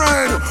them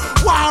friend.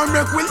 War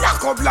make we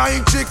lock up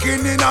like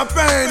chicken in a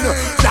pen.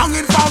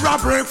 Longing for a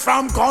break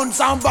from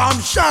guns and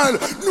bombshell.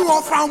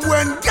 No from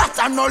when got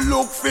and no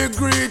look for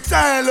great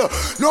tell.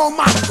 No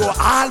man go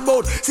all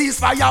about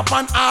ceasefire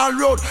upon all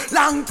road.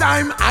 Long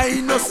time I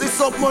no see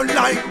something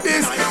like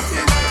this.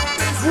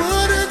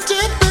 Wouldn't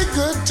it be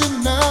good to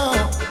know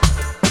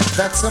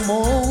that some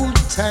old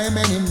time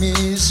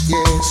enemies,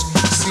 yes,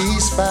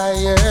 cease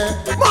fire?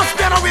 Much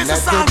better with the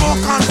sound more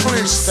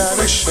conflict. Start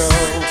a show,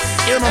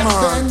 and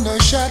then no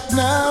shot,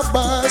 no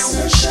bus,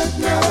 and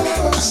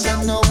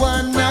then no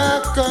one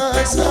no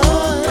cuss,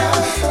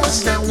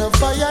 and then no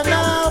fire,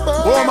 no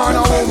burn, woman,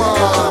 and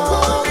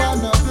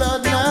no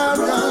blood, no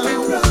run,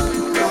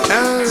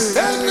 and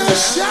no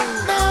shot,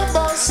 no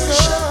bus,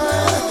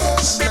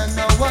 and then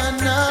no one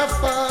no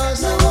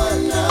fuss,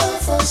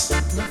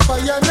 no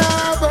fire, no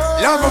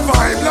burn. Love a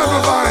vibe, love a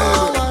vibe.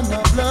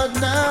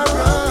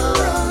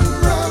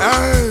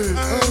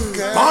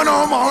 Man,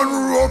 oh man,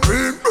 rope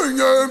in, bring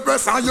your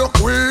empress and your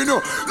queen.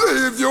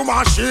 Leave your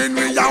machine,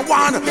 we are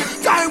one.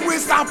 Time we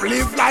stop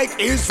live like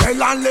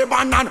Israel and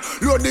Lebanon.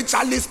 Load the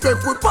chalice,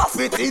 pep we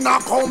profit in a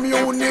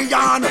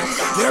communion.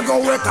 They go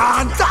with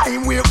on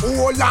time, we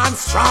hold and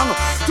strong.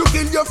 To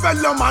kill your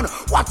fellow man,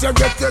 what you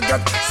get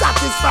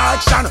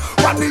satisfaction.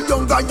 When the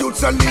younger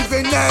youths are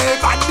living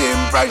never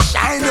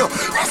impression.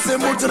 Listen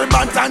to the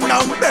band and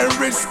now there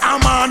is a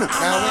man.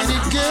 Now ain't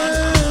it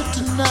good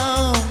to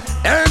know?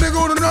 Ain't it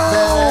good to know?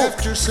 That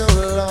after so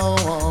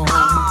long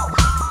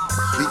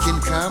we can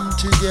come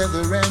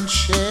together and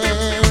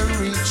share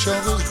each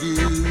other's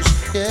views.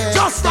 Yeah,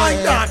 just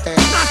like that,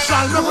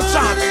 natural, never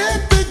chance. Wouldn't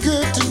it be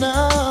good to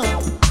know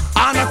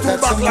and a two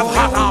back love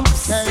hot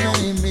ups.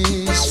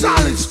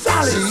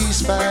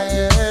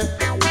 Ceasefire.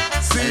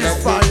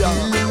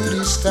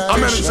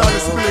 I'm in the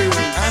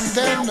and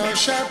then no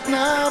shot,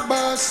 no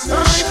bus,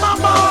 and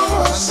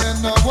then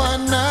no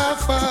one, no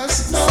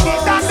fuss, and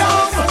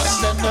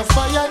then no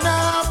fire,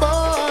 no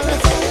burn.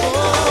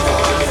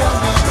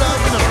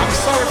 I'm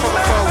sorry for the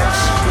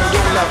folks who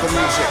don't love the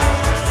music,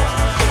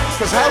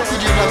 because how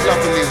could you not love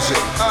the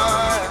music?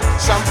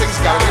 Something's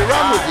gotta be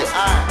wrong with you,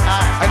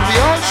 and we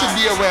all should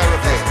be aware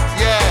of it.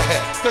 Yeah,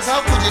 because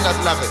how could you not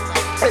love it?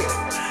 Hey.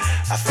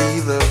 I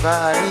feel the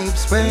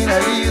vibes when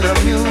I hear the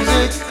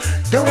music.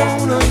 Don't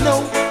wanna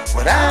know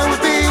what I would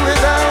be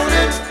without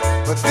it,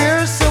 but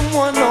there's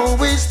someone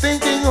always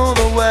thinking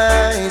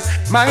otherwise.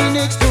 My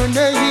next door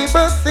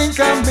neighbor think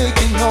I'm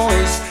making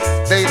noise.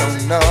 They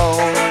don't know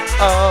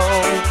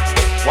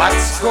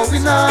what's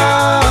going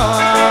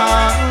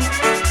on,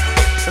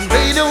 and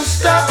they don't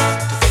stop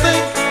to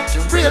think, to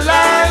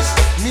realize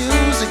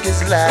music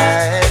is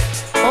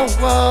life. Oh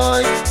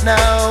boy,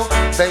 now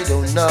they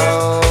don't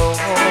know.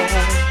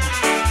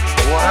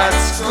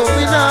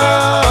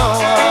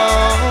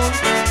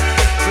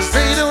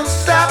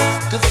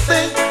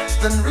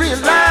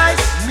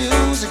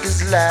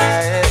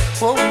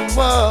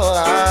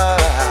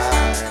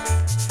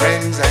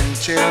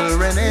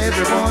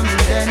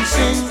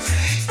 rising.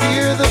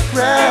 Hear the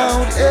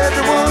crowd,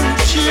 everyone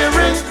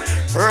cheering.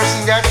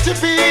 Person got to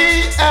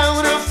be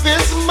out of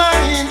his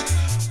mind.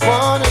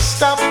 Wanna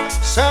stop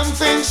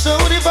something so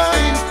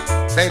divine.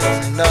 They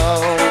don't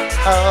know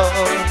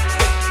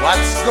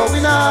what's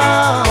going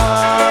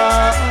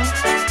on.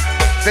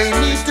 They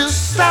need to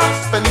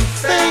stop and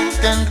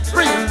think and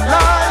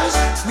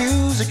realize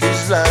music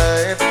is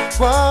life.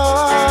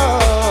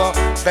 Whoa,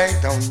 they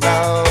don't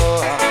know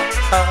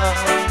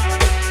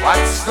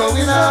what's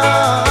going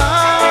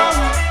on.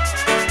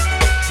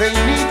 They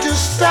need to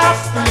stop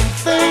and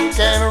think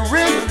and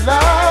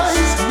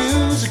realize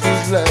music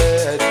is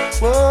life.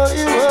 Whoa,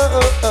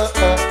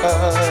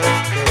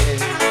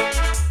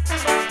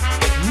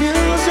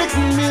 music,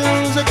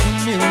 music,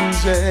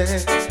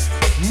 music.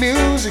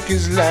 Music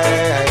is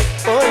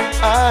life. Oh,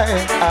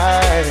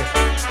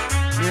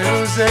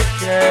 music,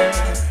 yeah.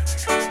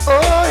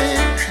 Oh,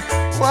 yeah.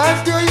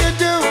 What do you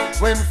do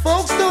when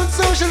folks don't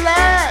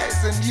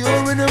socialize and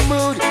you're in a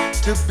mood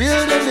to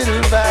build a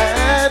little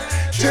vibe?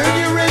 Turn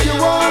your radio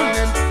on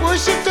and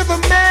push it to the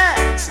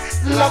max.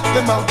 Lock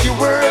them out your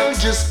world,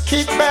 just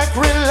kick back,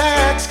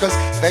 relax, cause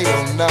they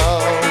don't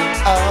know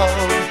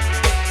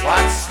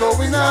what's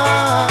going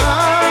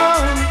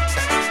on.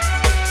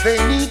 They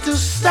need to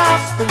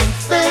stop and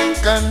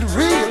think and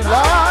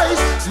realize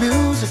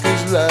music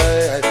is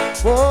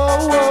life.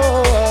 Whoa,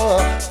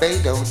 whoa,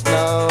 they don't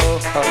know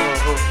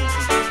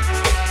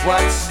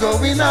what's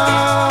going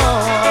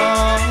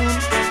on,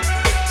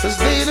 cause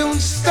they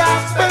don't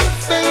stop and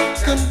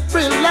think and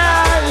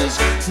realize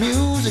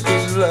music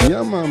is life.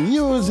 Yeah, man,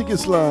 music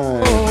is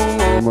life.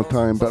 One more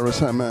time,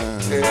 Barrett, man.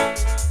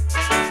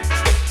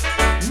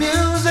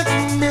 Music,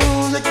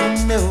 music,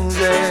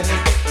 music.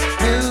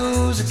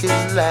 Music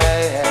is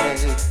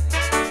life.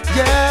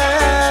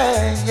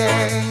 Yeah,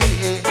 yeah,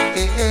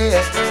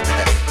 yeah.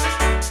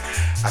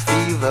 I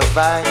feel the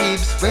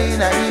vibes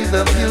when I hear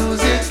the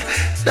music.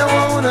 Don't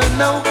wanna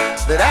know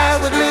that I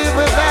would live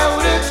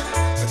without it.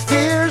 But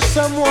there's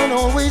someone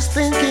always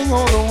thinking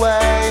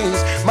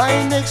otherwise. My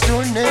next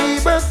door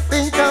neighbor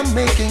think I'm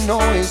making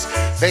noise.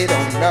 They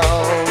don't know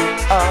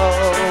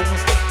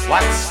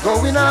what's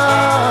going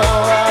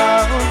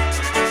on,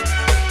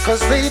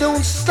 cause they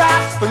don't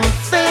stop and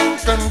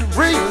think and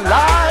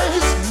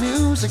realize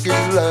music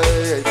is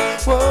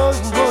life. Whoa,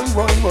 boy,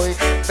 boy, boy.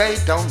 They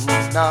don't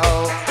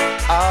know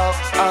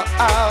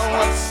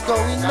what's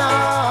going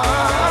on.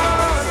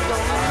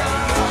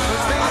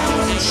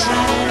 I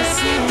shall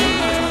sing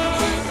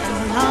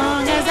as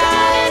long as I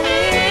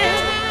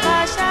live. I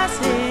shall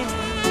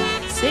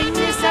sing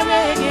this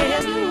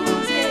reggae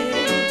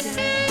music,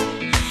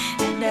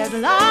 and as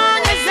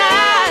long as I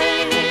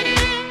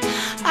live,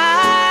 I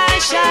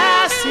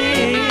shall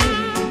sing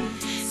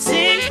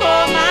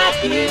for my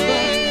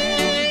people.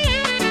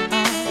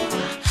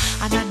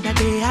 Another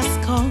day has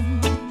come.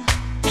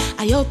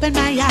 I open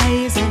my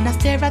eyes and I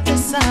stare at the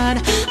sun.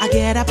 I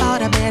get up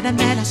out of bed and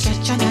then I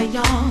stretch and I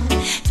yawn.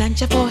 Thank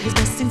you for his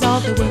blessings, all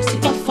the works he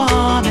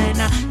perform.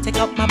 And I take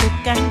out my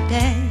book and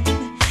pen.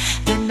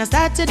 Then I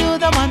start to do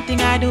the one thing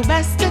I do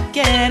best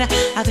again.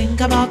 I think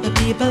about the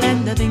people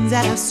and the things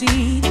that I've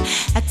seen.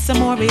 Add some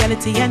more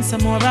reality and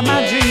some more of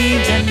my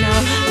dreams. And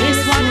now this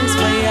one is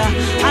for you.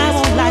 I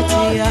won't lie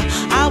to you.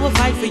 I will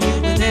fight for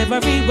you with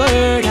every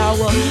word. I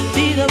will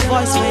be the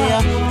voice for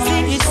you,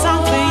 sing each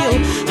song for you.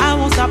 I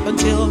won't stop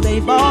until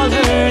they've all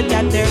heard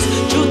that there's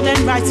truth and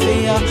rights for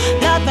you,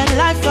 love and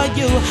life for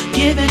you,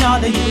 giving all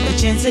of you the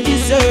chance to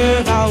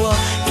deserve. I will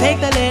take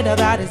the little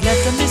that is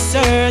left on this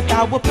earth.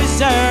 I will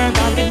preserve,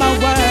 I'll give my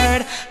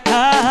word.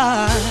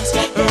 Cause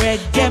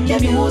reggae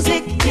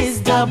music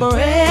is the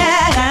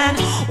bread and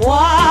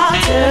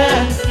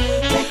water.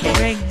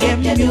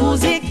 Reggae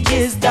music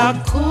is the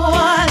coal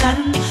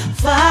and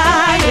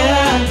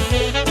fire.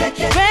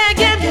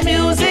 Reggae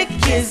music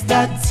is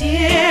the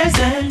tears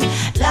and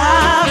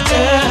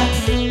laughter.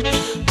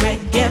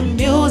 Reggae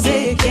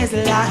music is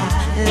life.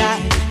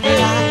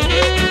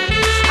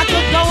 I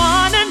could go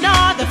on and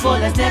on, the full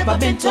has never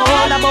been told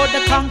about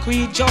the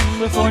concrete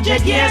jungle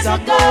 400 years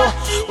ago.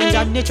 When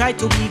Johnny tried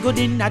to be good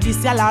in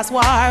this last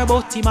war,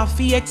 but him a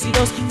fee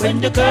exodus when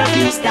the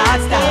curfew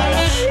starts.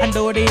 And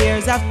though the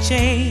years have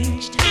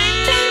changed,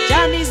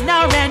 Johnny's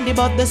now Randy,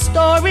 but the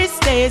story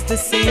stays the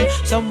same.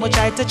 Some will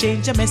try to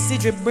change the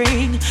message we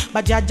bring,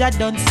 but Jaja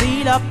don't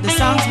seal up the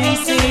songs we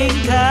sing.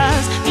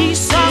 Cause these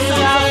songs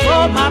are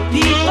for my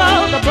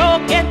people, the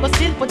broken but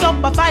still put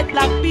up a fight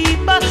black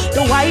people,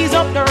 the wise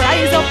up, the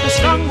rise up, the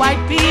strong white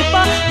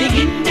people, the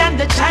Indian,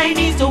 the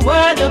Chinese, the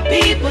world of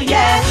people,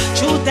 yeah.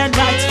 Truth and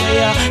rights for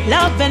you,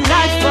 love and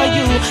life for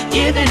you,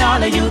 giving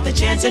all of you the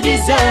chance to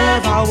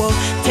deserve. I will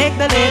take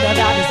the little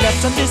that is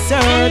left on this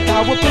earth.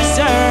 I will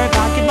preserve,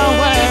 I'll give my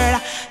word.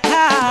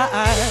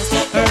 Cause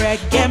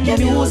reggae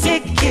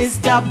music is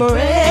the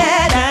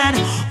bread and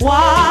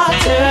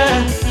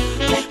water.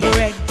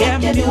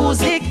 Reggae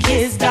music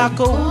is the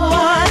coal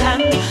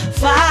and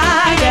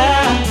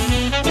fire.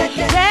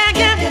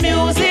 Reggae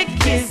music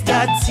is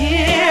the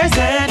tears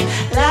and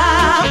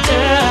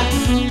laughter.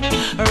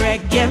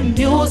 Reggae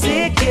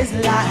music is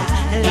life.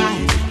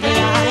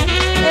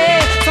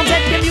 Some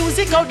said the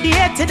music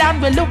outdated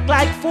and we look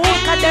like fool.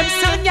 Cause them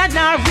son ya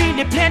not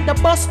really playing the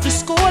bus to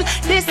school.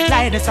 This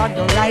lightness on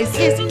the rise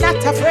is not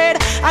afraid.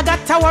 I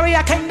got to worry,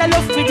 I kinda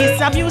love for this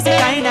music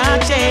kinda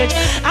change.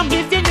 I'm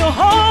giving you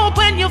hope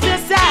when you feel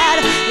sad.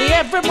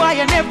 Every boy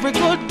and every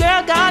good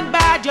girl gone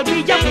bad, you'll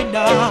be a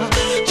winner.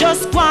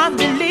 Just go and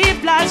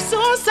believe life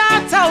soon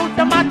starts out,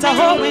 no matter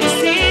how it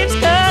seems.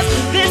 Cause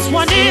this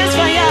one is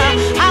for ya.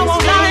 I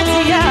won't lie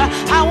to ya.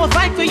 I will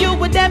fight for you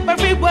with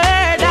every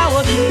word. I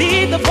will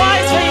be the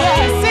voice for ya,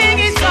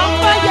 singing song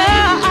for ya.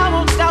 I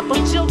won't stop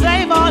until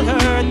they've all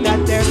heard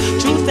that there's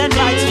truth and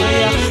rights for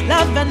ya,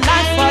 love and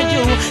life for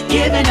you,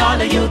 giving all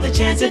of you the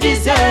chance you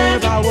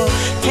deserve. I will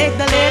take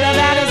the little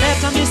that is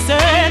left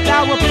undisturbed.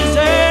 I will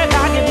preserve,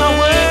 I give my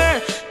word.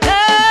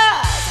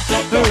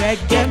 Love,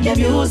 reggae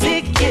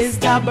music is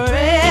the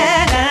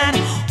bread and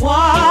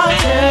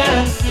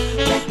water.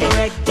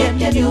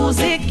 Reggae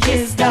music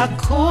is the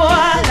coal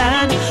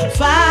and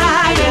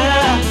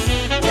fire.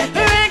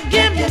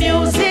 Reggae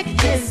music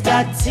is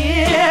the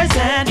tears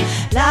and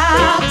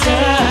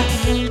laughter.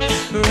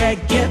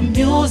 Reggae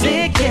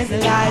music is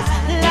life,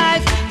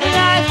 life,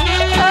 life.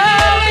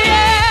 Oh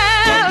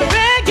yeah,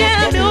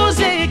 reggae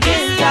music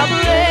is the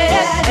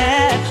bread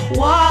and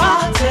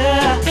water.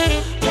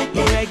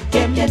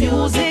 Reggae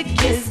music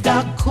is the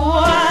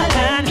coal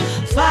and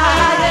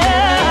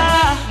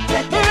fire.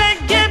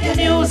 Reggae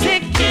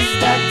music is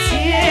the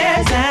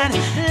tears and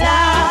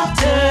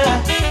laughter.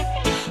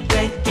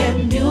 Reggae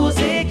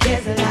music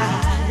is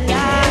life,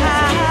 life.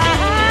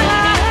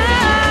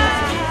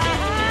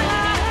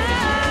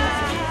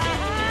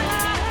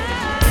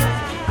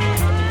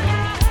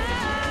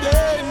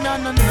 Yeah, na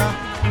na na.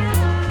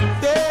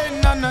 Yeah,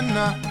 na na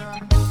na.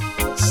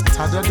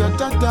 Stada da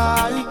da da.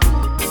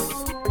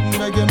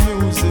 Reggae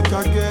music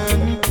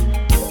again.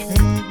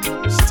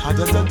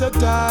 Stada da da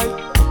da.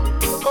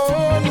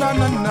 Oh na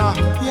na na.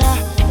 Yeah.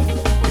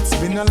 It's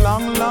been a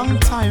long, long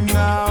time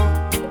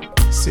now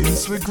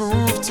since we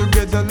groove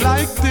together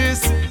like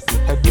this.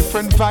 A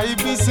different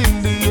vibe is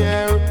in the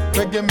air.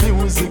 Reggae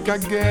music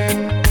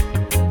again.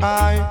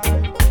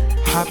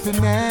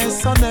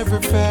 Happiness on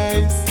every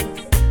face.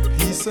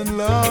 Peace and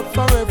love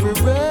for every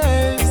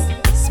race.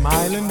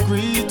 Smile and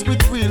greet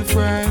with real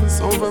friends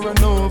over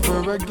and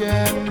over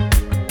again.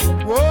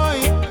 Boy,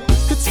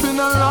 it's been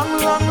a long,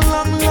 long,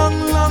 long, long,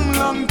 long,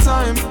 long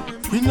time.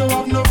 We no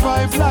have no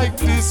vibe like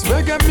this.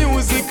 Reggae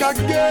music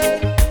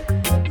again.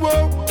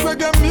 Whoa,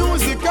 reggae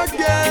music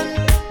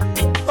again.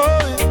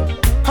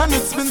 Oh, and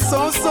it's been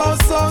so, so,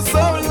 so,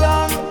 so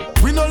long.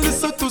 We no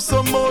listen to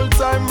some old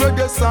time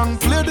reggae song.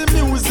 Play the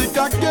music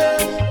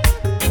again.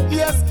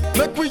 Yes,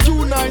 make we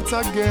unite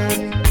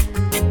again.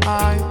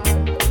 I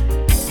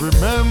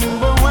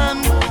remember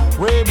when,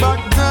 way back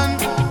then,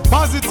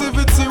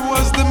 positivity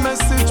was the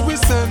message we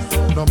sent.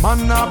 No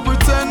man not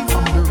pretend,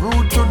 from the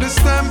root to the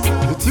stem.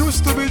 It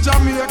used to be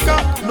Jamaica,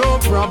 no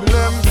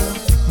problem.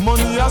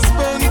 Money I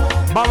spend,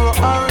 borrow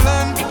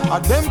Ireland.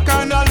 And them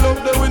kind of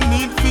love that we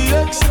need to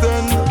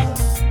extend.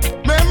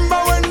 Remember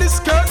when the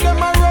skirt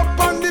them are up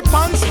on the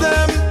pants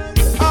them.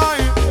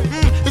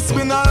 It's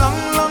been a long,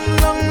 long,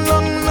 long,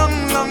 long,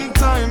 long, long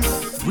time.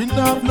 We don't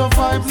have no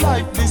vibe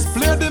like this.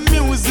 Play the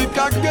music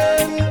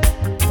again.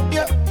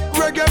 Yeah,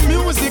 reggae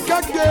music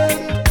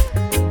again.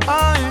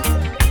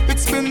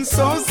 It's been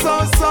so,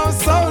 so, so,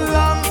 so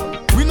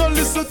long. We no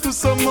listen to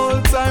some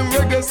old time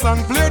reggae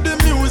song. Play the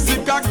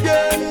music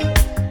again.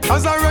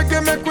 As a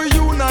reggae make we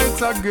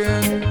unite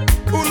again.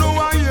 Who know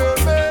I hear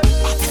me?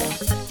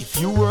 If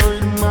you were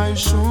in my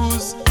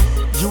shoes,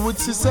 you would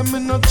see say me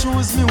not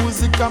choose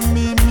music and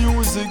me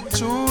music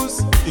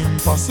choose.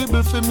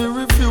 Impossible for me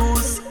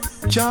refuse.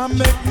 Can't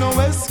make no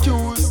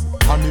excuse.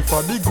 And if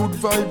I the good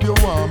vibe you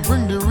want,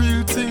 bring the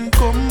real thing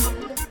come.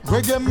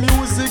 Reggae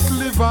music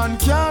live and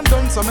can't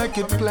done, so make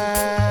it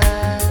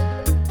play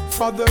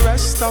for the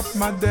rest of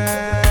my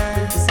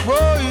days.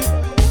 Boy,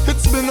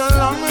 it's been a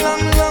long,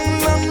 long, long,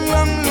 long,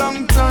 long,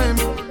 long time.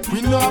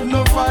 We don't have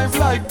no vibe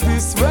like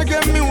this.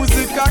 Reggae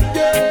music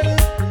again.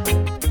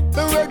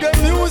 Reggae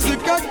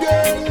music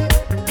again.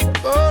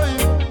 Boy,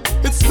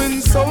 it's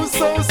been so,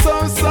 so,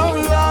 so, so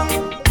long.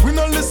 We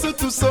don't listen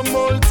to some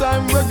old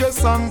time reggae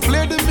song.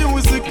 Play the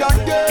music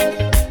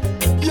again.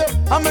 Yeah,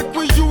 I make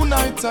we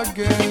unite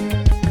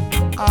again.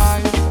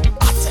 I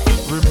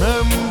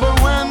remember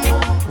when,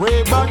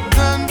 way back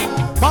then,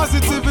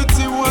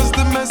 positivity was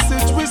the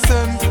message we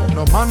sent.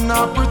 No man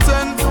not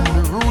pretend, from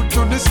the root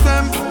to the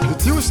stem.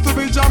 It used to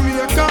be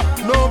Jamaica,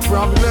 no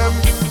problem.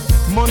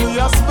 Money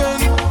I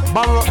spend,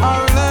 borrow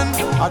Ireland.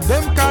 And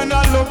them kind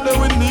of love that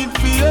we need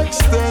to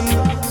extend.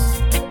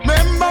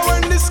 Remember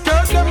when the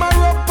skirt them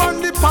are up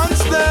on the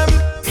pants them.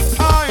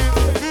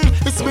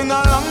 It's been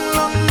a long,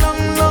 long,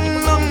 long,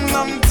 long, long,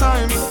 long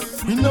time.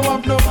 We don't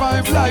have no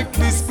vibe like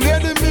this. Play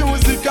the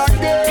music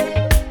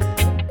again.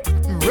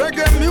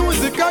 Reggae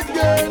music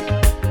again.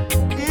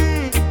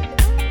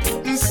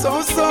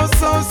 So, so,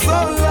 so,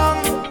 so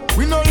long.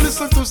 We don't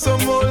listen to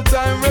some old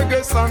time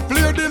reggae song.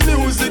 Play the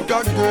music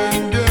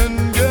again,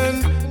 again, again.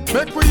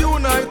 Make we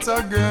unite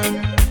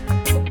again.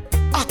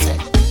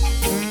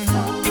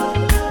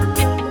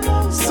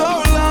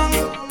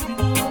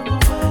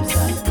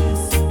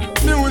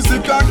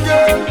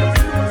 again.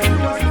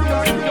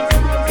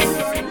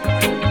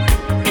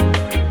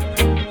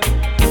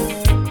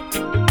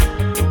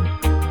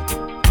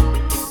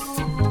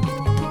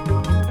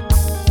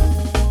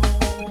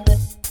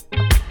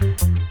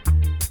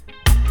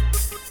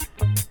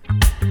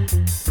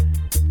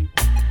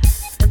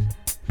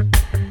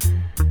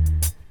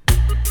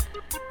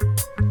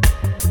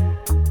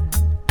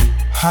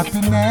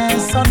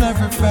 Happiness on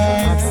every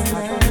face.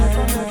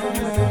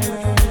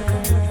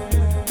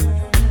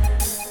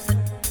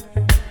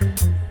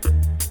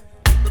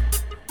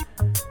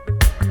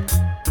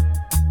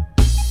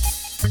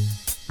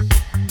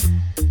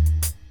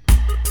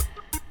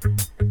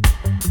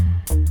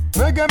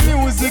 Reggae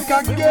music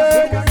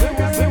again.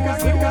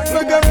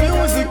 Reggae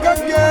music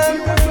again.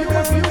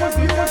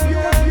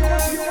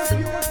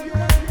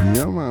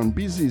 Yeah man,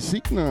 busy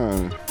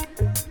signal.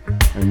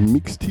 And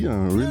mixed here,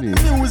 really,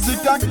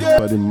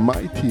 by the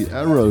mighty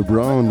Errol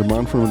Brown, the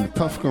man from the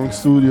Tough Gong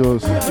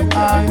Studios,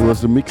 who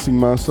was the mixing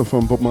master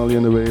from Bob Marley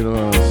and the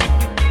Wailers.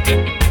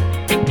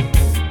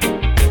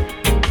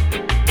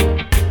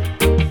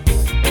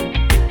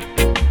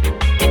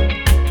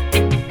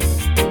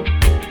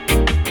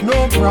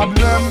 No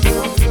problem.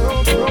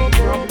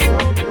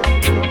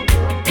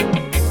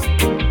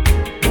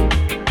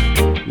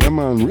 Yeah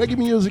man, reggae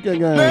music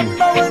again.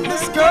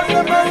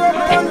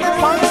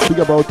 Big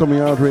up Outta Me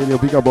Art Radio,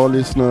 big up all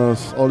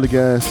listeners, all the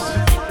guests,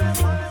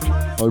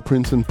 all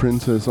prince and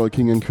princess, all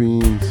king and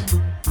queens.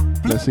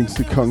 Blessings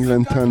to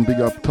Congland 10, big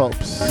up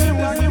Tops.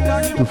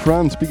 To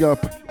France, big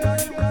up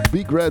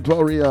Big Red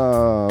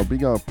Warrior,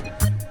 big up.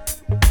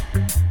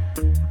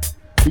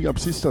 Big up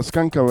Sister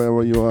Skanka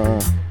wherever you are.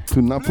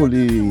 To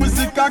Napoli.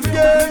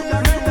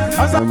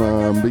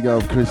 Big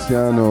up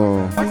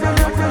Cristiano.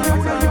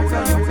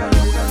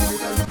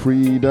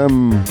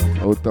 Freedom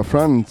out of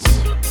France.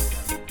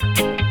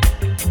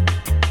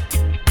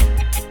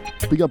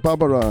 Big up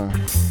Barbara.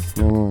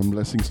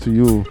 Blessings to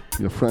you,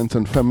 your friends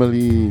and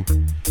family,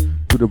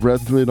 to the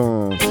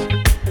breadwinners.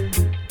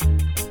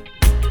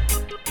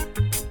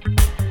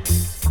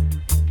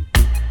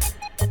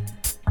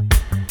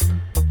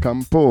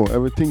 Campo,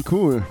 everything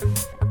cool.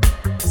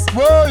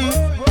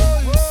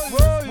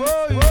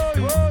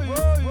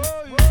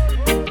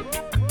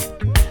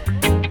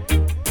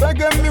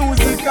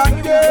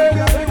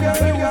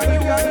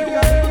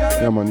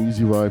 Yeah man,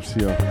 easy vibes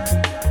here.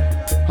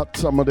 Hot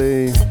summer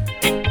day,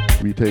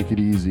 we take it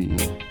easy.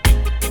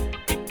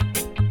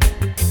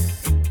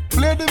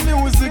 Play the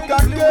music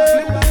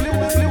again.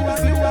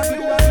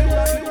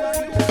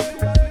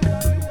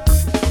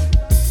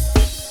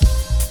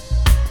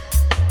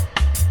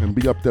 And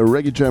big up the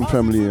Reggae Jam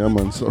family, yeah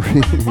man,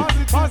 sorry.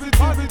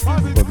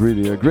 But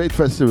really, a great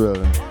festival.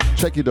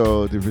 Check it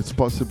out if it's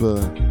possible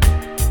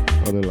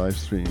on the live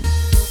stream.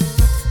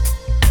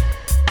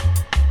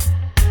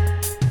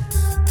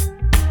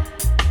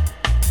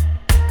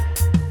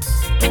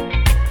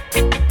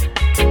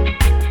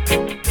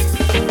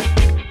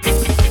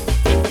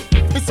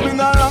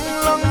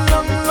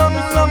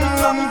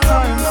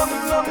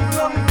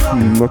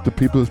 Not the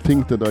people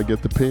think that I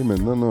get the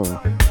payment, no.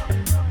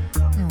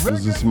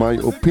 This is my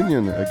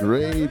opinion, a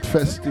great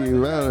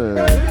festival.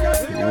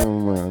 Oh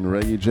man,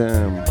 Reggae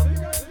Jam.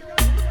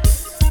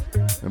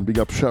 And big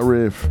up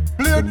Sharif,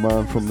 the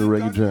man from the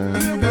Reggae Jam.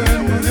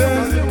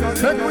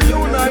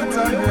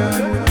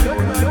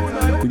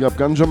 Big up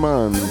Ganja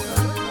Man.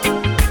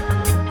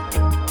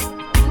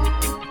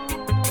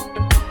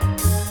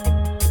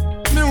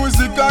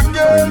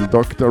 And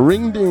Dr.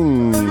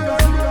 Ringding.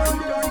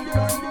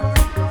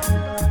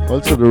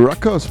 Also the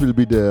Rockers will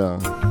be there.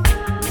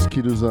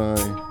 Skiduzai.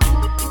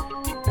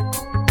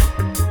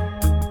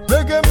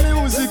 Reggae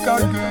music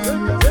again.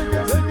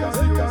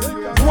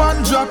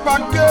 One drop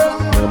again.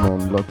 Yeah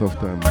man, lot of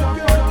them.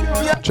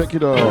 Check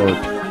it out.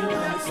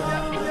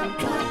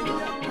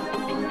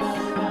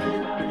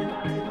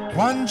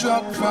 One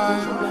drop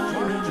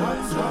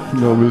vibe.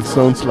 No, it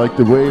sounds like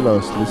the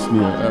Wailers. Listen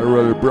here.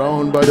 Errol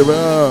Brown by the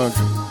work.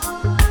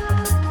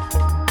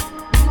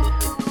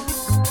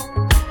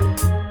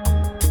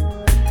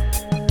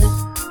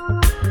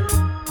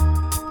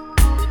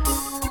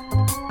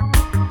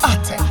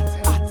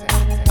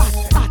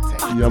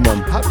 Yeah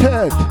man,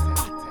 Hothead,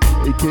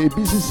 aka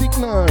Busy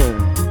Signal.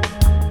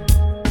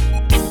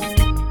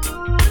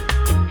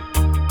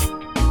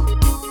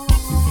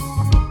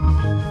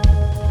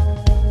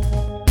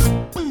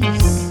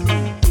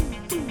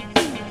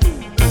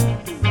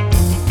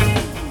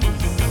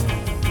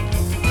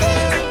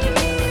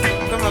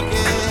 Come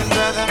again,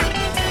 brother.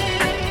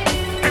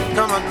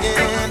 Come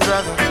again,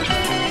 brother.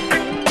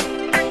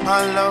 I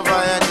love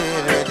how you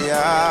did it,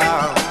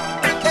 yeah.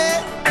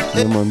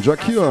 Yeah man,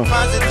 Jack here.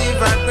 Positive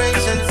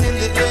vibrations in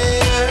the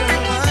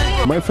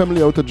air. My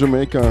family out of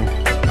Jamaica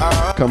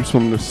comes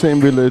from the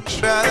same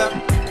village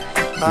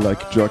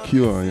like Jack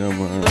here, yeah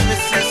man.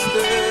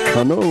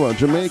 Hanover,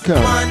 Jamaica.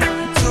 1,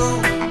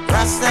 2,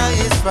 Rasta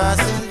is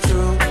passing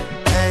through.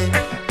 Hey,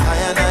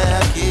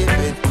 I keep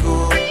it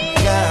cool,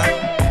 yeah.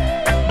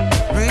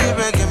 Real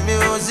reggae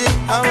music,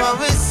 I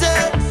always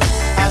say.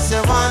 I say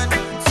 1,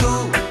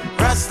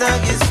 2, Rasta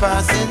is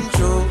passing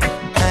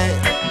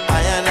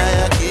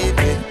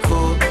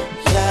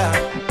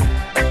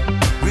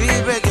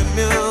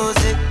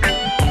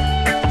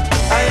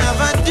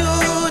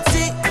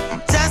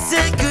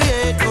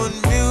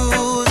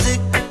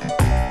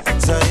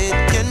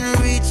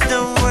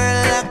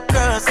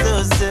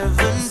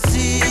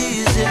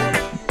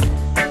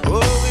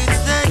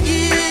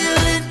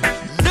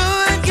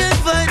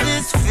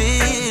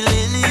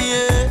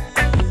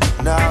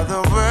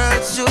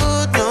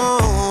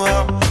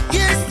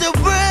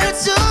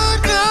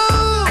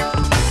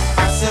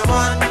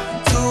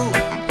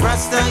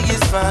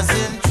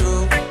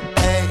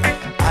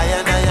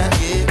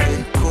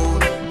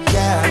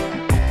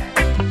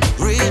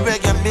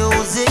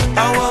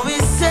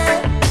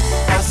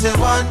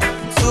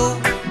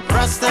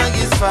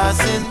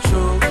passing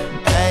through.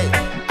 Hey,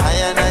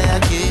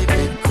 I keep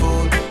it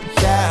cool,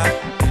 yeah.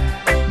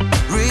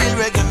 Real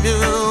reggae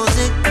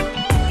music.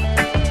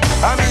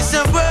 I miss a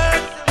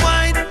word,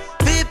 white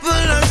people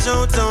are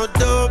shout out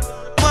dope.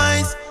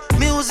 Wise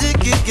music,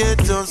 it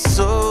gets us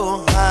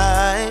so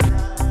high.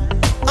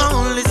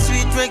 Only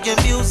sweet reggae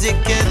music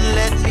can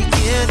let me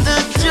hear the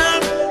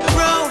drum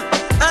roll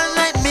and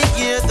let me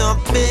hear the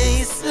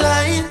bass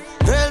line.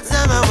 Girls,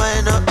 I'm a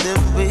wind up the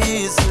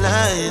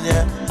waistline,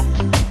 yeah.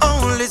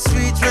 Only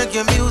sweet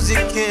reggae music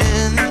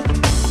can.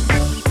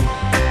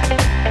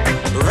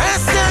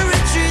 Rasta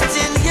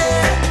retreating,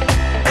 yeah.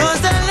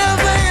 'Cause I love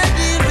where you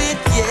deal with,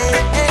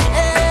 yeah.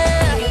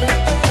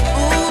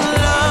 Ooh,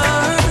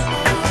 Lord,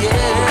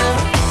 yeah.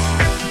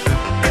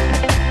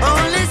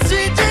 Only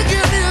sweet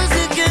reggae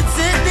music can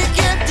set the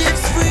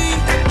captives free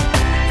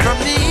from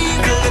the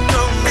evil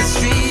on the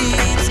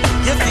streets.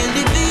 You feel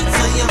the beat,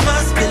 so you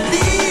must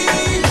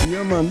believe.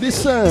 Yeah, man,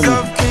 listen.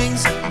 Of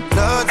kings,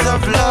 lords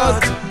of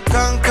lords,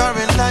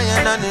 conquering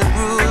lion and the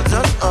roots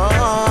of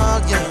all,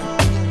 yeah.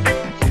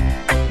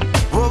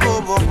 Whoa, whoa,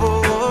 whoa,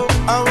 whoa.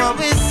 How what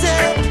we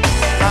say?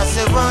 I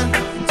say 1,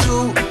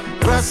 2,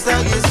 Rasta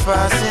is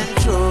passing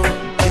through,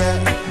 yeah.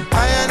 I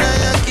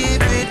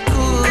keep it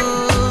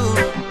cool.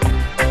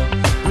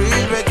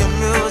 Real reggae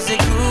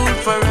music rule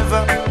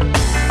forever.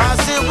 I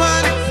say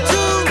 1,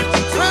 2,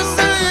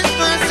 Rasta is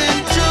passing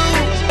through.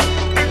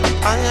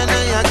 I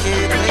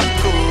keep it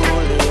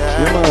cool,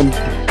 yeah. Yeah, man.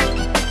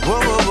 Whoa,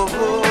 whoa, whoa,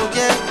 whoa,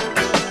 yeah.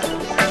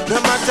 No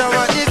matter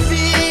what you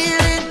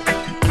feeling,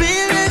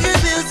 real reggae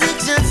music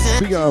should send.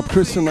 Big up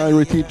Christian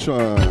Irish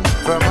teacher.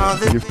 From all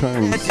the Give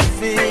thanks. that you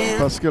feel.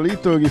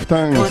 Pascalito, give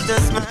thanks.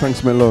 Give thanks,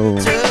 Melo.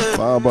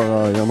 Barbara,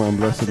 yeah, man,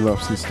 blessed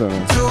love, sister.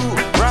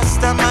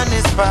 Rasta man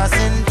is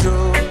passing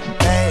through.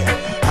 Hey,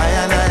 I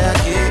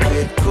keep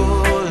it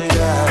cool,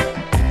 yeah.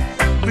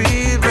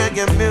 Real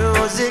reggae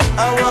music,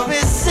 how what we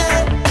say?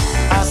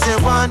 I say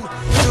 1,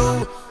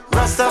 2,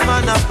 Rasta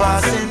man are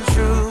passing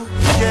through,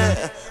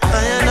 yeah. I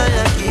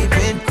keep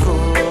it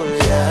cool,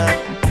 yeah.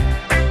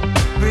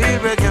 Real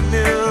reggae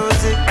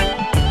music,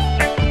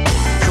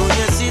 through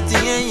your city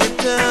and your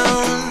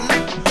town.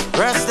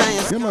 Rasta is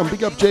Yeah, man,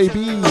 big up JB.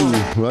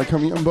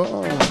 Welcome you on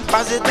board.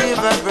 positive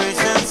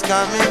vibrations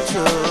coming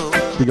through.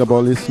 Big up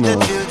all listeners. The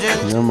children.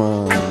 Yeah,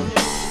 man.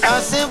 I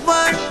say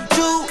 1,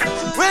 2,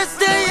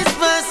 Rasta is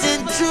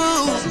passing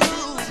through.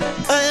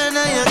 I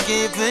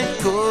keep it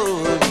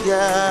cool,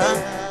 yeah.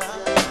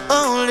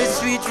 Only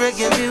sweet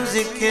reggae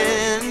music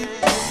can.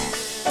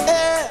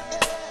 Yeah.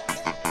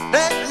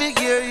 Let me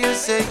hear you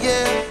say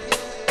yeah.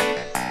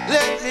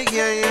 Let me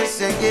hear you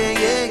say yeah,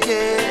 yeah,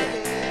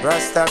 yeah.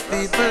 Rasta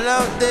people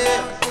out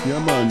there. Yeah,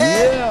 man,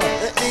 yeah.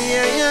 Let me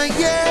hear you,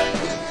 yeah.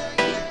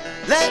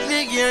 Let me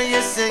hear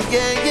you say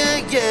yeah, yeah,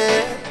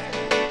 yeah.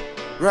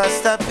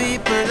 Rasta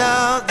people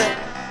out there.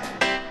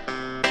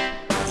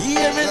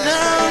 Hear me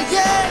now,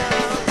 yeah.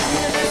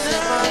 Hear me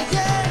now,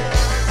 yeah.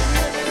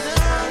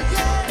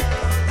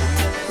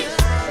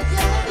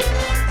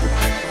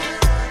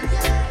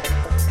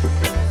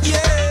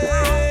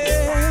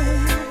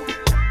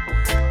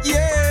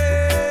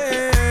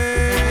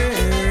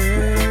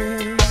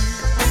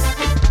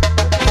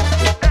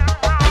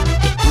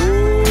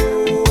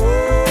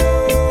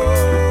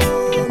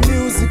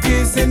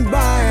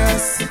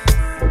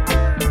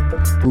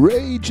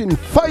 Raging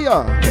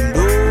fire.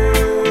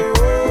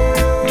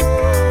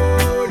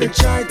 Oh, they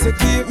try to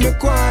keep me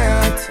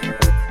quiet.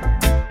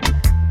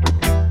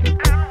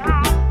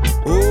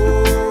 Oh,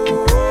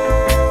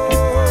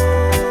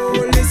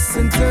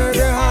 listen to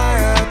the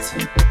hi-hat.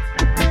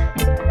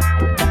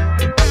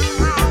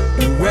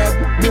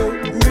 Rebel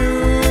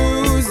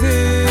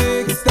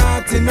music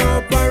starting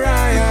up a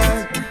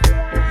riot.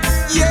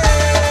 Yeah,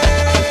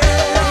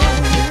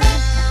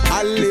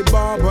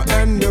 Alibaba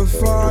and the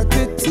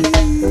 40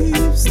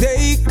 thieves,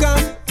 they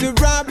come to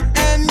rob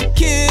and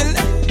kill.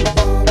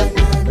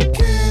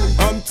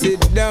 Humpty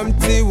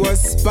Dumpty was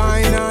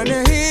spying on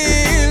a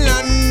hill,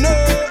 and no,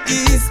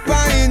 he's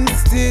spying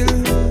still.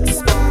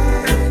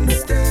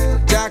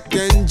 Jack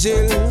and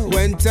Jill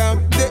went up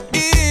the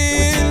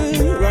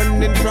hill,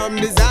 running from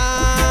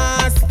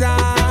disaster,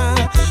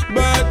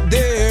 but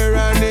they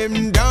ran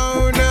him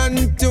down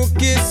and took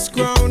his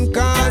crown,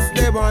 'cause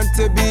they want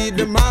to be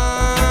the master.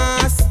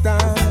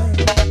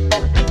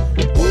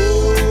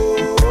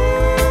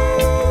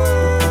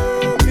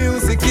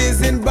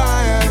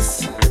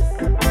 Bias.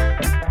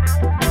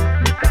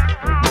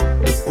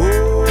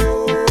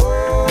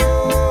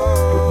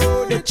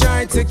 Oh, they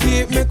try to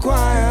keep me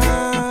quiet.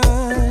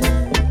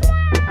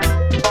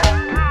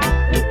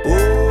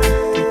 Oh,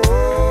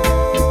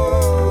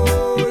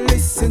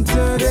 listen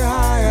to the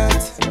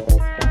hi-hat.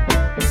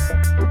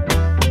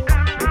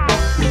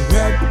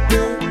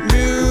 Rebel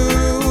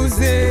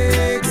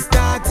music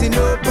starting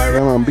up.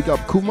 Yeah, man, big up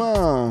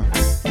Kuma.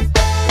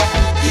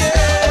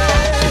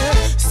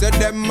 So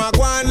them a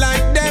go on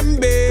like them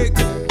big,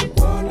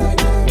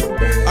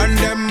 and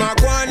them a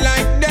go on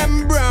like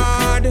them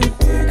broad.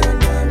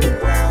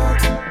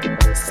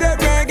 Say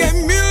reggae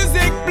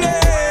music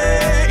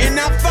play in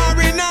a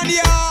foreign and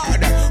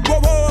yard.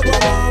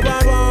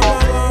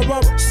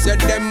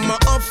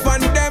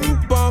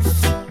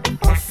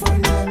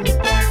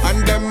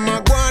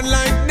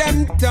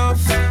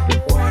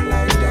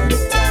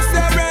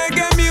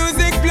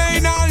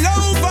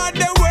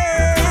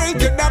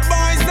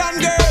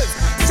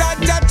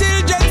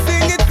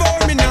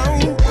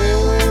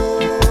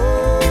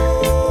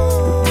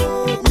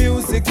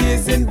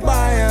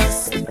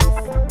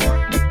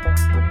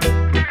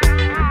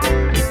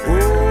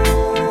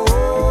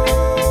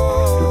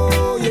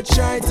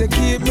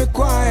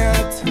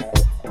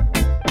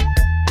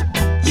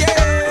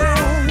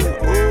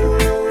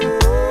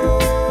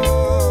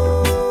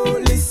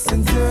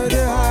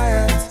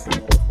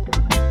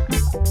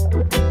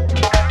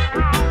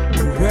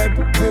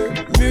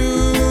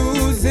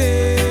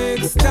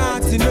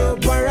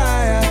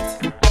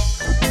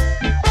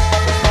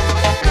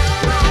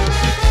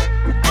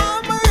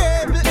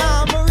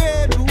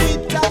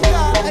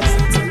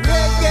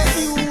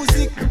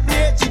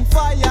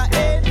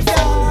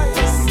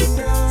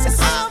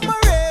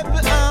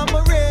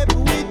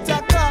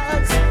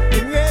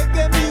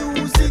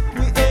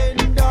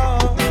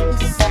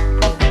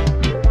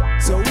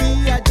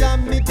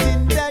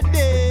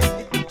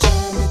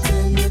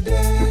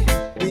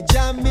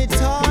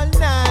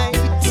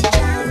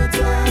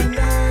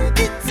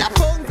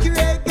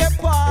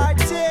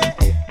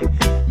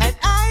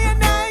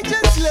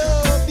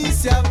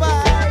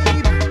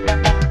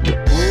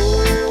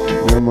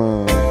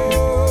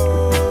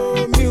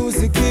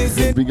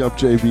 Big up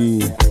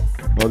JB.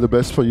 All the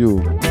best for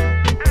you.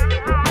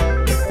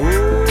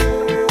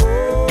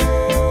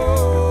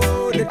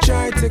 Oh, they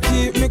try to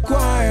keep me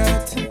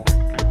quiet.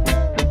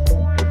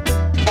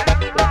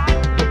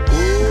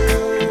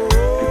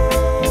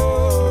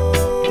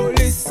 Oh,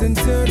 listen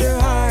to the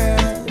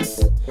highest.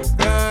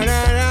 Da,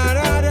 da, da,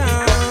 da, da.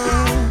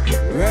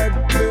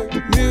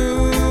 Rebel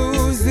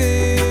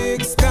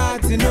music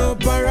starting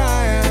up a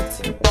riot.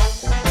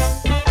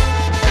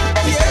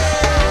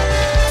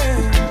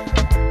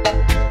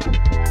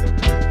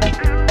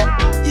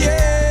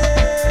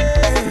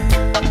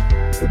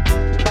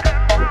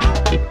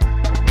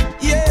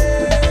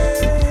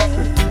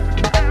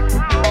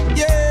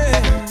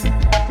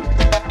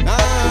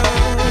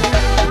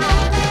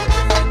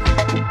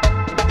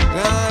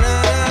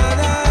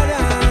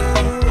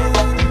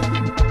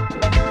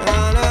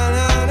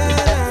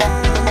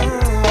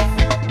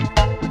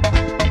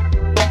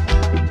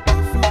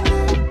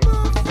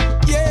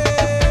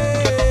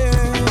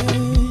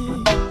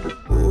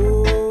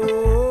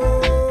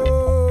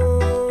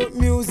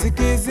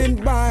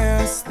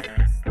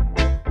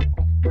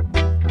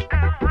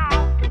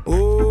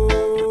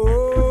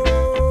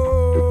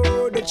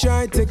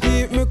 Try to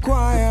keep me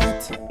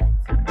quiet.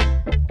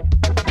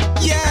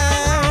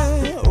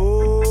 Yeah.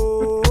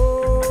 Oh,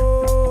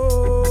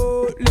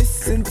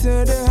 listen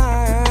to the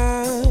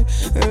high.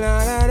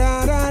 La da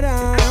da da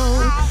da.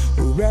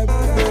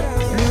 Rebel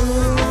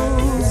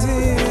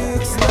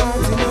music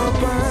starting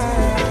up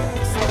right.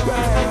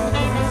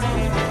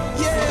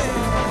 Yeah.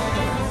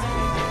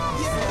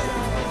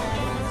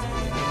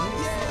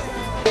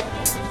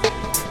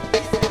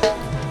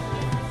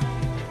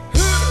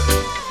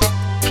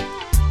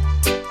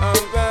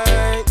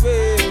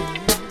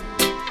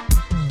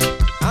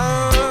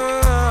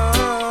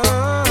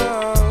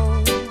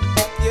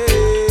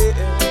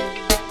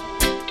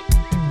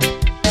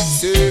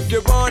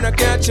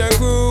 Catch a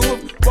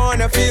groove,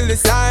 wanna feel the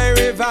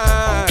siren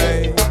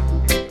vibe.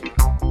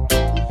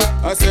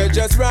 I said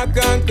just rock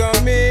and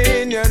come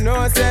in, you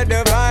know, said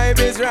the vibe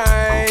is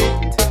right.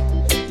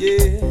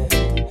 Yeah,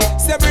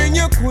 so bring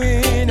your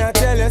queen, I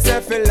tell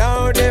yourself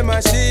loud the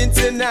machine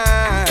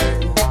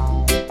tonight.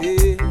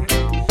 Yeah,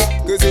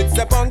 cause it's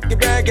a funky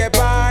reggae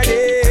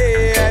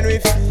party and we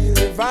feel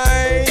the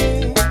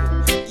vibe.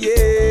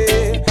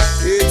 Yeah,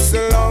 it's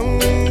a long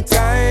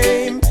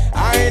time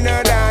I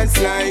no dance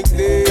like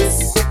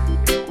this.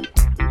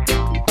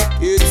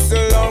 It's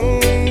a long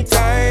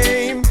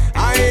time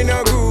I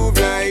no groove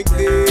like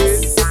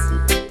this.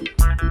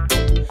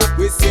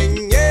 We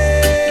sing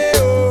yeah,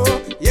 oh,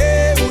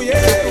 yeah, oh,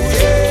 yeah, oh,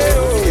 yeah,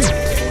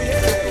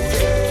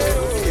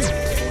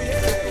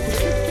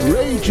 oh.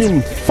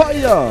 Raging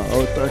Fire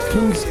out of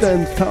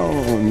Kingston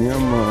Town. Yeah,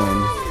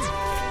 man.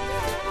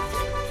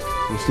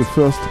 It's the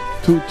first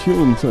 2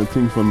 tunes, I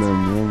think, from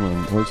them. Yeah,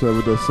 man. Also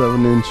with a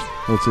 7-inch.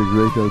 That's a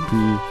great LP.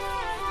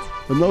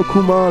 But now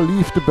Kumar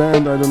leave the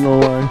band. I don't know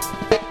why.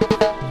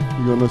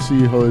 We're gonna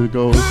see how it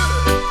goes.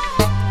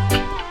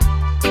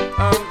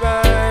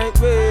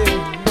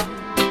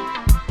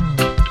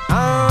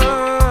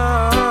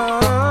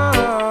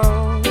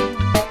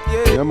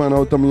 Yeah, man,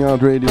 Out of My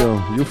Yard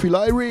Radio. You feel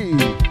irie?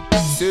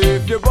 So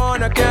if you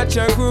wanna catch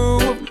a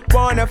groove,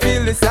 wanna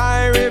feel the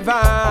siren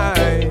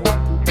vibe,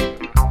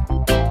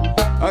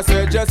 I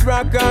said just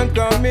rock and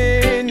come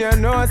in, you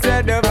know, I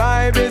said the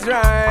vibe is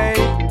right.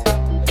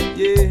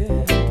 Yeah.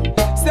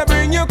 So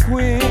bring your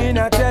queen,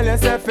 I tell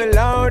yourself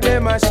loud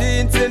the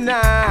machine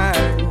tonight.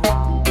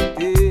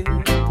 Yeah.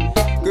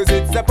 Cause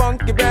it's a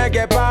funky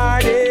reggae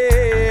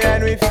party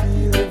and we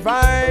feel the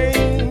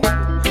vibe.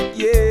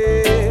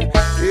 Yeah,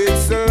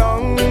 it's a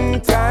long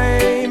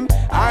time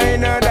I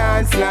no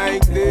dance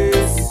like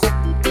this.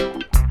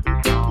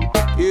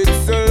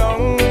 It's a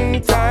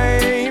long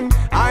time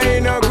I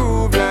no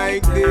groove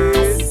like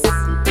this.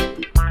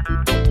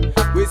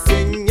 We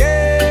sing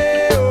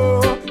yeah,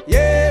 oh,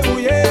 yeah, oh,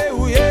 yeah,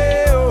 oh,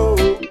 yeah,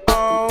 oh,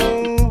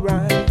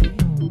 alright.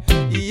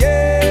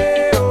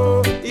 Yeah,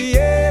 oh,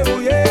 yeah, oh,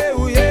 yeah,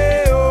 oh,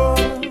 yeah, oh.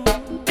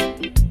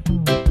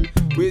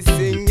 We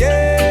sing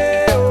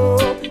yeah, oh,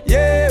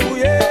 yeah, oh,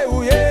 yeah,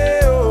 oh, yeah,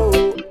 oh,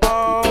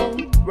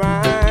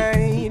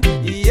 alright.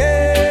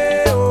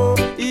 Yeah, oh,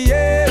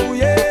 yeah, oh,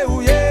 yeah, oh,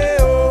 yeah,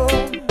 oh.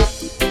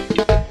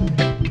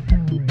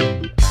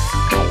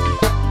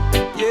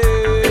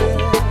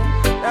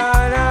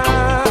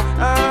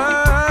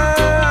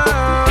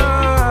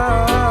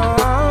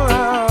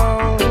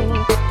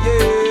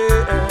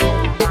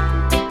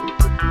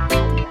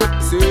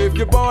 So if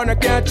you wanna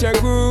catch a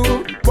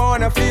groove,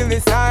 wanna feel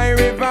this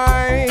irie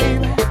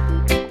vibe,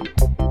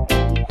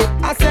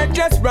 I said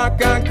just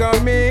rock and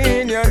come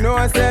in, you know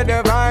I said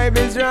the vibe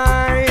is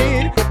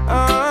right.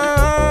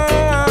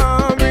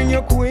 Bring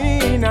your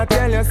queen, I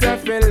tell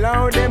yourself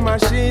loud the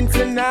machine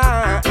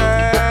tonight.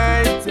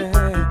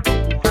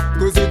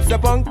 Cause it's a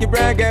funky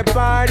reggae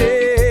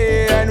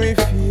party and we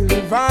feel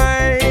the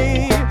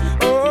vibe.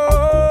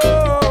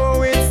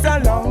 Oh, it's a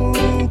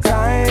long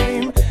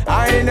time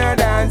I no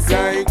dance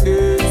like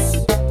this.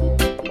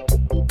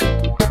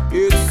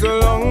 It's a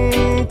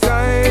long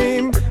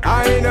time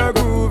I no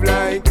groove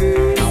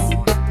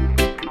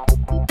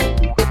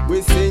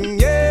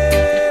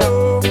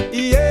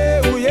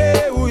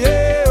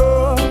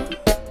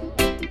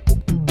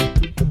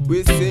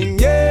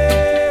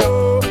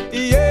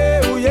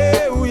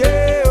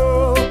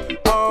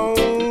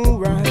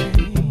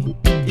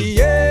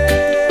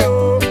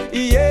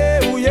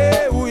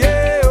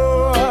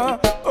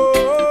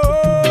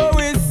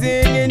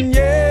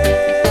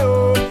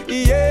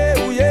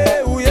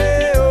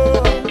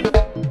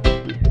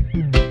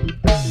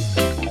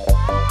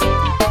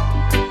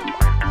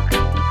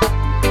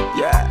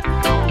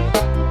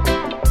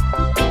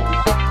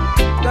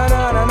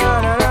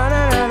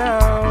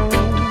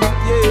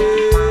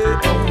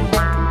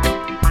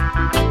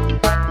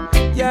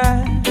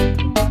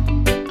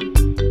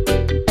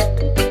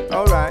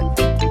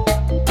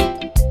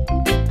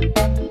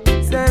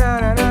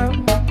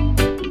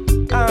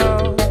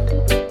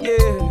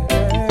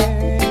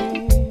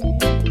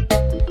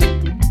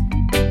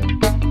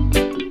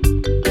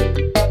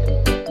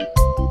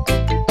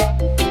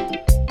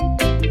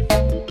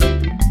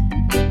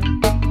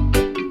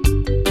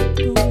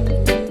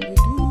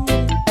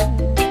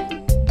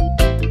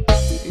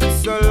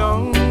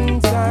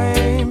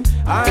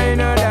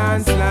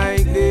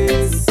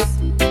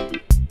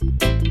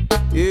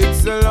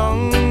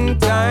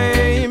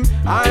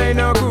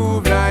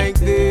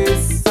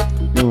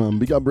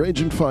up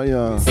Raging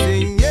Fire.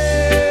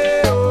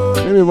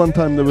 Maybe one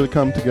time they will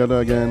come together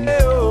again.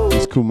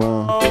 It's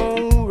Kumar.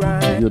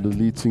 You're the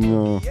lead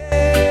singer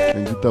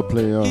and guitar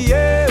player.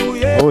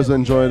 Always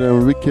enjoy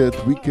them.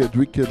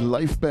 Wicked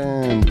live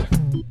band.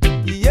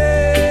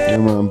 Yeah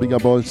man, big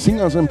up all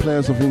singers and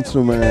players of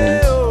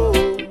instruments.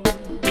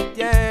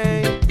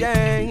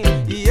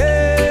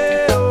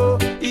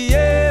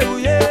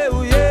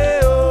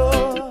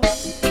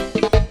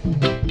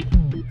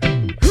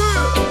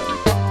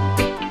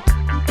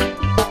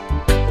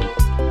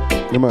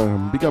 Yeah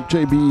man, big up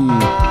JB.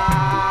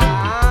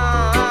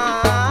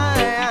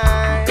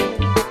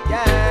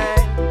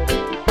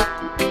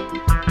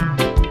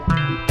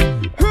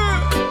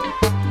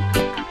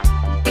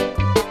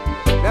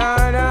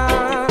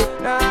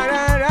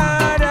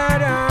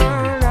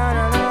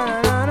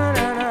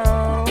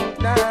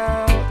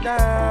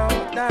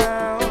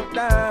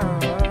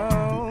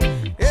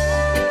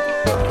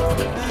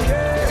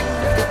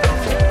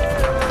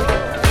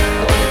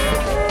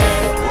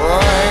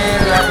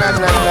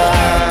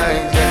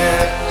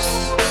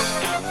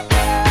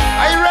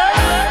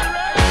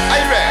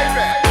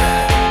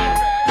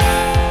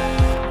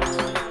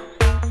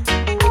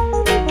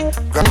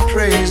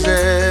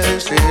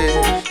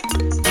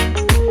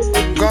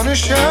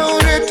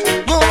 Shout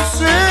it, go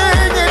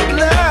sing it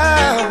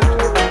loud.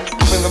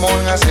 In the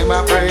morning I say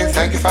my prayer,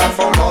 thank you Father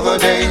for another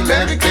day.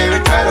 Let it clear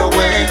it right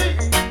away.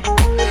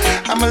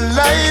 I'm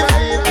alive,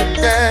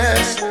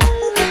 yes,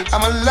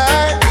 I'm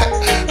alive.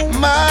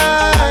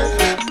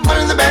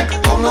 Money in the bank,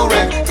 oh no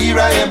rent. Here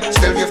I am,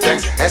 still give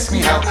thanks. Ask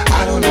me how,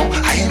 I don't know,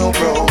 I ain't no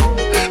pro,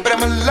 but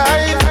I'm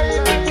alive,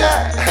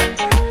 yeah,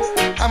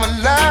 I'm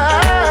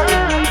alive.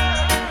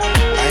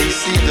 I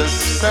see the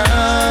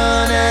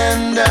sun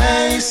and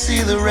I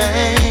see the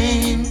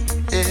rain.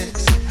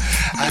 Yes,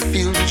 I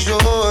feel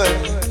joy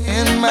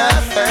in my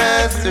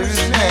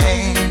Father's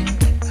name.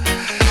 A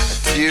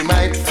tear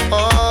might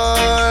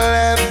fall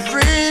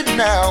every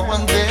now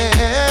and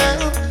then.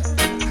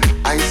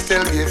 I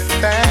still give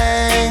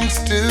thanks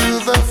to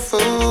the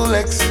full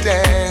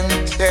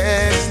extent.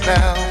 Yes,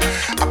 now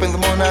up in the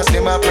morning I say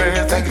my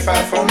prayer. Thank you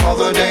Father for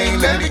another day.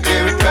 Let it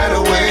clear it right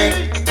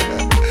away.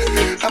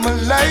 I'm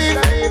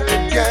alive,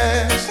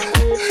 yes,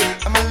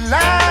 I'm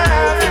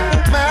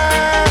alive,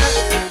 man.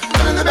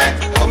 Not in the back,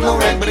 of no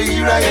rank, but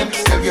here I am,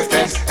 still give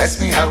thanks. Ask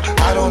me how,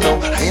 I don't know,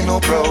 I ain't no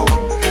pro,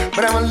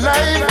 but I'm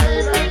alive,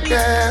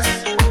 yes,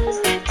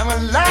 I'm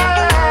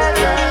alive.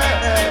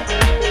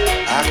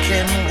 I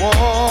can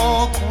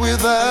walk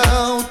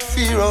without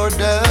fear or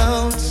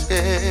doubt,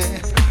 yeah.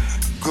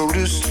 Go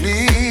to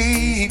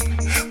sleep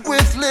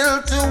with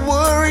little to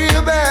worry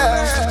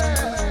about.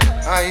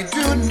 I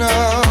do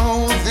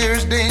know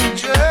there's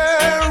danger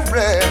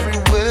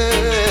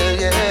everywhere,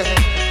 yeah.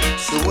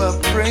 So I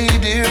pray,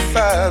 dear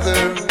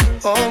Father,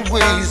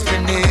 always be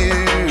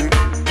near.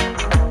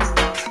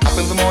 Up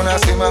in the morning I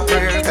say my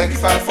prayer. Thank you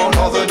Father for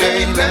another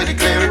day. Let it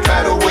clear it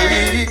right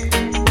away.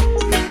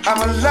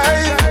 I'm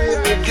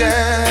alive,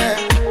 yeah,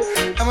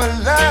 I'm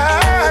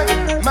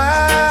alive.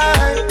 My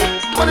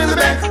money in the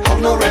bank,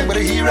 of no rank, but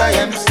here I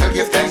am, still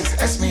give thanks.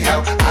 Ask me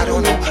how, I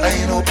don't know, I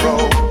ain't no pro,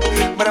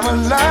 but I'm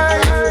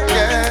alive,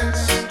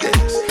 yes,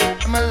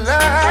 I'm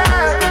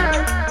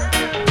alive.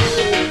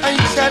 I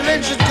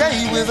challenge the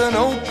day with an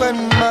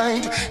open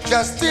mind,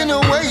 just in a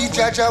way,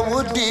 Judge, I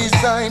would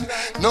design.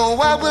 No,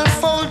 I will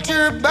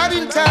falter, but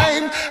in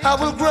time, I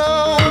will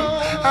grow.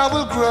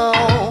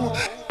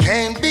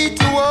 Can't be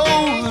too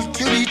old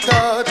to be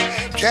taught,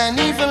 can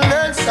even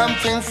learn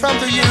something from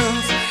the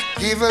youth.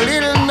 Give a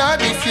little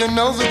nod if you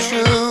know the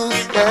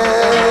truth.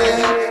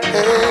 Hey,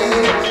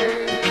 hey.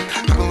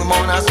 In the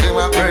morning I say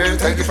my prayer.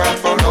 Thank you Father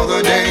for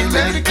another day.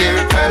 Let it clear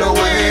it right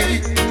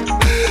away.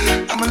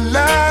 I'm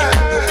alive,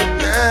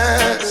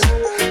 yes,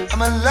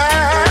 I'm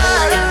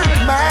alive.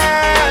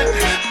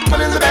 My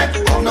money in the bank,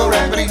 oh no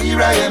rank, but here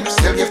I am,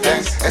 still give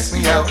thanks. Ask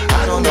me how,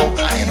 I don't know,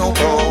 I ain't no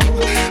pro,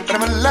 but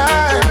I'm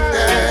alive,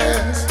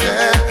 yes,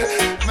 yeah,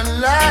 I'm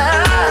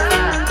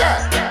alive,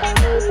 yeah.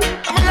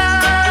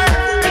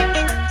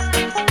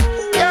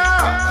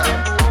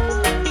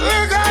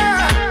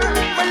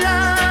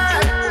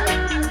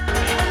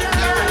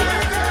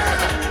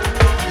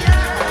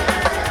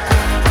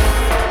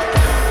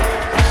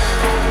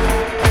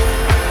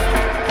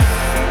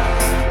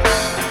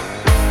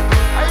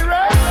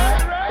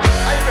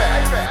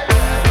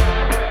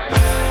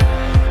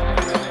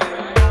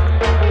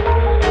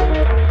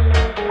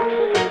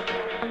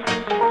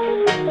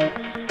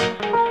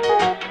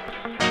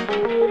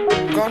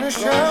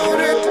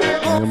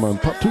 Ja man,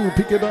 Part 2,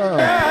 pick it up.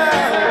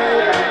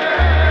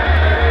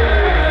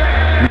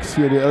 Mix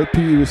here the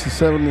LP with the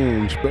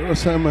 7-inch, Barra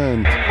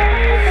Cement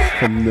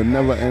from the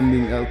Never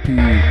Ending LP.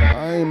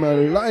 I'm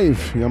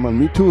alive. Ja man,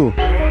 me too.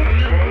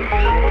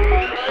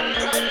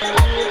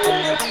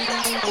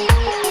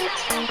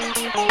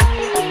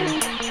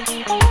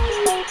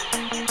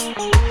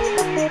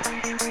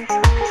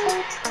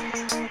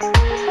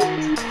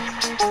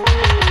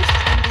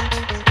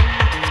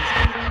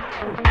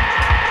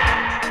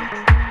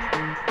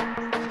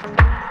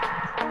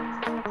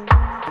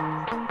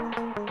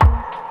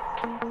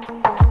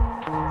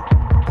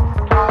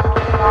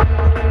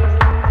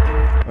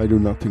 I do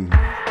nothing.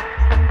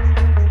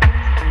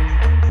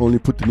 Only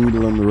put the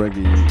needle on the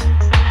reggae.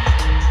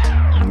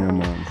 Yeah,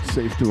 man.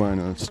 Safety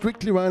vinyl.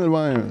 Strictly vinyl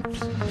vibes.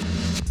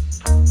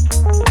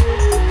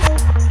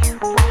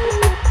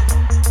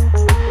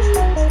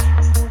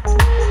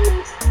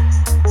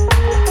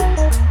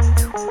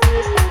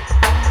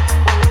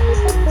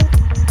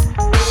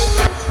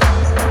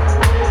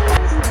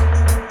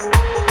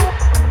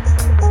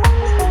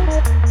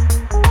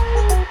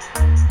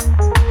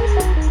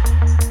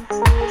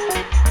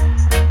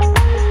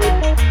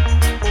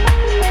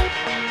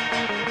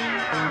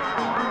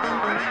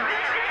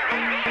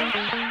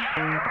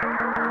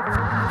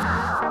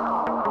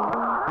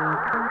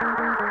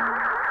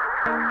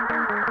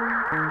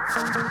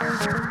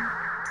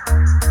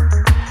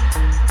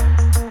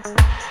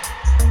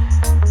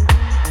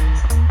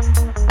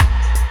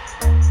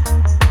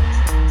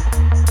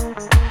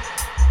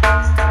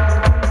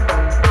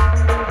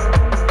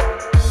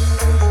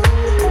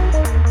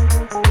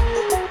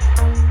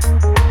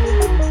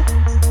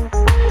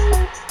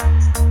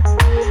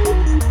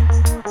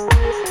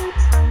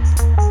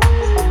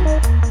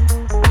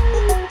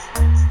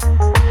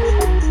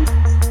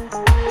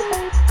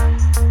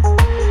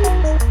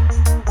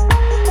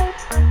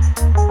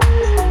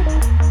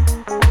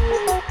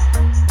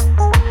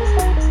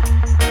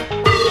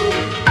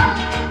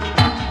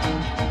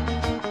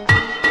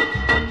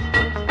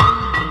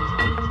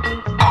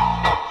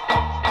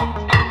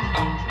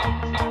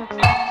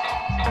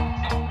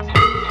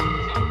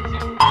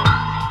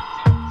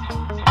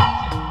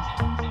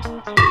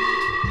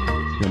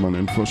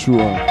 For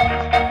sure.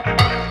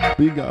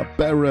 Big up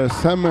Barra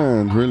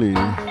Hammond, really.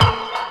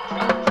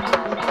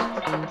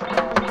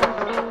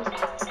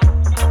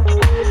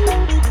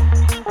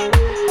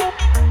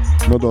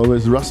 Not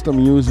always Rasta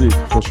music,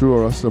 for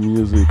sure Rasta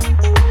music,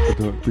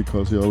 but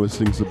because he always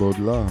thinks about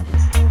love.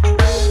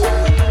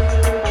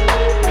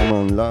 Come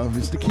on, love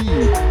is the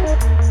key.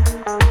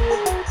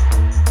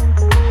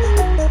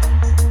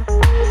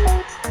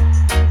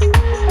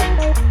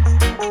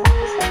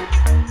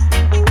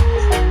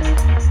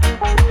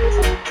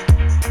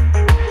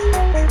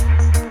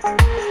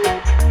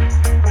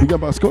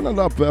 Big up Ascona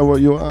up wherever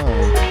you are.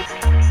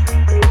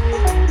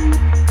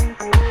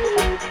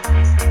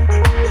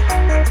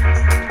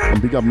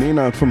 And big up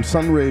Nenad from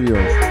Sun Radio.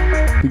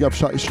 Big up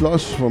Shai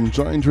Schloss from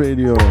Joint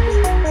Radio.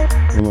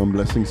 And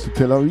blessings to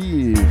Tel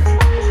Aviv.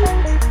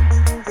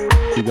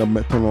 Big up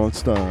Metal All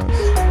Stars.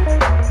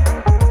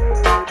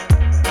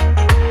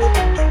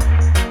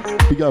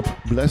 Big up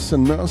Bless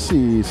and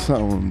Mercy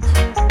Sound.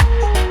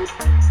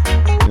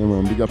 Yeah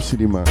man, big up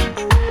City Man.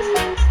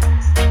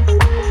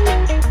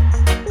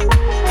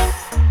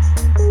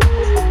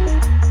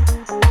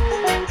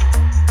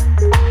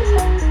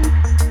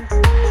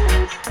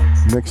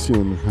 Next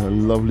tune, a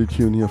lovely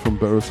tune here from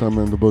Barra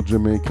Hammond about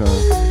Jamaica.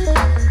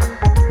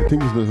 I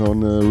think it's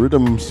on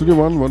Rhythm Studio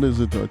One. What is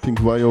it? I think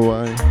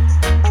YOY.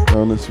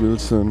 Ernest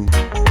Wilson.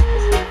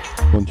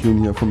 One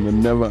tune here from the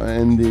Never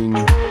Ending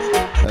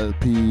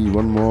LP.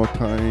 One more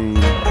time.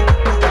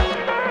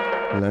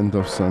 Land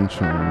of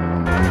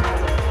Sunshine.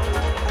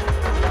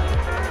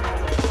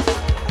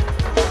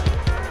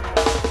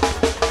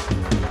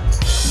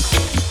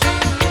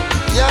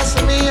 Yes,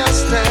 me, I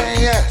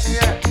stay, yes.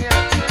 Yeah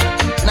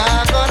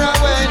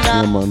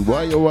man,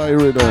 YOY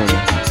Rhythm.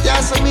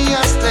 Yes, me,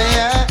 I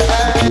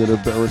stay, Hear the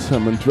Barra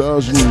Hammond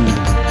version.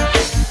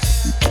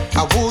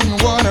 I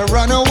wouldn't wanna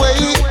run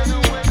away.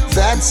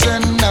 That's a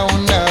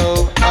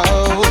no-no.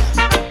 Oh,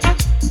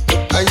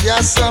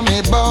 yes, I'm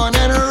me born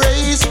and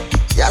raised.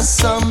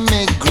 Yes, I'm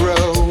me grow.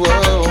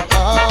 Oh,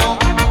 oh.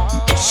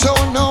 So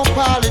no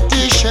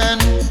politician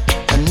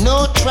and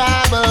no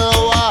tribal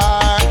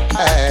war.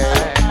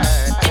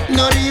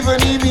 Not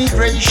even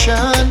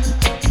immigration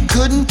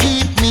couldn't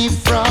keep me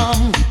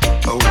from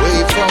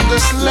away from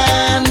this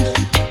land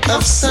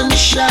of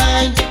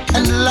sunshine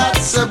and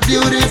lots of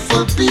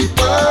beautiful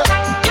people.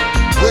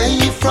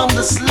 Away from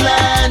this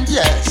land,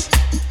 yes.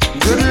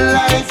 Good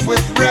life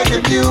with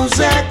reggae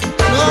music.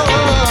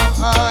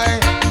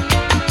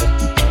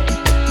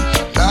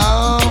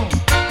 No,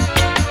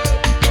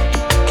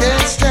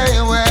 can't stay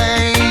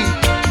away.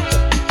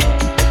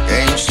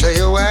 Can't stay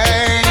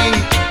away.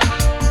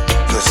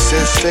 The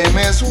system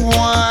is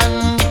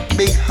one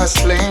big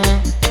hustling,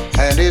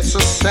 and it's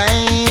the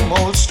same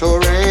old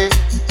story.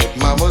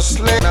 Mama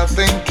slay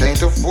nothing,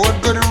 can't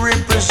afford good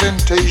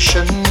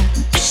representation.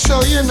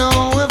 So you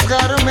know we've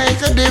gotta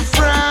make a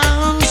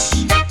difference.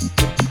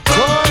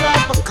 Call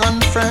up a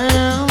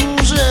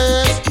conference,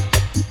 yes,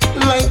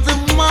 like the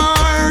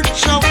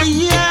March of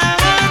the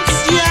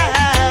Ants, yeah.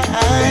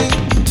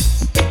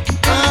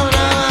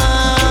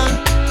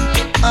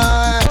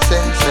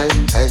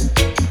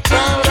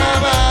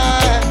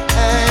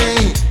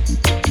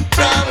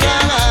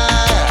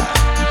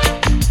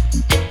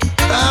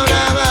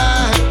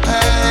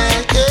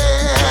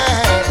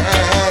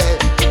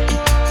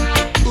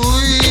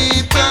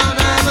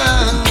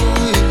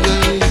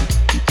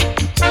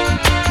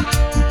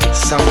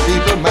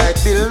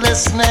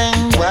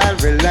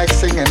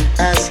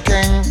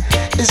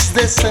 Is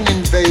this an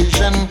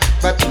invasion?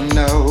 But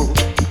no,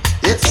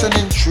 it's an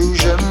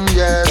intrusion,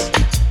 yes,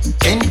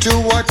 into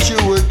what you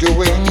were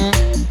doing.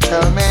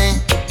 Tell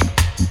me,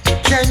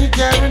 can you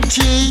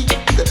guarantee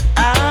that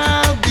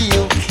I'll be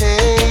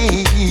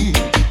okay?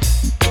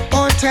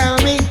 Or tell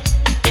me,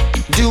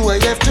 do I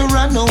have to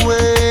run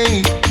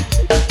away?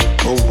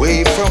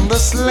 Away from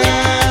this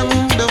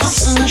land of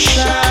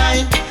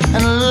sunshine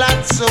and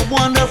lots of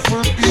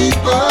wonderful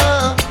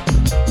people.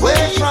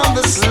 Away from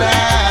this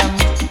land,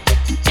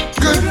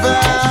 good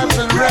vibes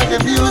and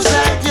reggae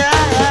music, yeah.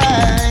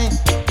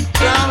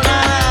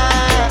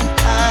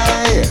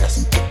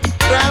 Yes.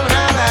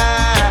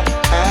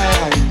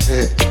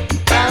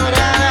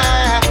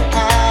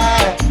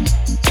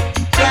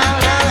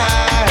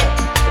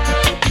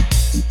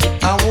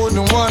 I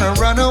wouldn't wanna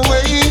run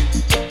away.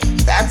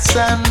 That's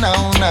a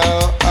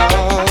no-no.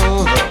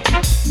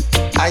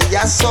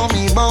 I saw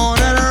me born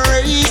and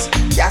raised.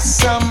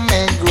 Yes, I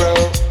may grow.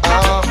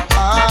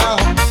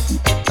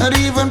 Not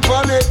even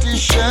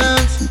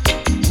politicians,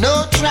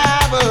 no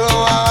travel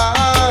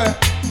war,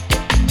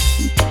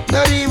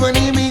 not even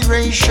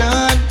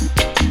immigration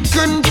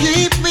couldn't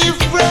keep me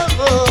from.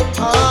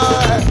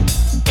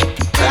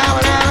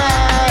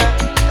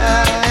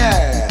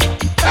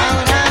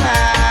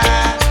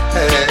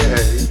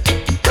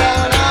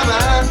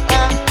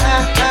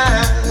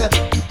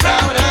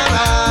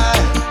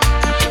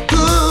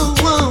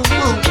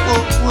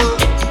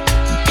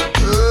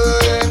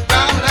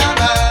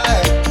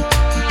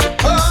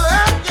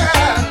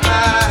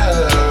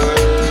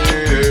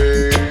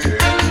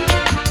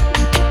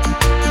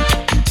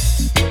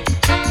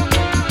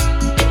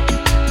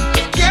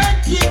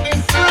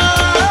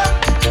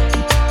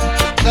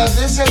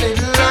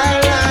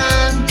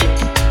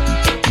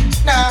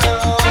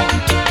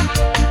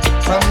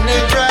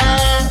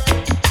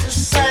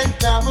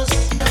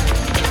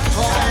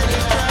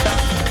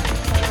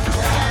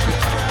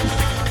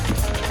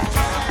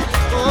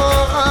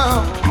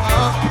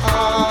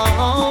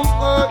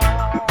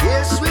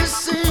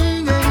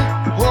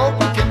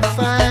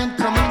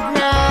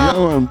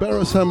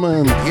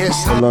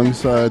 Yes,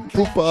 alongside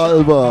Pupa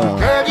Alba,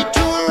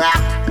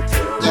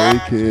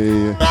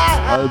 aka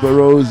Alba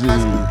Rosie,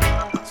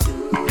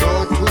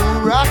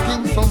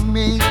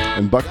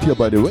 and backed here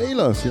by the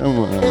Wailers, yeah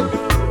man,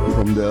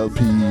 from the LP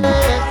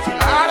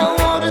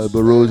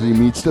Alba Rosie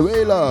meets the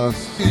Wailers.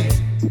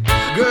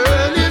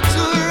 Girl, you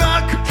too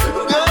rock,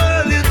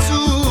 girl, you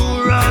too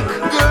rock,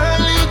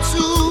 girl, you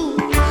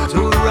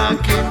too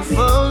rockin'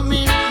 for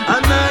me,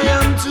 and I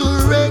am too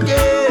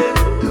reggae,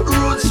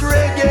 roots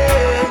reggae.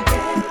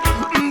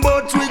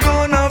 But we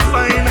gonna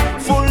find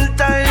full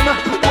time.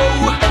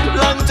 Oh,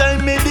 long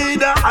time me did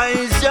the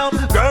eyes, yeah.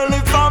 Girl,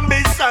 if I'm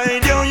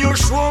beside you, you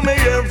show me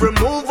every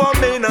move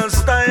I'm in a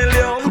style,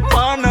 yeah.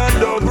 Man, I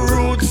dub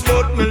roots,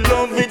 but me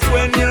love it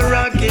when you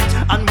rock it.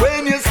 And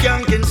when you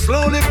skanking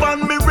slowly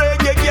on me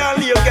reggae, girl,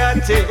 you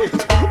got it.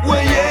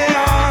 Well,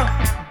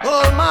 yeah.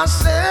 All my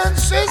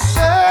senses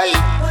say,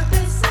 what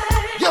they say.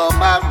 You're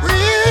my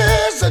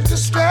reason to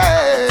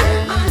stay.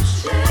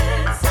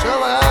 So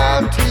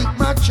I'll take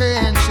my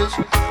chances.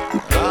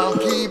 I'll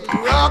keep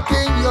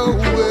rocking your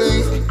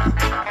way.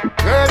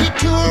 Ready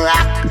to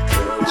rock,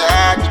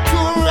 ready to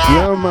rock.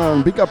 Yeah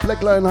man, big up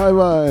Blackline High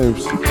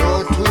Vibes.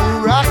 You're too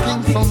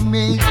rocking for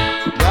me. I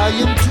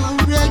am too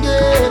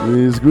reggae.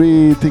 With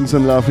greetings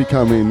and love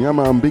coming. Yeah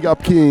man, big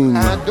up King.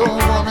 I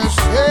don't wanna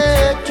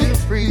set you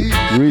free.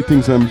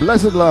 Greetings and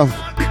blessed love.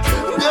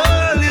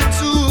 Girl, you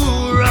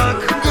too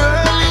rock,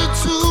 girl, you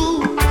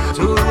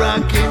too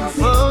rocking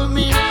for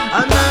me.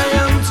 And I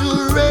am too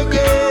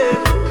reggae,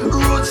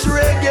 roots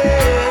reggae.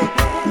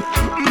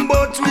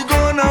 But we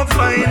gonna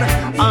find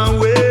a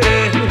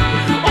way.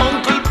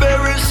 Uncle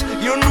Barris,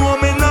 you know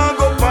me now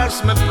go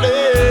past my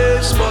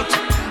place. But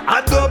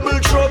a double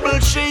trouble,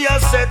 she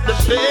has set the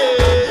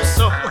pace.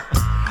 So,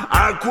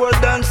 awkward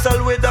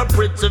dancer with a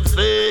pretty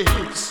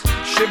face.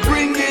 She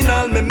bringing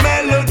all my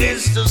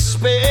melodies to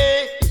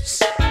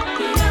space.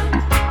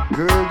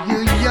 Girl,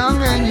 you're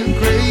young and you're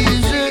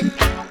crazy,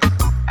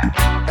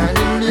 and a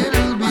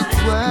little bit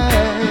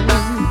wild.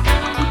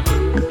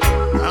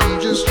 I'm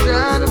just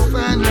trying to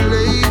find a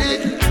lady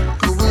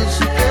who will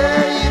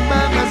stay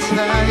by my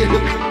side.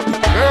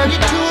 Girl, you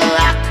too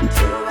rock,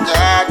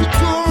 girl, you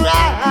too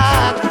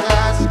rock,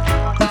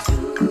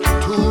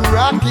 too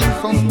rocking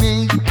for me.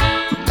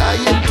 Now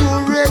you're too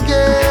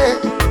reggae,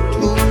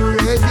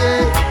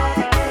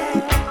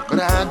 but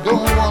I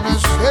don't wanna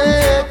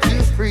set you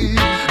free.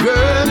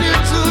 Girl, you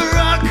too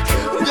rock,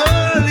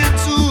 girl, you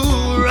too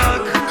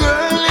rock,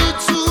 girl, you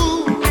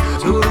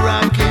too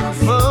rocking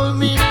for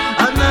me.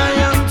 And I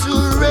am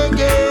too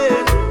reggae,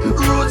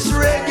 roots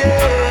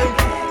reggae.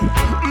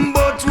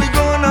 But we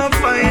gonna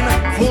find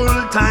full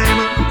time.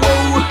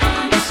 Oh,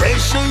 say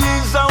she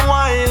is a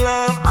wild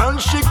and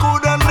she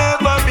coulda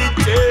never be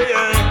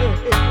tamed.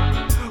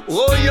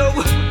 Oh yo,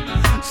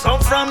 so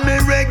from the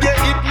reggae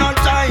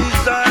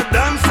hypnotizer,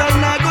 dancer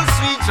na go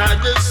sweet I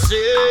just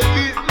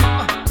say.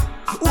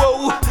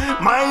 Whoa,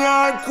 my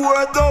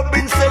hardcore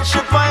dubbing says she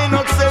find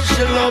out, says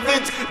she love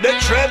it. The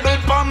treble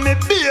from me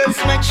bass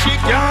make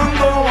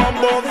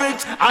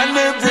And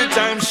every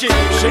time she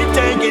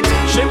take it,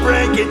 she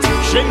break it,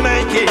 she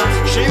make it,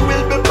 she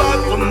will be back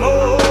for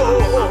more.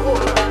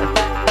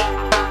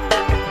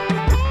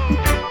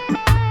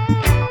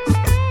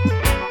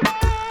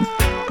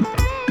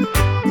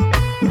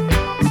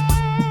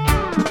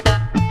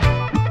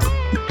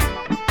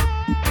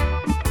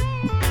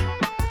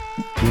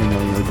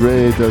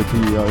 Great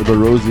that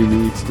Rosie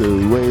needs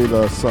to wail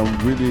us some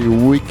really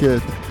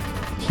wicked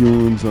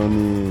tunes on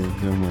it.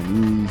 Come on,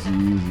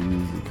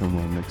 easy. Come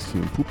on, next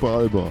tune. Pupa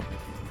Alba.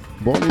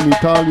 Born in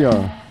Italia.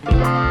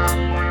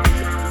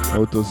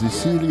 Outta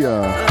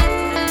Sicilia.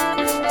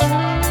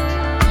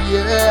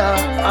 Yeah,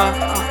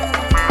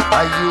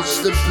 I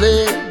used to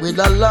play with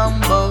a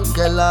Lambo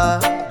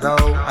gelato.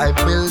 I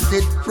built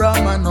it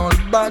from an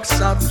old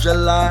box of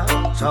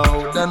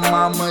gelato. Then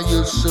mama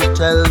used to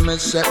tell me,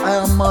 say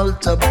I'm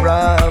ultra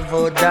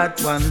bravo,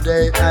 that one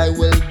day I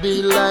will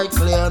be like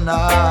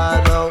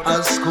Leonardo.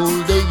 At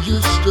school they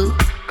used to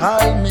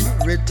call me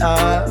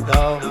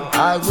retardo.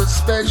 I was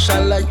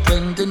special like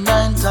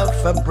 29th of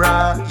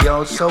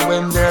February. So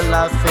when their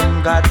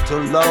laughing got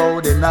too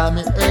loud in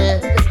my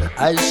head,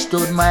 I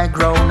stood my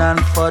ground and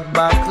fought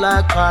back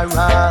like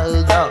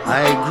Geraldo.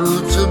 I grew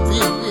to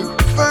be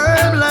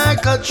firm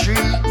like a tree,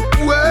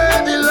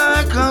 worthy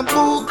like a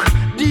book,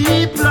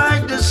 deep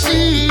like the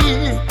sea.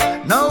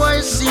 Now I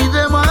see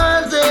them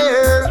all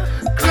there,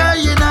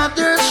 crying out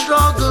their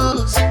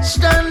struggles,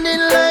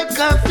 standing like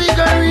a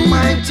figurine.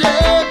 My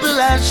table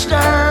has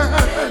stirred,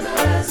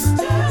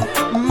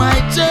 my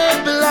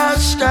table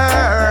has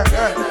stirred,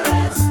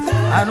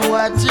 and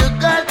what you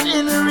got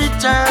in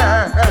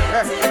return,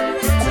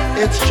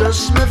 it's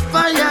just me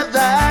fire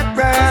that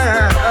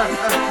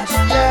burns.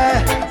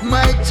 Yeah,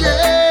 my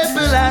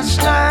table has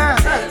stirred,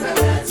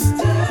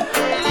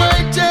 my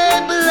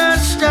table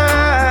has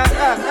stirred,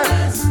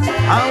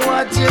 and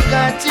what you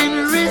got in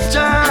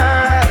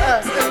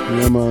return.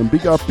 Yeah man,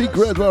 big up Big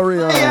Red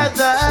Warrior.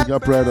 Big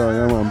up brother,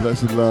 yeah man,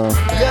 blessed love.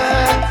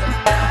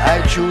 Yeah,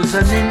 I choose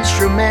an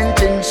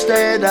instrument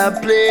instead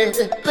of play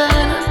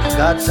pen.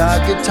 Got a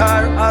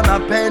guitar and a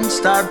pen,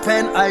 start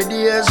pen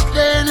ideas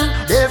then.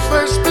 They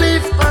first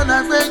believe on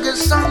a reggae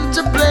song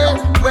to play.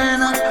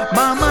 When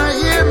mama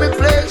hear me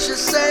play, she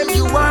say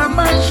you are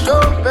my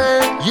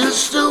chopin.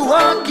 Used to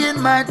walk in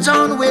my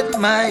town with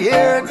my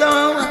hair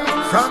down.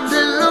 From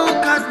the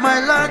look at my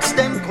locks,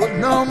 them could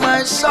know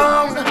my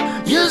song.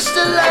 Used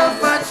to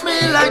laugh at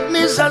me like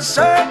me's a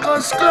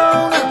circus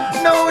clown.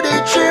 Now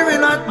they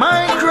cheering at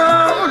my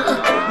crown.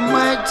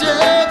 My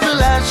table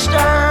has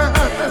stirred,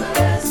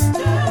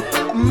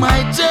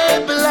 my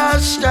table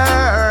has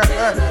stirred,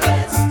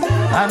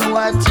 and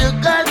what you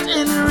got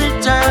in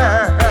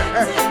return,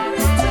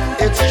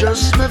 it's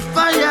just me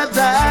fire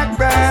that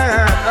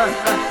burns.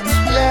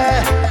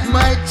 Yeah,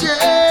 my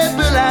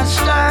table has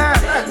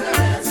stirred,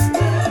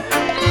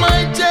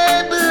 my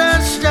table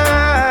has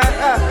stirred,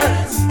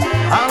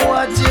 and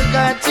what you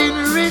got in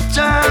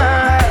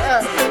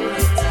return,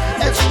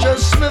 it's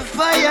just me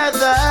fire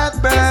that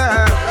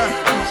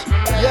burns.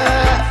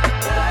 Yeah.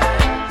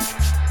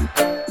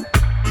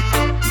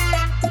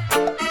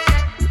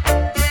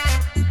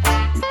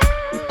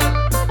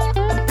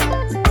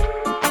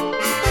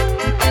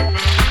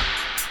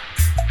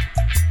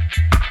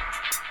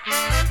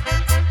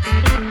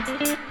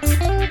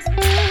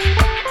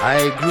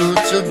 I grew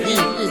to be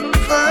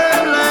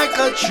firm like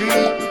a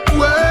tree,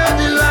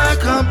 worthy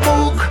like a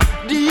book,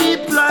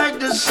 deep like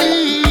the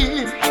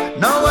sea.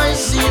 Now I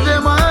see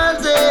them all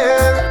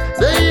there.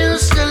 They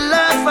used to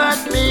laugh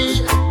at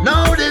me.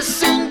 Now they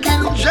sink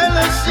in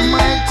jealousy.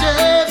 My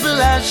table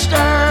has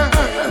stirred,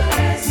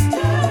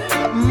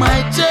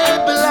 my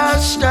table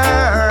has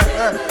stirred,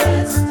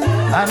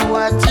 and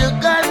what you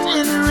got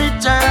in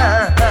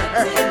return,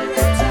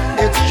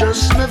 it's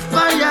just me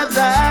fire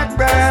that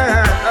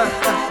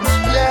burns.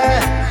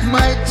 Yeah,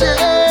 my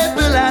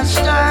table has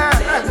stirred,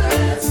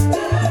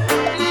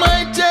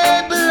 my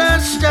table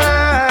has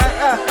stirred,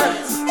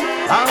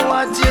 and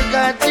what you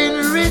got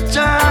in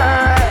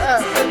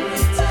return,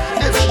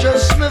 it's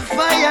just me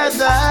fire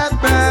that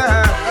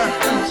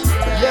burns.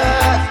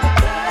 Yeah.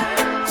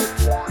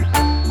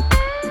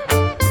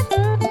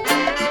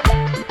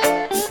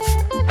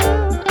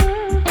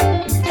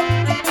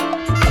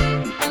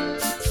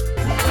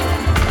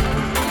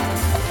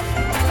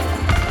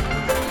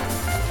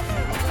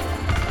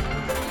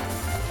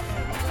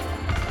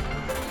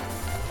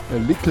 A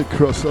little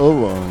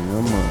crossover,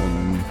 yeah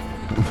man.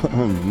 Come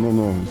on,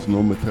 no, it's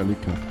no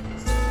Metallica.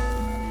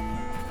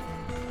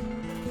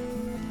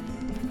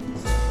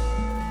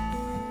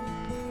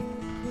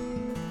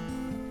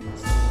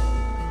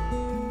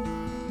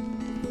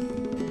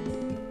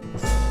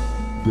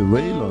 The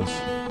Wailers.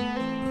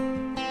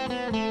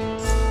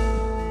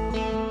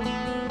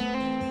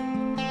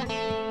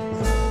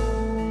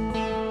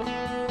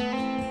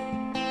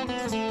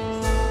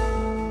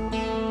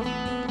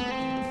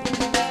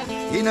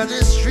 In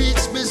the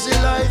streets, busy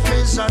life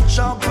is a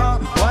chopper.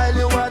 While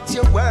you at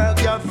your work,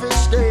 you have to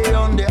stay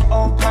on the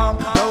upper.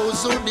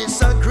 Those who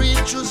disagree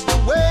choose the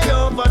way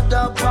over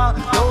the bar.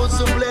 Those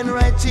who blend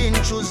right in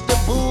choose the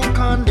book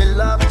on the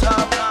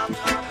laptop.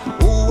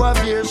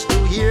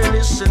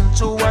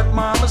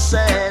 mama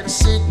said,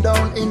 sit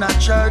down in a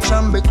church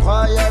and be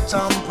quiet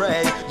and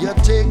pray.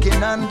 You're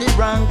taking on the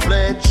wrong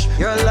pledge.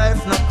 Your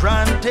life not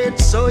granted,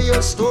 so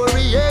your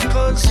story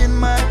echoes in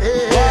my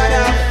head. What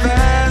I've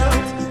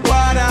felt,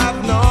 what I've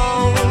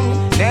known,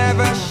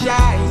 never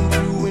shine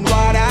through in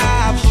what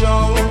I've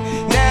shown.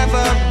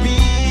 Never be,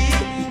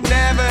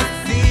 never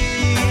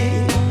see.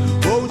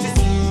 Won't you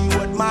see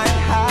what might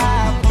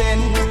have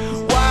been?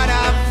 What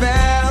I've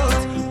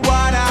felt,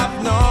 what I've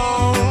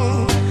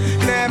known,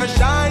 never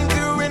shine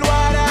through in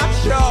what I've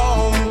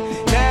shown.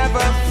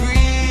 Never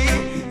free,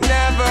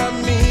 never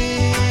me.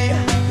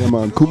 Yeah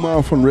man,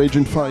 Kumar von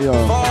Raging Fire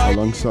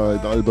alongside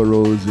Alba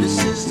Rosie.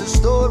 This is the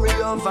story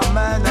of a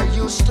man I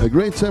used to. A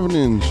great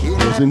 7-inch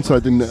was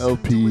inside in the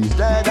LP.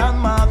 Dad and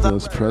mother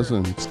Was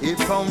present. he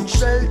found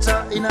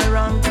shelter in a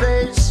wrong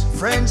place.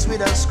 Friends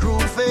with a screw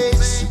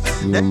face.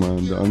 Yeah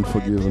man, the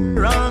Unforgiven.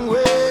 Wrong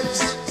ways.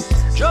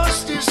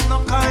 Justice no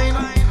kind.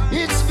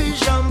 It's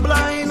vision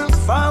blind.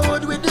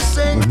 Forward with the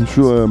same. I'm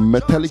sure a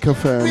Metallica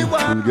fan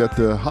will get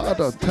a heart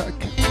attack.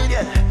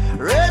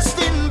 Rest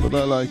in But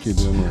I like it,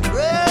 yeah man.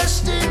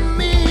 Rest in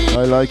me.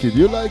 I like it,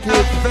 you like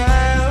it?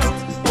 Felt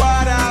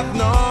what I've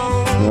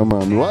known. Yeah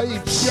man,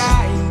 right?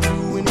 Shine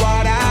through in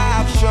what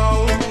I've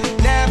shown.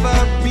 Never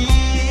be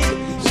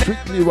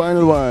Strictly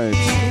vinyl white.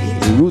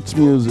 Roots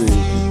music.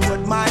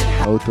 what might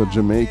have. Out of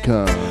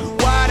Jamaica.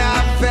 What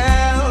I've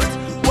felt,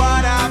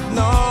 what I've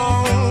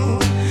known.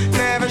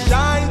 Never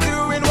shine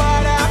through in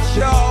what I've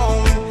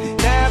shown.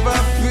 Never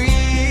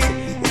free,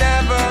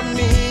 never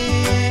me.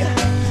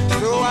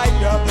 So I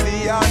dub the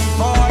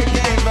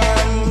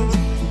unforgiven.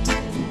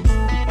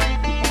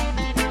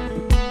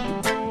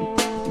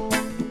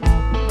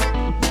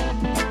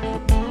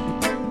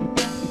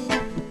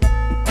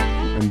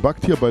 And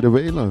backed here by the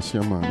Wailers,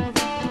 yeah man.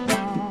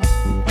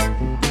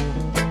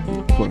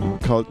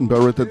 Carlton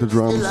Barrett at the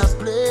drums.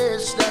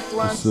 It's,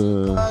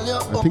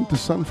 I think the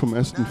son from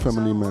Aston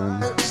Family Man,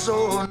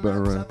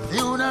 Barrett.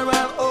 Funeral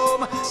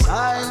home,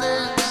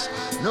 silence.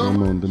 Yeah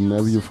man, the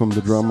nephew from the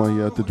drummer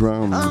here at the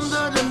drums.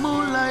 Under the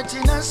moonlight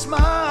in a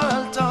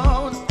small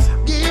town.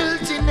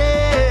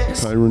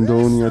 Guiltiness. Tyrone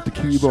Doney at the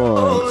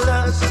keyboard.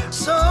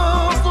 So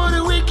for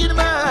the wicked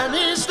man,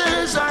 his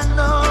days are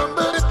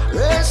numbered.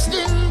 Rest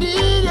in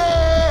the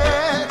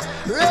air,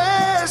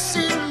 rest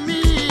in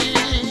me.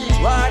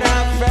 What I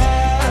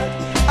felt,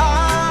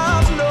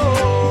 I've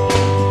known.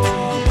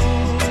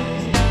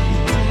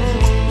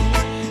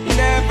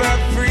 Never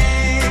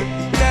free,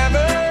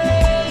 never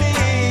me.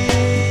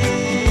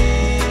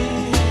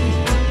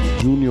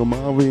 Junior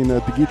Marvin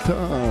at the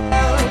guitar.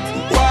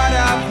 What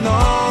I've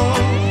known,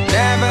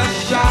 never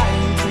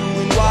shine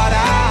through in what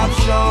I've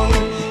shown.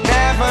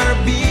 Never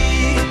be,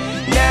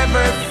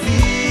 never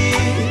see.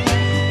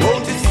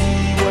 Won't you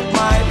see what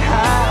might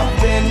have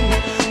been?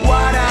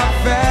 What I've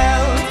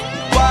felt,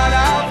 what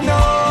I've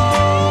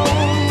known.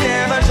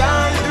 Never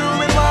shine through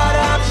in what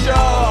I've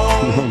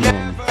shown.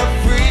 Never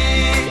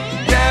free,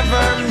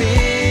 never me.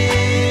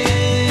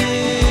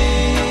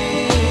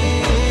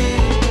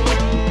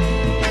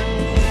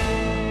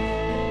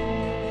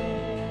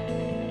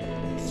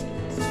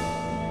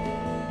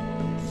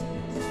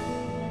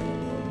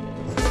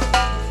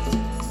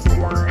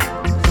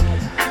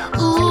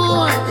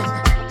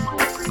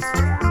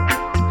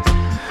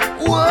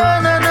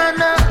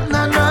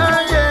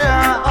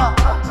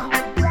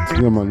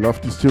 Yeah man,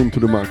 love this tune to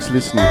the max.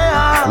 Listen.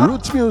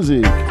 Roots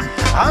music.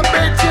 I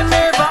bet you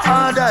never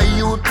had a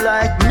youth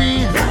like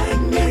me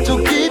to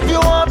keep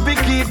you happy,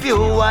 keep you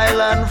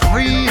wild and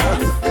free.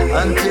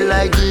 Until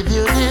I give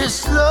you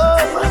this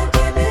love.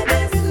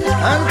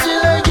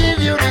 Until I give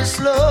you this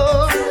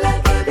love.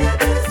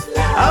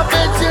 I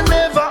bet you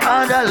never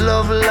had a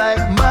love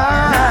like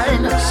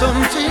mine.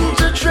 Something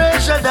to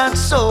treasure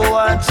that's so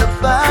hard to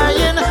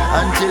find.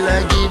 Until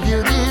I give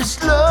you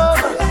this love.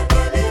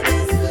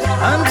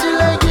 Until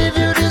I give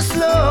you this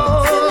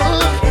love.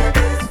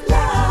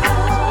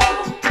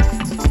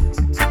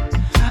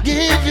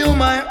 Give you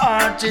my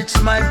heart,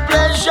 it's my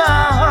pleasure.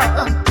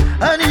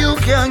 And you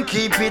can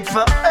keep it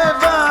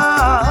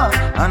forever.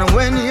 And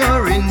when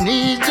you're in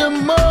need the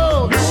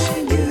most,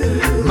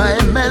 my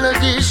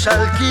melody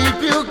shall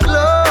keep you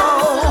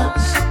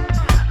close.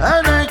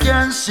 And I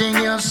can sing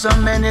you so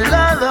many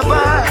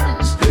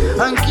lullabies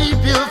and keep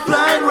you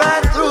flying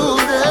right through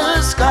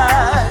the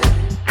sky.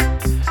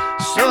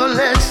 So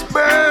let's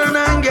burn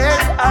and get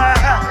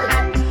high.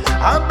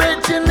 I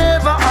bet you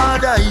never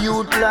had a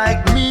youth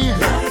like me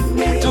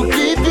to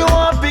keep you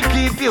happy,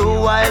 keep you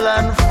wild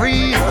and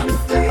free.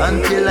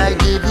 Until I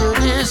give you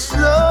this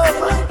love.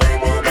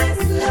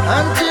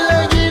 Until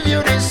I give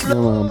you this love.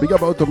 Yeah man, big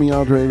up Out of Me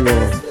Out Radio.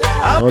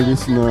 All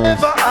listeners.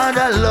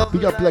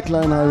 Big up Black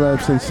Line High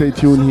Vibes and stay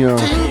tuned here. On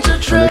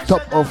the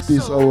top of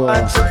this hour,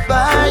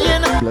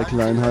 Black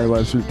Line High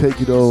Vibes will take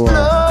it over.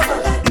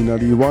 In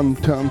the one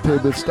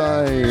turntable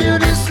style.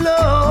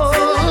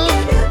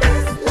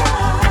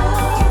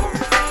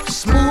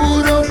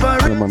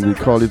 Yeah man, we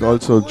call it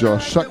also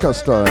Josh Shaka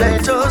style.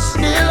 Let us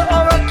build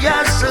our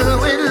castle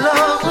with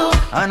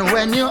love. And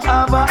when you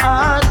have a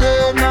hard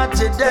day, not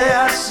today,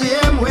 I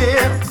same way.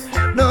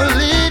 No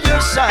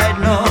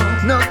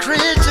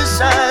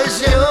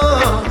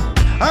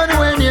And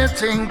when you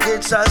think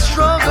it's a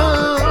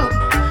struggle,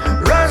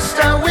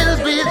 Rasta will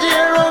be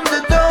there on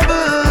the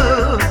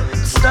double,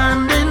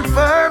 standing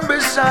firm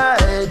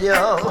beside you.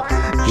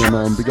 Yeah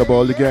man, big up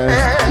all the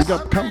guys. Big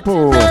up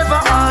Campo,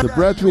 the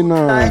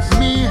breadwinners.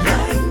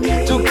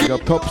 Big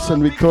up Tops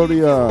and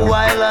Victoria.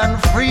 While I'm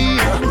free,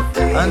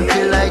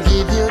 until I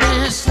give you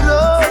this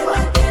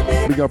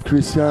love. Big up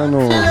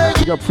Cristiano.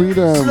 Big up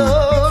Freedom.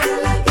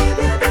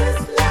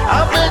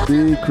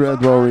 Big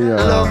Red Warrior.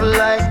 Love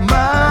like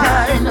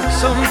mine,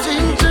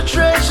 something to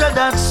treasure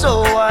that's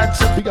so hard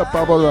to. Big up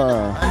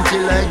Barbara.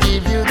 Until I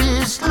give you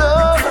this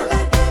love.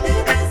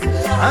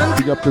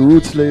 Big up the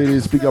Roots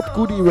ladies. Big up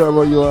Goody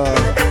wherever you are.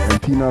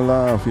 And Tina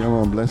Love. Yeah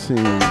man,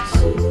 blessings.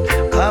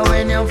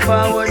 When you're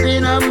forward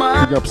in a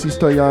man. Big up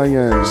Sister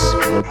Yayan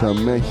out of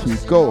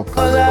Mexico. Big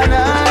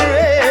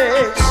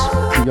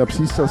up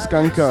Sister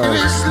Skanka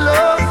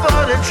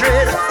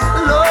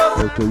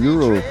out of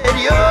Europe.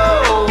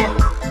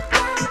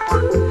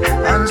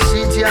 And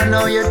city, I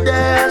know you're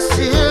there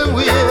still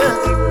with.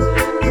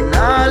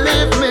 Now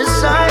leave me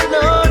side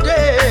no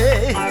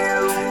day.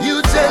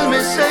 You tell me,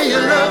 say you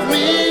love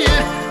me,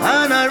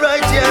 and I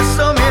write here,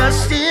 so me I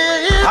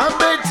still. I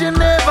bet you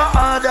never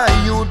had a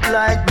youth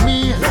like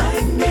me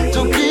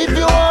to keep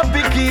you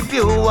happy, keep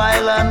you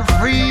wild and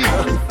free,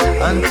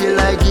 until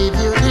I give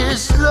you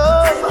this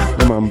love.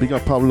 Yeah man, big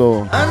up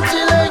Pablo.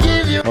 Until I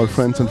give you all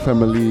friends and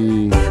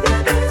family.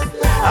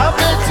 I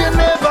bet you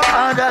never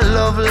had a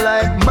love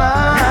like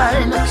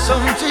mine,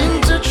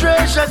 something to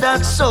treasure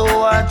that's so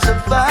hard to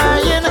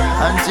find.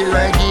 Until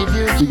I give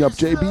you. Big up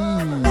JB.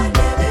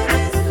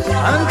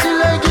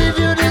 Until I give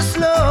you this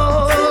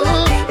love.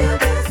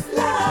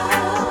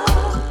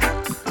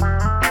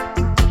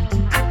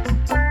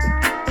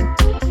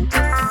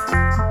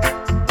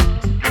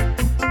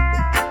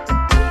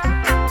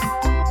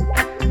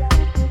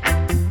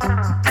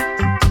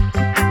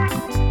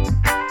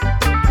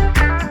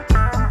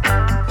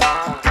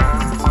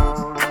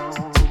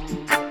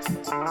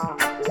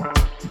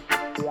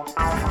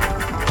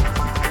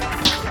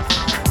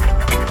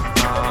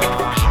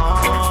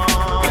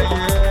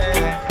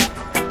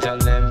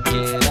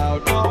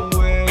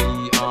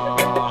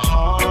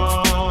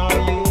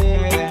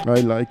 I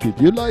like it.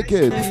 You like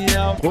it?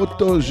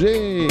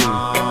 Protégé.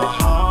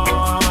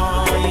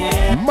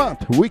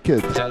 Matt,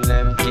 Wicked.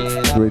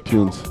 Great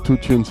tunes. 2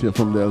 tunes here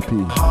from the LP.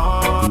 We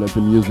let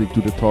the music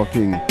do the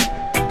talking.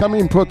 Come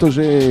in,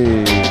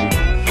 Protégé.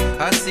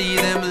 I see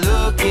them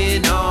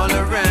looking all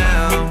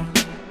around,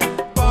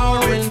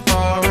 far and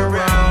far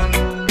around,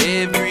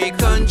 every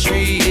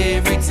country,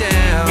 every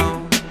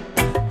town,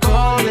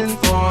 calling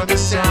for the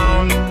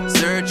sound,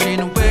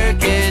 searching where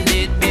can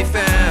it be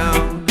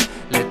found.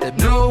 Let them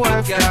know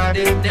I've got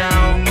it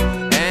now,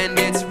 and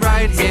it's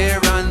right here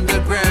on the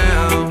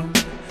ground.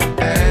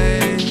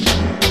 Hey,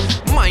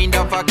 mind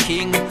of a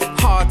king,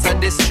 heart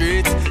of the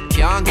street.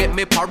 Can't get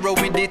me paro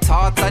with the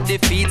thought of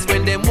defeats.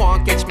 When them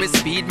won't catch me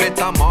speed,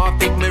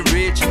 metamorphic me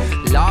rich.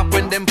 Laugh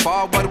when them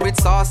forward with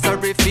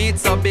sorcery feet.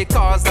 So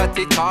because that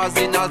it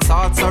causing all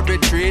sorts of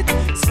retreat.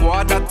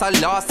 Squad that I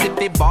lost if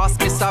the boss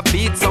miss a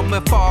beat. So me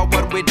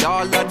forward with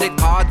all of the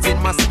cards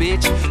in my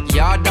speech.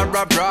 Yard or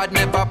abroad,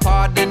 never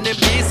pardon the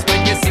beast.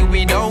 When you see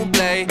we don't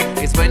play,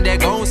 it's when they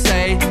gon'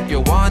 say you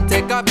want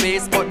take a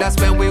piece, but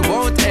that's when we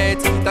won't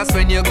hate. That's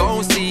when you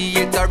gon' see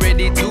it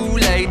already too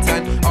late.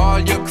 And all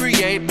you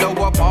create blow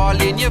up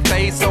all in your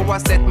face. So I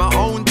set my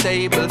own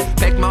table,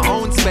 make my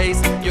own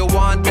space. You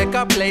want take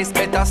a place,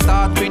 better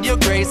start with your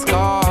grace.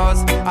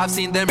 Cause I've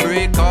seen them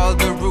break all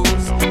the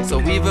rules.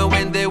 So even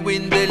when they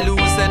win, they lose.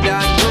 And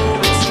I know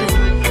it's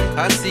true.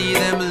 I see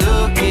them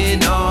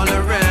looking all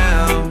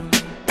around,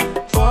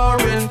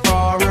 far and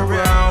far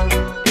around,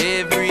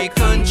 every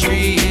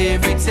country,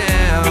 every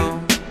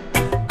town,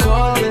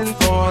 calling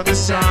for the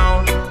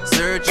sound,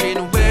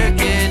 searching where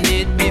can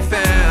it be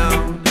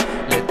found.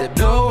 Let them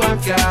know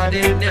I've got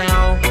it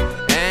now,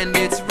 and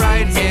it's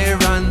right here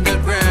on the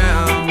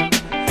ground.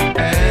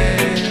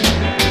 Hey,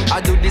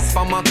 I do this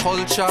for my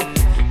culture,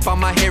 for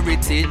my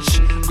heritage.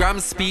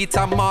 Grams,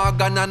 Peter,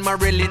 Morgan and my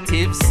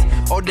relatives.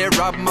 Oh, they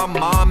robbed my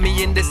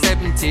mommy in the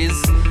 70s.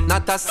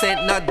 Not a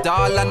cent, not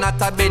dollar,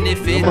 not a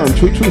benefit.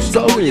 True so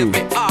story. you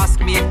may ask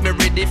me if me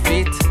ready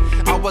fit.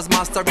 I was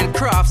mastering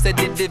crafts, they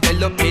did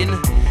developing.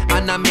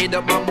 And I made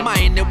up my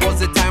mind, it was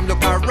the time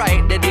look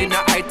alright. They didn't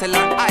I tell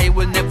her I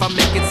will never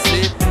make it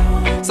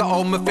slip. So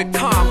how me feel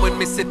calm when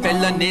me see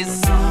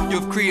felonies.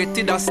 You've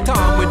created a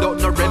storm without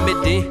no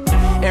remedy.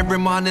 Every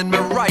morning me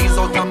rise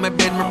out of my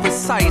bed, me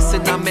precise.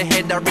 And on my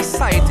head I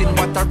reciting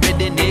what I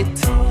read in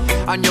it.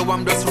 I know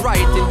I'm just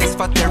writing this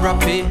for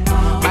therapy.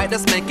 Might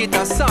just make it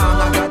a song,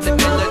 I got the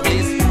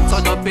melodies.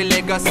 Turn up a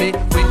legacy,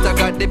 winter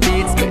got the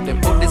beats. Make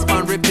them put this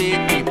on repeat,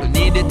 people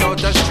need it out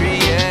the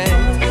street,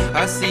 yeah.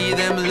 I see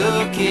them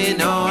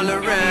looking all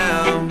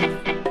around,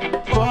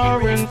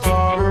 far and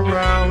far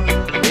around,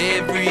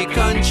 every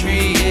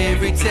country,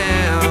 every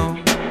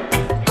town,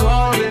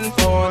 calling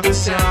for the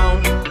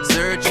sound,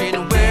 searching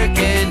where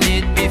can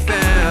it be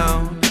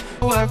found.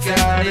 Oh, I've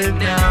got it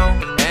now,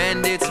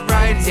 and it's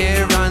right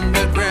here on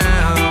the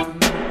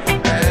ground.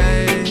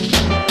 Hey.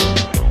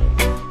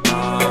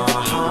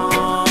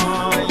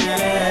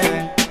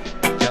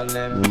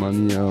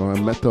 man, yeah,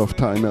 a Matter of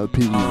Time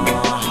LP.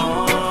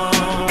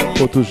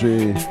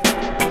 Protégé.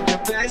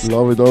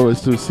 Love it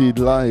always to see it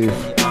live.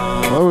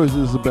 Always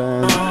is a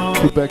band,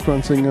 two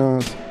background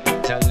singers.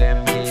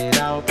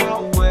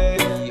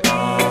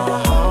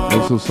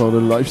 Also saw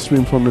the live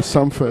stream from the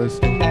Sumfest.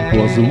 It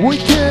was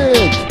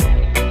wicked!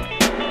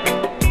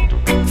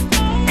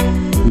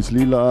 With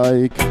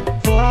Lila Ike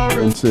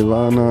and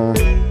Savannah.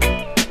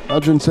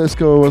 Arjun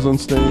Sesko was on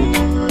stage.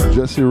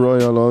 Jesse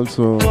Royal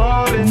also.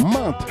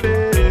 Mad!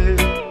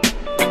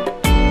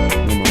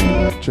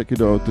 Check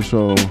it out, the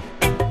show.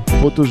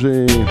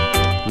 Protégé,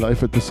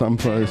 live at the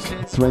Sumfest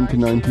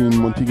 2019,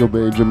 Montego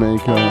Bay,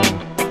 Jamaica.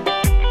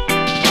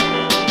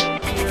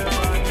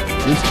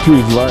 This to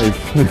his life.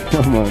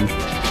 Come on.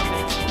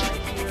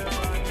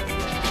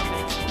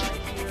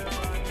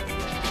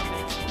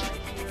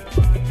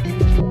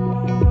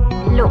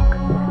 Look,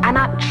 I'm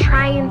not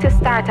trying to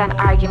start an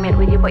argument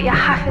with you, but you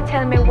have to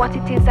tell me what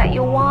it is that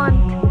you want.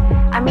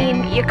 I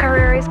mean, your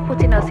career is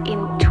putting us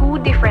in two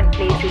different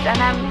places,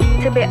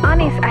 and to be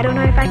honest, I don't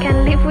know if I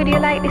can live with you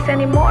like this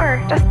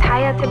anymore. Just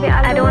tired to be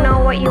alone. I don't know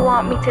what you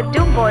want me to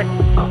do, but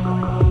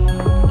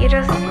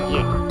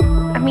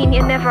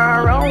you're never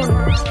around.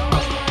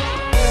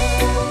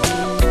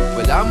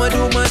 Well, I'ma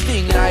do my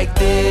thing like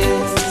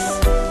this,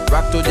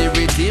 rock to the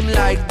rhythm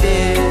like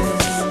this.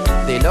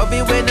 They love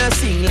it when I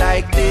sing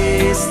like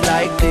this,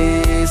 like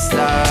this,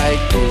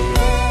 like this.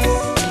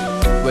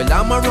 Well,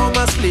 I'ma roll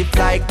my split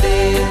like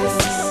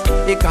this.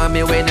 They call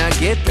me when I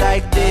get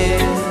like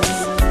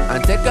this,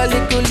 and take a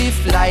little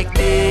lift like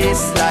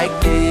this,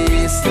 like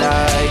this,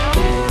 like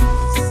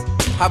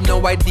this. Have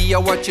no idea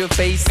what you're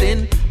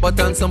facing, but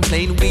on some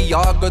plane we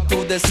all go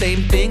through the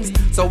same things.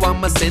 So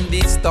I'ma send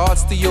these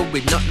thoughts to you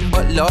with nothing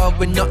but love,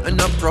 with nothing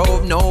to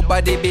prove,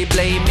 nobody be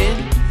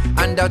blaming.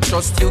 And I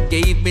trust you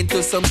gave me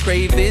to some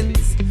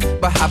cravings,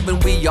 but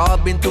haven't we all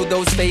been through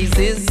those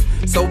phases?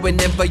 So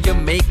whenever you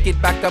make it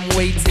back, I'm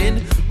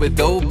waiting with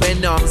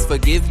open arms.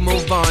 Forgive,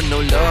 move on, no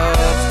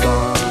love's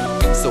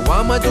gone. So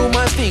I'ma do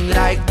my thing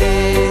like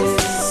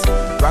this,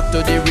 rock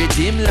to the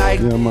rhythm like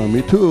yeah, man,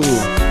 me too.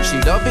 She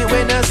love it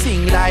when I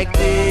sing like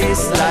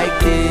this, like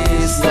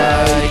this,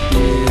 like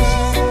this.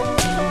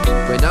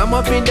 When I'm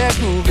up in that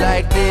groove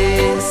like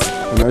this,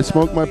 and I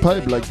smoke my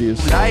pipe like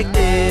this, like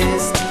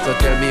this. So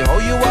tell me how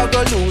you are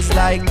gonna lose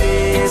like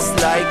this,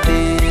 like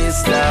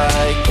this,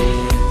 like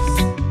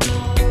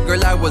this.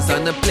 Girl, I was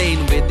on a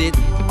plane with it.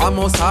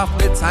 Almost half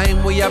the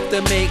time we have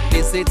to make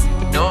visits.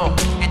 No,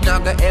 it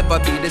not gonna ever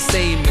be the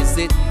same, is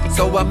it?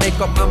 So I make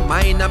up my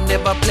mind, I'm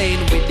never playing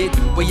with it.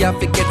 We have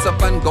to get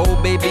up and go,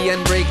 baby,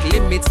 and break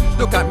limits.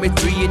 Look at me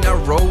 3 in a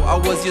row, how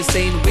was you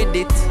saying with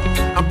it?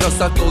 And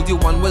plus I told you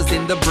one was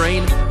in the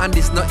brain, and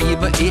this not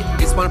even it.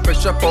 This one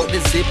fresh up out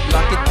the zip,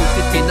 lock it, put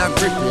it in a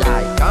grip.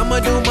 Like I'ma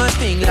do my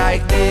thing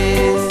like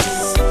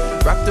this,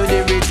 rock to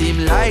the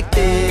rhythm like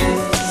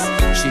this.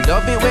 She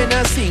love it when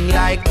I sing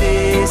like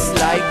this,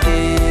 like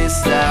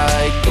this,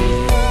 like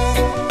this.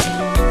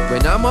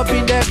 When I'm up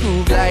in that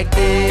groove like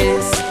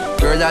this,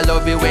 girl, I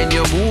love it when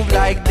you move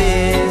like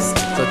this.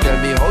 So tell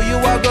me how you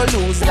are gonna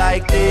lose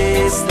like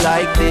this,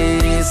 like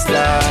this,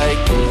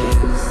 like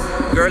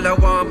this. Girl, I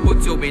want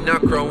put you in a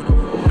crown.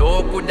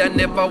 No, could I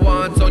never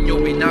want on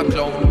you in a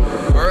clown.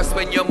 First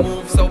when you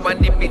move, so I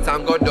nip it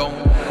and go down.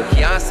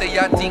 Can't say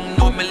a thing,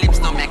 no, my lips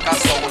no make a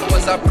sound.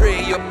 Was I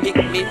pray you pick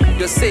me,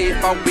 you're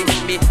safe and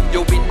with me.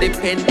 You're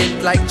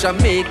independent like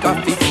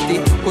Jamaica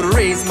 50. Could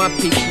raise my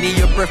picnic,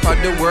 you prefer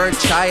the word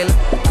child.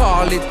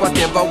 Call it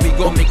whatever, we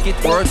gon' make it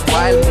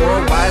worthwhile.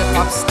 Worldwide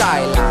pop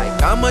style,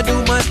 like I'ma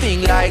do my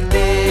thing like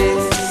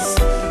this,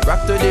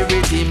 rock to the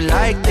rhythm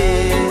like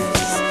this.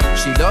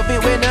 She love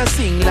it when I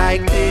sing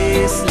like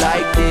this,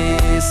 like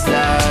this,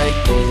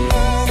 like this.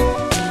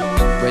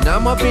 When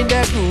I'm up in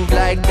that groove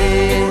like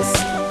this,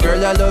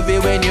 girl, I love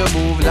it when you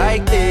move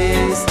like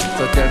this.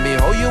 So tell me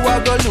how you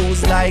are gonna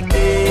lose like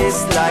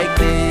this, like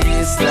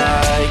this,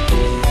 like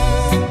this.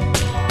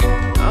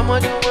 I'ma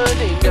do my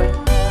thing, girl.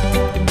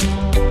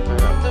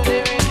 Rock to the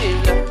rhythm,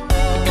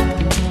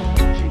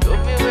 she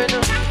love me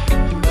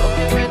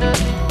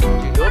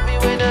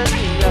when I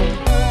sing like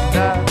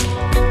that.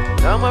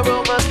 I'ma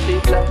roll my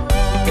sleep like.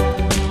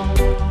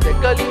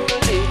 Take a little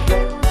dip,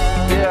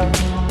 yeah.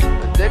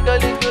 Take a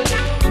little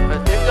dip,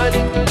 take a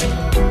little dip,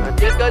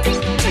 take a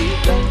little dip.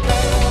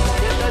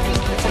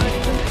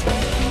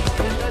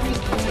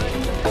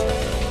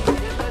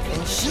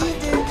 And she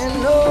didn't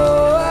know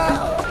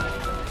how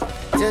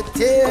to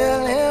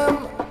tell him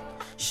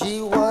she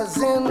was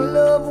in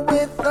love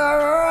with a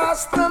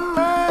Rasta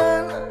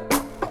man.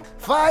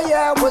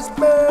 Fire was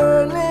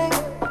burning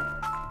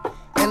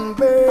and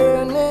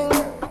burning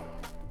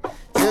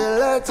till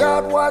let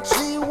out what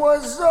she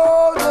was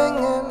holding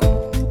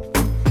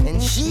in,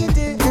 and she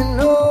didn't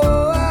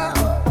know how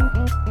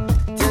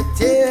to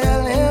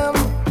tell him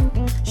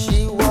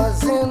she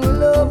was in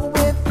love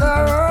with a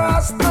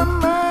Rasta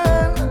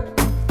man.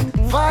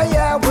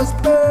 Fire was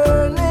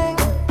burning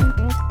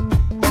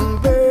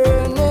and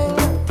burning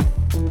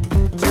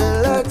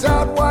till let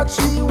out what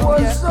she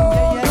was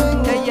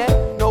holding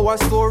in. Know her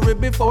story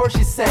before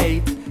she say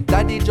it.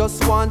 Daddy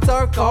just want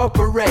her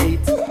corporate.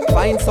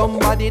 Find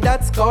somebody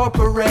that's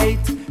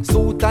corporate.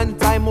 Suit and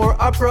tie more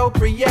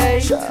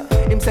appropriate.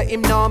 Him say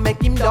him now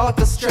make him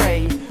daughter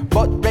stray.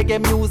 But reggae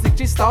music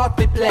she start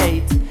to play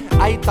it.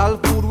 Ital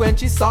food when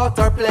she sort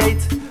her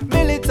plate.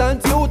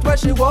 Militant youth where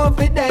she want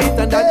to date.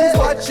 And that is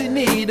what she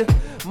need.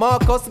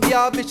 Marcus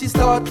Garvey she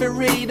start to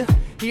read.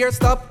 Here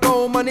stop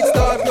home and it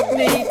start look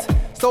neat.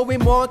 So we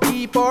want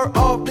keep her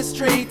off the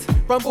street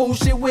from who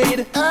she with.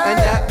 And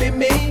that be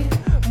me.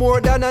 More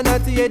than a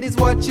 98 is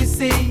what she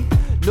see.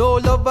 No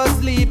lover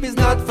sleep is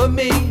not for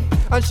me.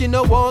 And she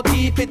no want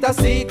keep it a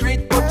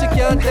secret. But she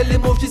can't tell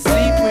him who she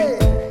sleep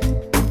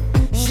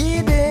with.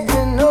 She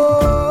didn't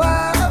know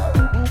how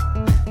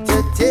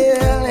to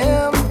tell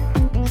him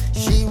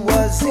she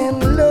was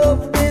in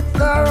love with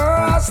a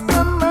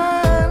Rasta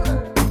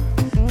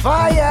man.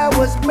 Fire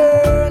was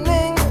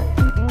burning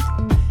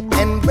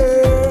and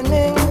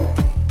burning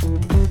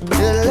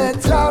to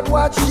let out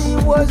what she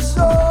was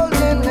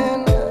holding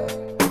in.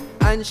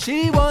 And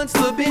she wants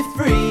to be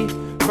free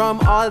from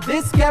all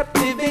this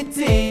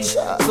captivity.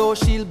 So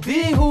she'll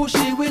be who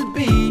she will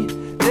be.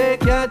 They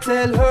can't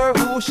tell her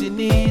who she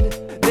need.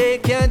 They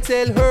can't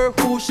tell her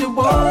who she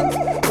want,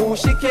 who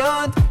she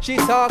can't. She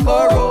talk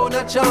her own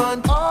a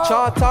chant,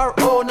 chart her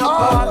own a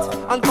part,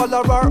 and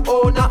color her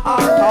own a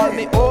art. Call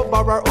me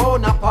over her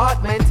own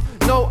apartment.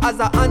 Now as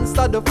I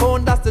answer the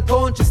phone, that's the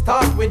tone she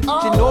start with.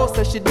 She knows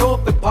that she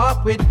don't be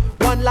part with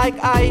one like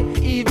I,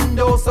 even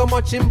though so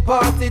much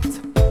impart it.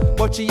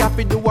 But she have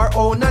to do her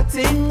own a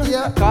thing.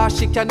 Cause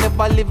she can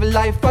never live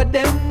life for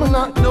them.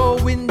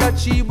 Knowing that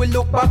she will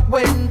look back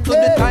when to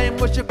the time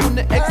when she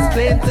couldn't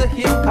explain to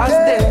him cause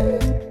then.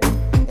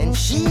 And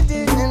she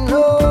didn't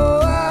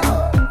know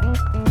how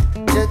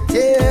to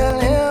tell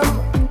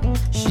him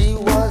she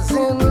was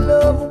in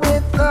love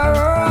with a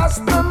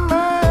Rasta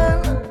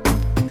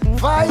man.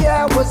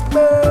 Fire was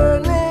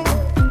burning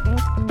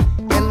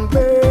and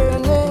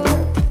burning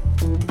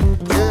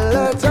to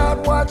let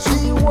out what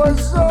she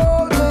was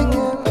holding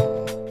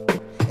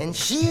in. And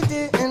she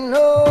didn't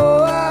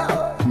know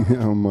how.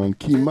 Yeah, man,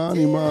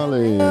 Kimani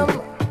Marley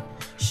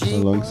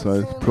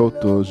alongside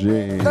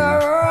Protégé,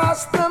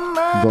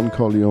 Don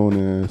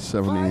Corleone,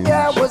 7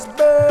 Fire was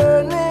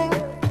burning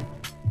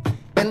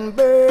and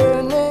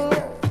burning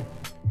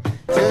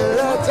to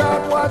let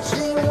out what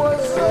she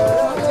was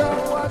holding.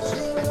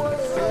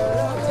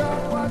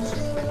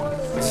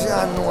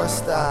 John no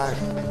star.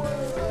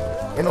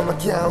 You know, I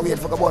can't wait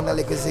for the one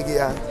like a ziggy.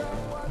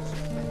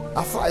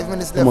 5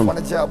 minutes left on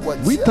the job.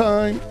 What's we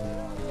time?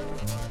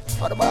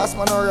 Oh, the boss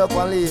man hurry up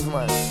and leave,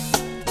 man.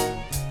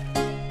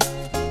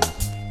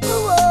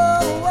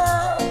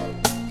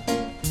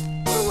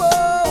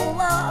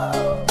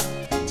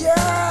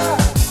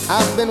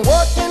 I've been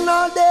working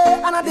all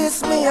day and I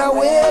this me I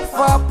wait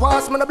for.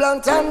 Pass me the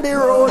blunt and the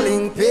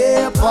rolling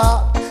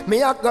paper.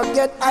 Me I go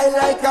get high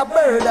like a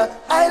bird,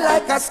 high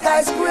like a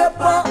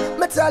skyscraper.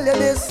 Me tell you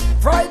this,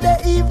 Friday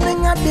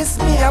evening at this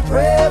me I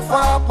pray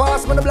for.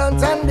 Pass me the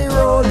blunt and the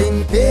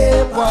rolling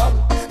paper.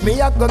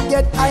 Me I go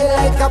get high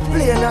like a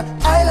plane,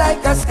 high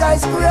like a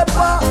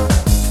skyscraper.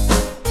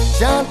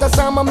 Chant a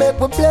song and make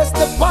we bless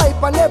the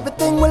pipe and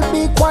everything will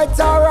be quite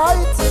alright.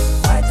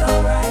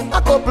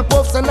 A couple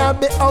puffs and I'll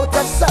be out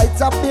of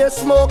sight. Up here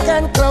smoke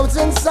and clouds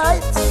in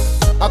sight.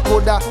 I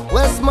coulda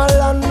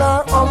Westmoreland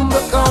or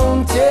Humber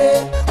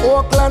County.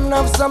 Oakland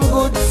have some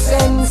good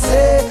sense,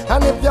 eh?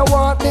 And if you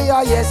want the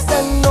highest,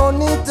 then no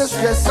need to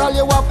stress. All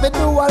you have to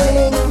do a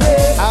link me.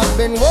 I've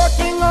been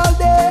working all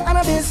day and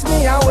I miss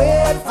me I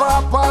wait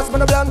for. Pass me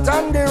the blunt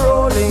and the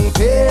rolling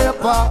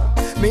paper.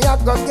 Me I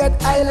go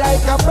get high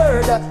like a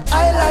bird,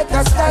 high like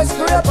a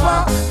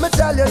skyscraper. Me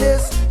tell you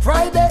this,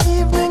 Friday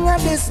evening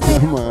and this me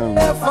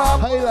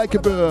high like a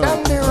bird,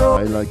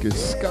 high like a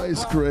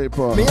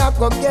skyscraper. Me I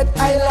go get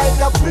high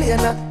like a plane,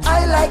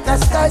 high like a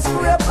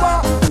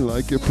skyscraper.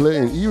 Like a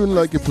plane, even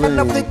like a plane.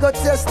 And I go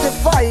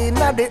testify,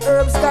 now the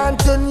herbs gone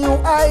to new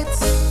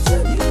heights.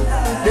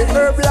 The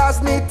herb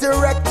laws need to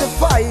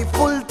rectify,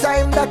 full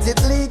time that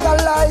it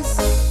legalize.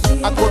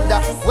 I could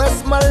have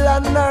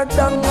Westmoreland or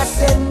down a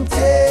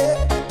Sente.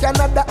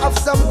 Canada have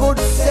some good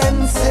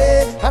sense,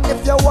 eh? And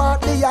if you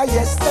want the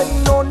highest,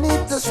 then no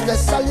need to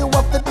stress. All you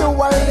have to do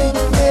is link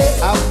me.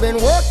 I've been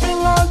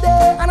working all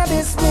day and I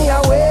miss me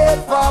I wait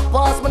for.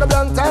 Pass me the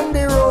blunt and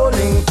the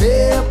rolling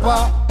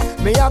paper.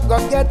 Me I go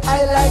get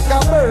high like a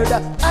bird,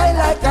 high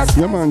like a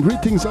yeah man,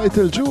 greetings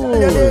Itel Jewel.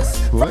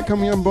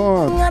 Welcome you on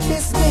board.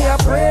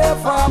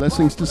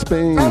 Blessings to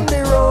Spain.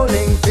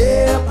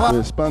 To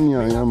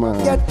España, yeah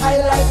man. Get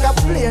high like a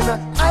plane,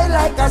 high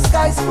like a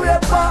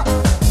skyscraper.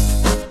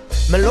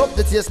 Me love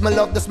the taste, me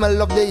love the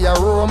smell of the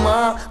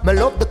aroma. Me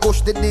love the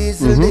kush, the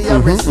diesel, the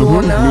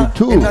Arizona. Me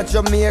too. In a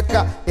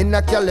Jamaica, in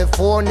a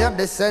California,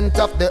 the scent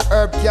of the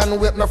herb can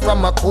wake me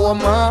from a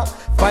coma.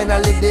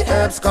 Finally the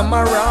herbs come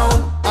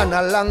around, and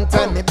a long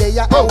time me they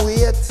a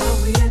wait.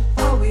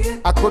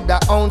 I coulda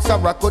ounce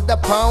or I coulda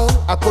pound,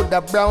 I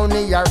coulda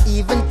brownie or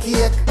even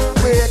cake.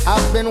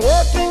 I've been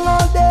working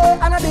all day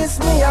and I this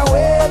me I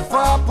wait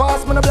for.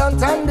 Pass me the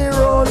blunt and the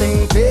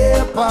rolling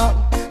paper.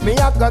 Me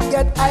I could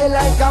get high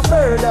like a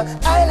bird,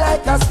 high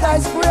like a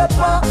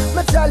skyscraper.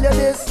 Me tell you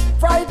this,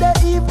 Friday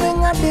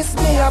evening and this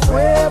me a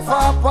pray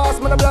for. Pass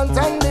me the blunt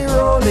and the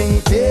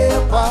rolling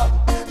paper.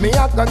 Me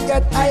I could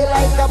get high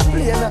like a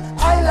plane,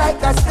 high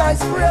like a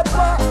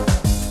skyscraper.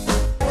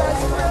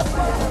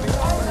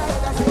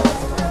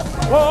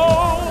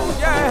 Oh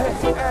yeah,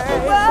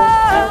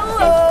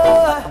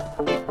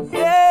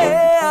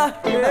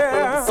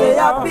 yeah. Say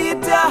a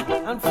Peter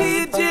and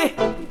Fiji,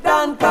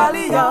 Don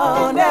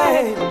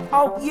Corleone.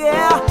 Oh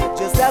yeah.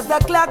 Just as the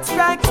clock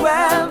strikes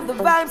 12, the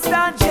vibes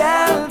start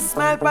gel.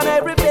 Smile on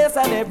every face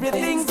and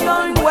everything's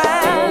going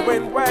well.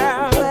 Going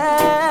well.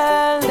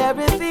 Well,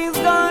 everything's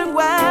going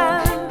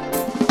well.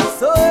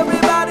 So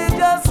everybody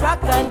just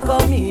rock and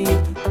come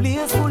in.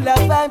 Place full of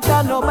vibes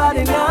and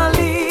nobody now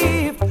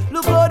leave.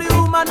 Look how the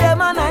woman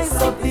them are nice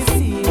up the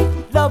sea.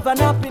 Love and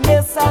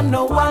happiness and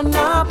no one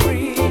not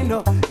free.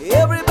 No,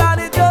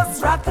 everybody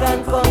just rock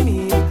and come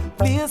in.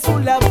 Place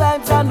full of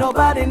vibes and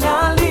nobody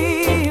now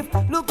leave.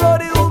 Look how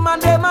the woman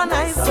them are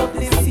nice up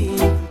the sea.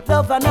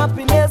 Love and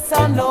happiness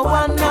and no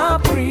one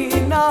not free.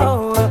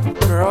 No,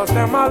 girls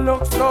them a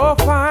look so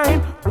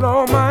fine,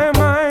 blow my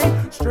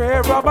mind.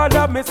 Straight rubber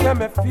dub me say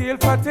me feel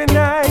for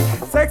tonight.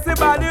 Sexy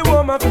body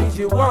woman, please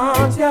you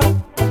want ya.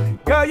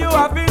 Girl, you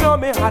have been on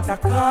me how to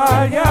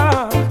call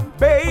ya.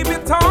 Baby,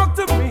 talk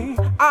to me,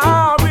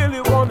 I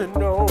really wanna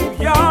know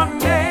your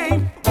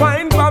name.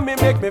 Wine for me,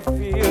 make me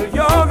feel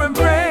your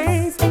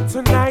embrace.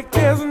 Tonight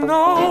there's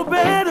no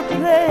better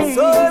place.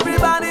 So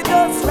everybody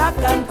just rock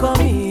and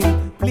come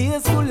in.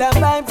 Place full of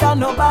vibes and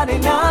nobody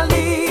now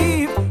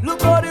leave.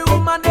 Look how the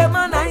woman them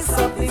are nice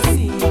up the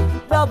sea.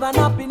 Love and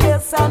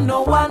happiness and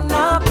no one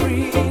not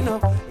free. No,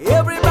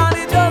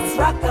 everybody just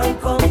rock and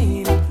come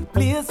in.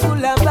 Place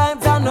full of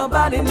vibes and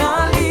nobody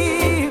now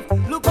leave.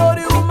 Look how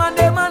the woman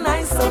them are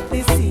nice up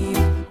the sea.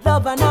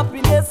 Love and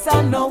happiness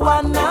and no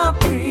one not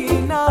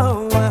free.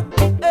 No,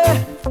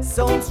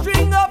 sound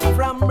string up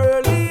from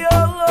early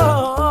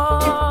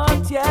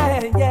on.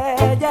 Yeah,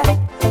 yeah, yeah.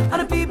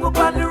 And the people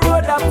on the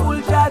road are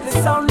full drive the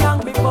sound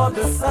long before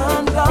the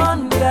sun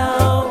gone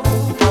down.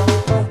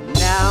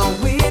 Now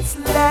it's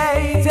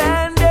late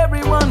and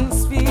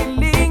everyone's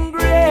feeling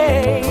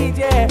great.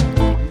 Yeah,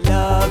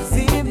 love's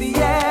in the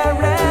air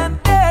and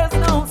there's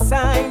no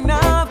sign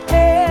of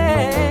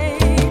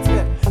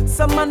hate.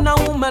 Some man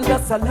and woman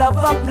just a love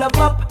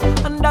up,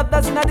 and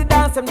others not the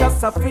dance, them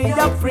just a free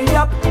up.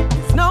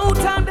 There's no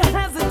time to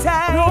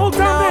hesitate. No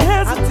time to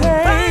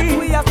hesitate.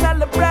 We are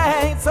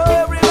celebrate, so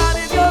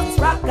everybody just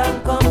rock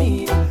and come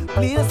in.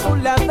 Place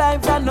full of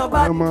vibes and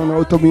nobody. Come on,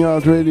 Outta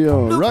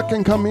Radio, rock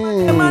and come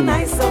in. Them are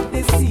nice of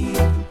the sea.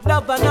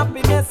 Love and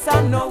happiness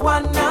and no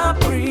one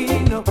not free.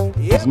 No,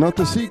 it's not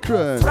a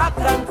secret. Rock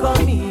and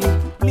come in.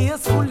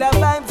 Place full of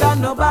vibes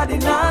and nobody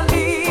not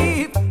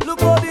leave.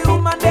 Look how the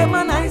woman them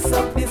are nice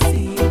of the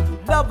sea.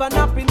 Love and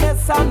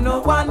happiness and no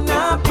one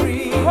not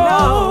free.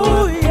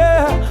 Oh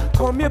yeah.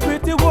 Come here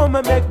pretty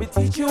woman, make me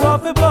teach you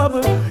off a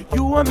bubble.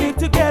 You and me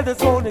together's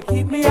gonna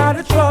keep me out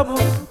of trouble.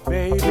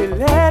 Baby,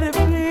 let it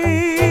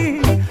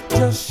be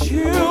just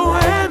you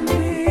and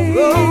me.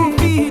 Oh,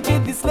 Fiji,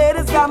 this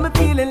lady's got me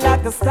feeling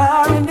like a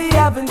star in the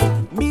heavens.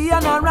 Me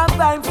and her are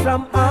vibes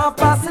from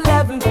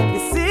 11:30.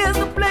 This is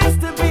the place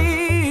to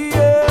be,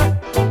 yeah.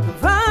 The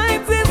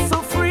vibes is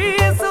so free,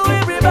 so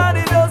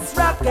everybody just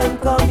rock and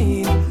come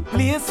in.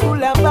 Place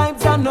full of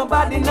vibes and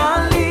nobody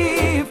now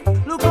leave.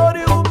 Look how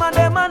the woman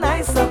them are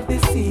nice up the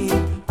sea.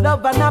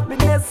 Love and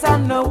happiness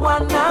and no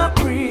one not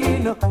free.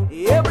 No,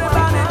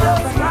 everybody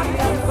just rock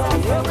and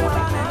come.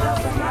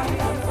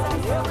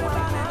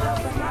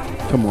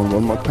 Come on,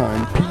 one more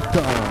time.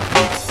 Peter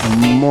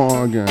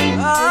Morgan.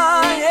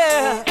 Ah,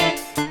 yeah.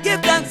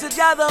 Give thanks to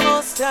Jah the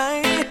Most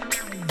High.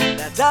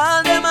 That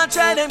all them a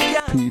try them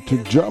can't.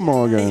 Peter Jah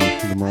Morgan,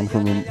 the man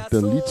from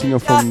the lead singer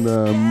from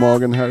the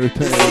Morgan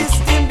Heritage.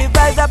 System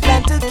devise a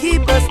plan to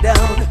keep us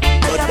down,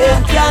 but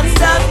them can't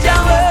stop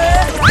Jah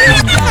word.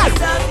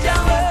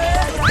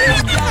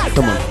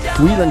 Come on,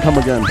 wheel and come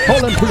again.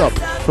 Hold and pull up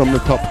from the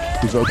top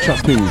without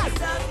chatting.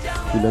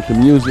 We let the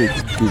music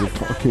do the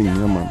talking,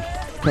 yeah man.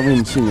 Come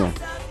in, singer.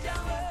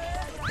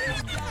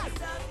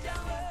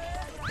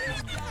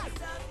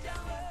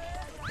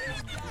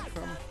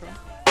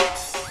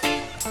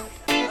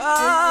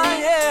 Ah,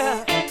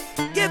 yeah.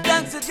 Give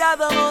thanks to Jah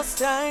the Most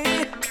High.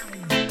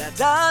 That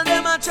all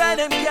them a try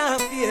them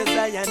can't face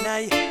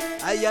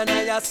I and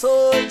I a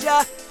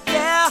soldier.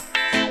 Yeah.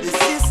 The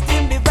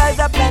system devise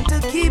a plan to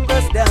keep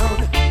us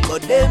down,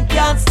 but them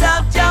can't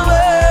stop Jah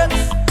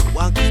works.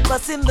 Want keep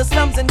us in the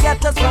slums and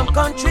get us from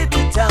country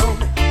to town,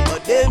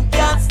 but them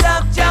can't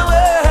stop Jah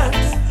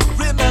works.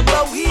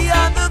 Remember we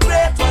are the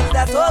great ones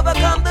that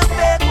overcome the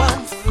fake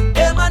ones.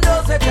 Them a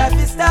knows we try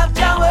to stop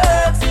Jah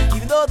works.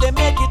 Even though they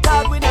make it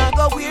hard, we not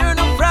go wear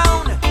no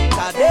frown.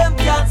 Cause them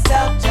can't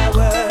stop Jah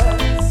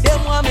works.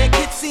 Them want make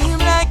it seem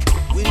like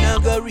we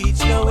not go reach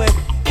nowhere.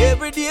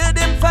 Every day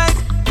them fight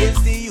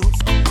against the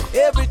youth.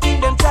 Everything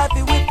them try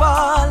to we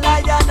fall. I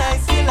and I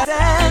still a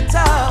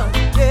center.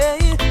 Yeah.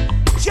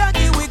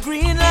 Jackie we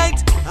green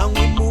light and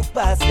we move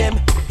past them.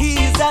 He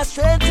is our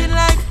strength in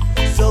life.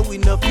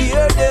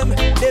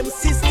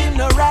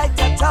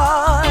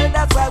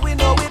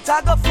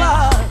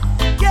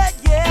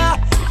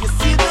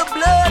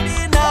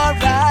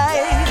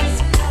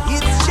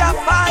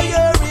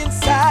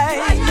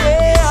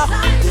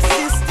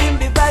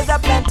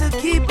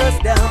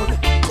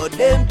 but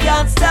them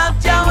can't stop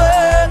Jah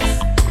works.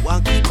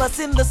 Want keep us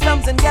in the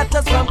slums and get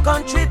us from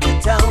country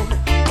to town,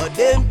 but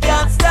them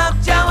can't stop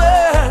Jah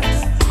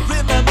works.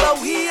 Remember,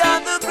 we are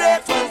the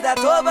great ones that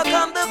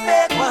overcome the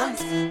fake ones.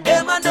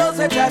 Them and those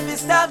who try to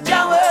stop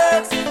Jah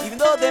works. Even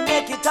though they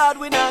make it hard,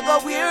 we not go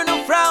wear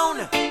no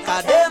frown,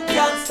 cause them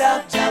can't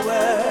stop Jah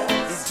works.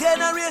 This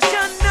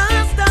generation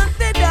non-stop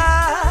they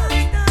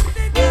die.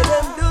 What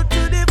them do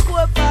to the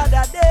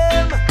forefather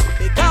them,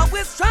 because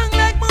we're strong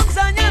like Mount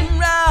Zion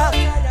rock.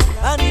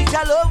 And it's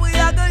a love we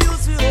are gonna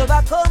use to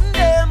overcome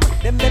them.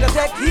 Them better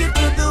take heed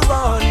to the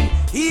warning,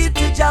 heed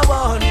to Jah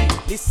warning.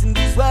 Listen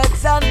these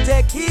words and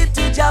take heed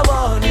to Jah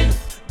warning.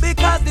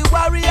 Because the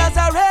warriors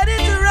are ready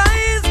to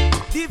rise,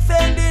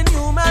 defending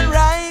human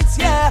rights,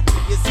 yeah.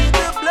 You see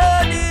the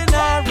blood in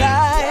our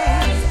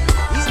eyes.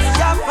 It's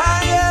Jah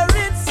fire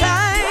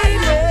inside,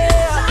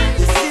 yeah.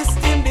 The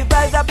system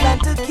devised a plan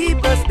to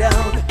keep us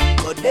down,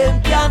 but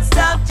them can't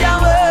stop Jah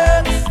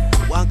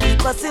works. Want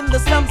keep us in the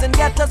slums and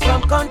get us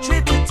from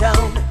country to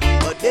town,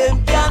 but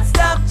them can't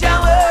stop Jah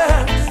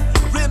works.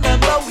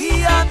 Remember,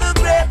 we are the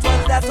great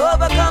ones that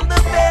overcome the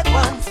fake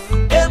ones.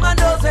 Them and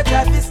those who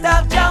try to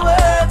stop Jah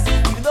works.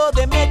 Even though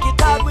they make it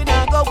hard, we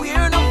not go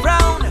wear no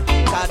frown,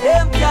 cause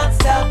them can't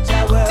stop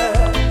Jah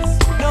works.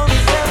 No me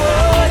say,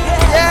 oh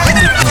yeah.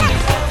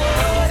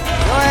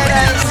 Go ahead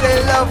and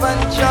say love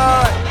and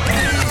joy,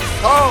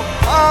 hope,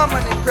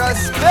 harmony,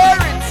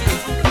 prosperity.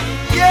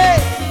 Yeah.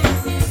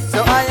 So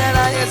I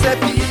say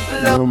people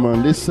love. No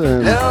man,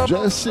 listen,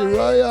 Jesse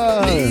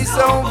Royal. Peace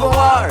over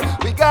war,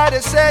 we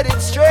gotta set it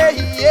straight,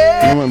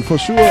 yeah. No man, for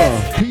sure,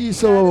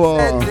 peace over war.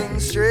 Set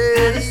things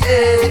straight,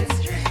 yeah.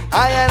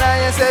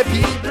 I say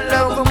people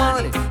over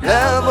money,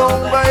 love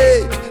over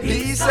hate,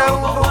 peace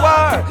over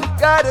war,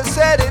 gotta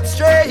set it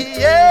straight,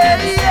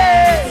 yeah,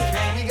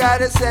 yeah. We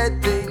gotta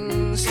set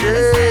things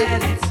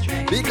straight.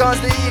 Because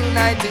the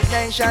United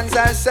Nations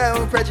are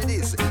so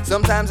prejudiced.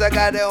 Sometimes I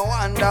gotta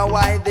wonder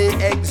why they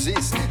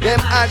exist. Them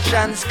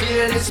actions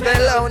clearly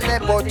spell out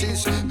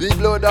nepotism. The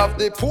blood of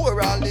the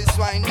poor, all this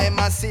wine them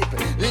a sip.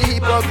 The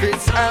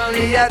hypocrites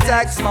only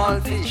attack small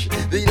fish.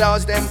 The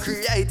laws them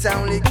create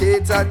only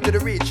cater to the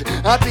rich.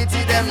 I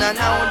pity them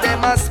now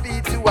them a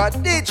speed to a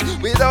ditch.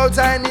 Without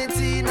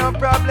unity, no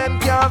problem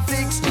can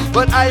fix.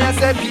 But I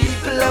say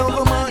people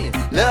over money,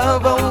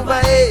 love over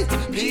hate,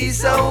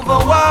 peace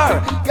over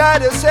war.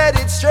 Gotta set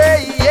it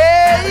straight,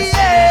 yeah,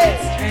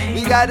 yeah.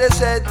 We gotta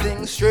set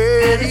things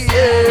straight,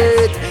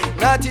 yeah.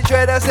 Not to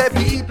try to say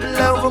people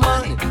over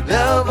money,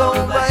 love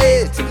over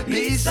hate,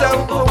 peace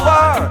over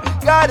war.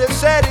 Gotta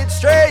set it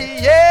straight,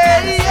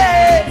 yeah,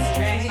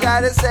 yeah. We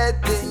gotta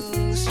set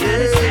things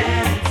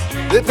straight.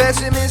 The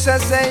pessimists are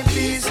saying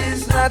peace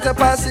is not a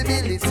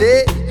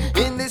possibility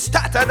in this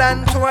tattered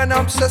and torn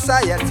up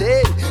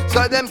society.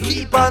 So them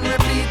keep on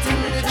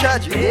repeating the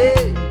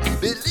tragedy.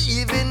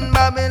 Believe in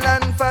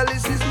Babylon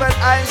fallacies, but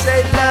I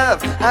say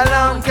love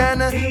alone can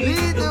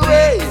lead the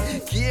way.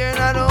 Care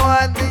not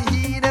what the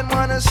heathen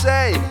wanna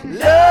say.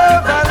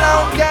 Love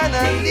alone can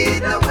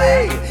lead the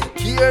way.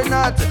 Care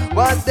not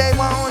what they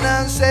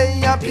wanna say.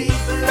 Your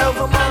people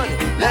over money,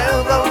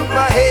 love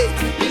over hate,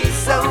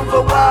 peace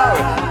over war.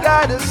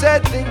 Gotta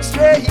set things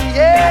straight,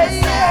 yeah,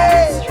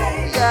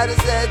 yeah. Gotta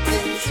set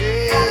things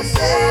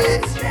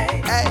straight,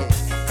 hey.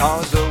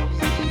 Cause we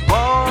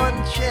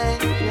want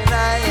change, and I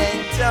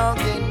ain't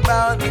talking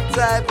about the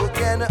type who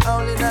can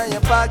only know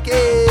your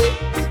pocket.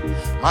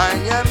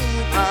 Mind your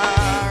meat, my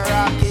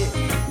rocket.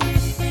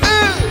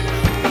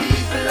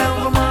 People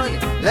over money,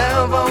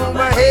 love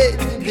over hate,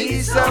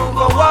 peace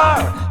over war.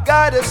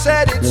 Gotta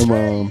set it straight.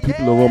 Man,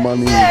 people over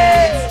money.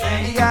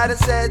 Yeah. You gotta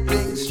set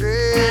things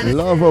straight.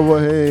 Love over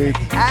hate.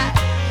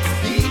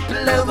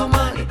 People over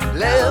money,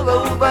 love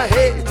over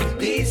hate,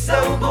 peace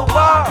over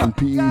war. And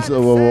peace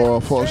over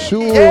war for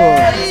sure.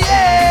 Yeah,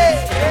 yeah.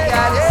 You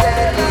gotta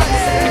set it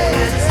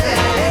straight.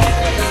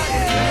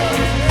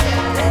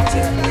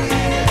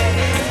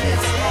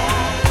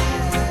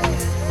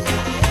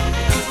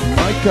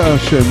 Micah,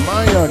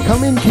 Shemaya,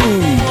 coming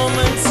king.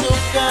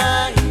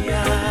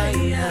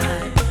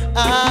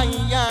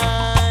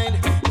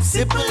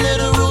 Sip a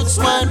little roots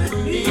wine for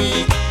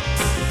me.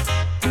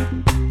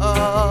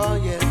 Oh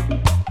yeah.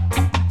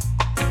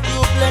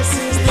 Your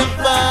blessings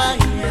divine.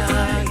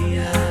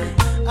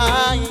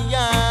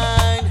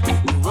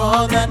 You're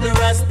all that the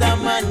rest of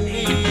my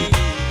need.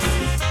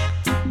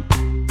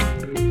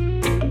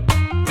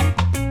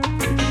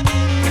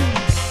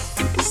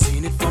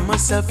 Seen it for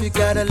myself, you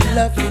got a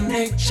lovely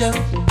nature.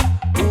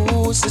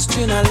 Ooh,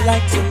 sister, I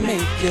like to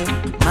make you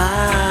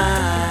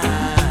mine.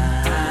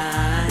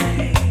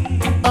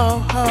 Oh,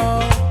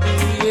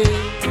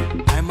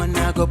 yeah. I'm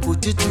not gonna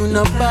put it through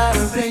no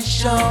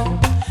moderation.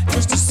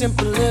 Just a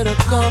simple little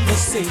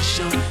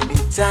conversation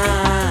in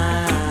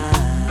time.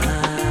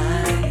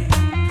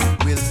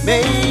 We'll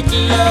make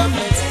love,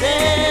 let's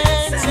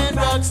dance and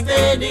rock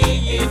steady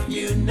if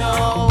you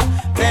know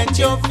that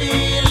you're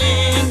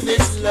feeling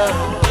this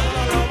love.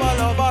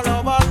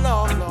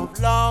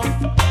 Love.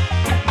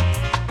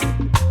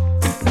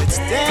 Let's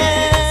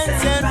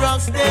dance and rock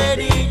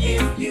steady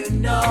if you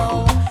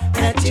know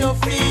that that you're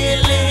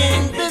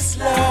feeling this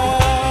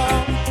love.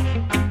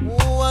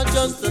 Oh,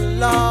 just the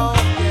love,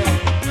 yeah.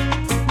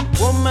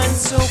 Woman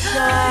so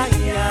kind.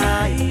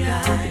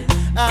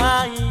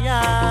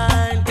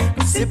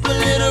 Sip a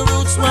little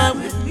roots wine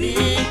with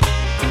me.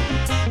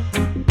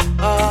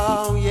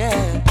 Oh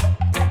yeah,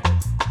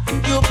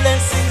 your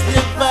blessings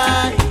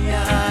divine.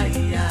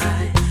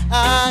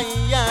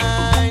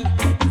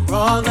 You're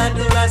all that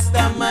the rest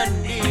of my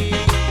needs.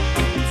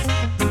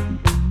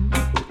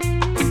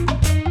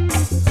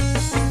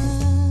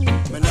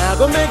 When I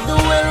go make the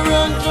well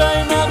run dry,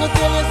 and I go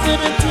tell you see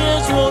the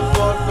tears won't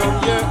fall from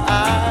your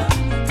eyes.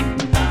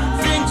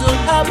 Things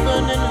will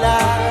happen in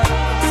life.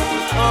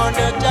 On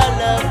the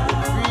dollar,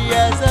 free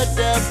as a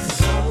dove.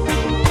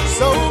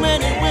 So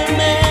many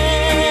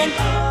women,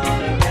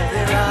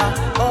 there are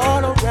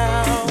all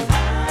around.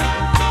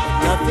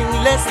 Nothing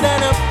less than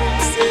a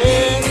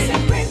princess.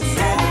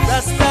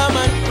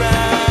 Rastaman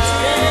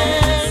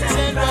crowns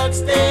and rock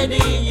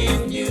steady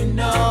if you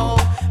know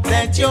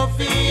that you're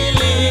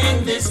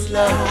feeling this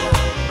love.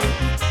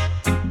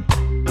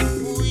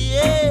 Ooh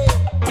yeah,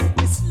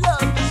 this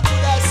love is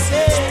good I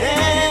say.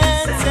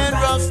 Dance and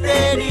rock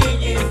steady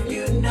if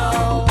you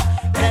know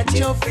that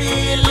you're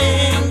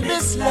feeling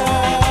this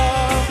love.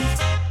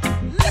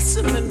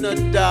 Listen to the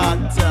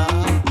daughter,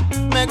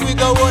 make we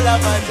go all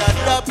about that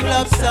rap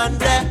club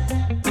Sunday.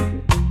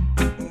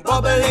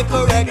 Bubble like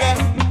a reggae,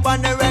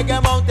 on the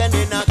reggae mountain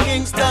in a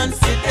Kingston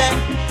city.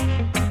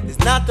 There's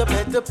not a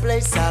better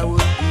place I would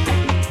be.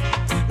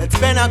 Let's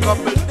spend a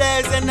couple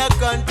days in the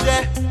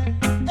country.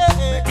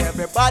 Make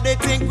everybody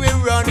think we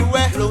run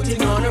away.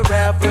 Floating on a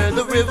raft where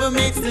the river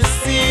meets the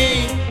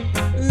sea.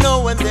 No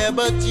one there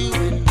but you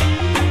and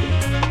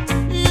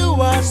me. You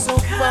are so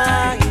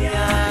fine.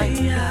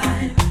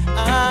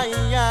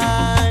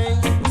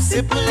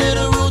 Sip a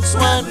little roots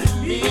wine with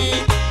me.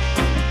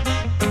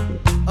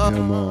 Yeah,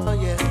 man.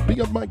 Yeah. Big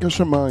up Micah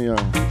Shamaya.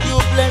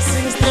 Your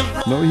blessings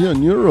divine. Now here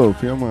in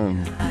Europe, yeah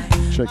man.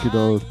 Check it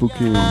out,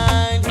 booking.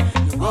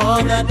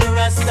 All that the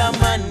rest of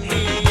my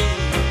need.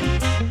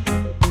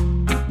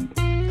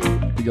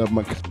 Big up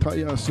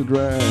Matthias the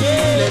Drag.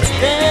 Let's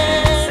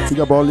dance. Big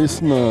up our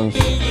listeners.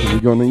 We're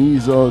gonna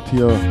ease out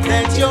here.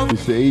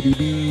 It's the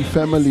ADB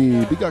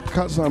family. Big up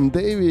Kazam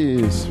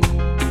Davis.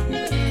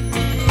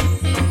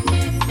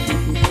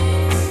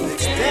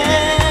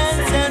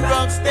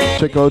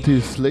 Check out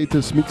his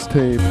latest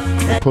mixtape.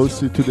 I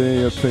posted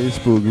today at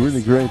Facebook.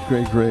 Really great.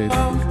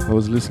 I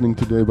was listening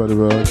today by the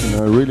work and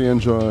I really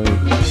enjoyed it.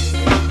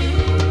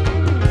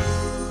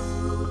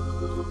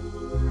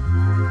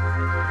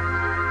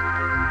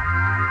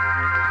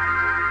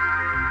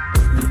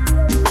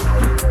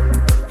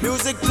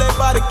 Music played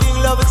by the king,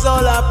 love is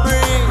all I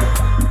bring.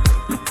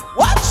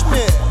 Watch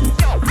me.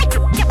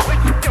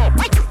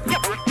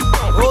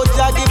 Oh,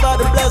 Jah give all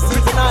the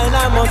blessings and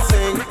I must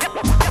sing.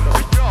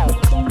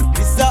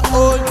 It's a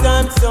old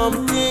time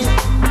something.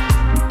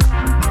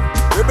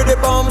 Ribby the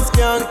bomb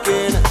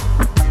skanking.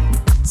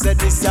 Said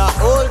this a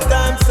old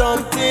time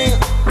something.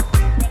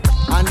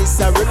 And this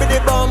a ribby the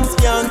bomb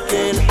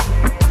skanking.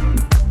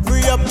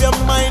 Free up your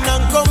mind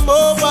and come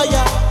over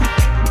ya.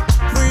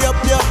 Free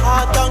up your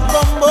heart and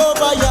come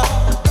over ya.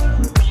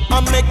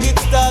 And make it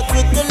start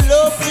with the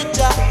love with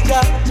Jah.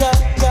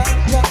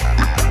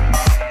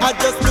 I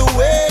just the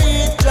way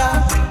it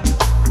Jah.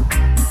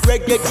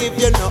 Reggae give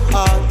you no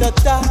heart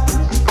attack.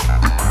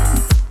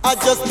 I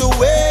just the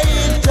way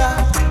it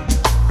Jah.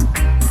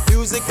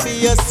 Music for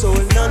your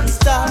soul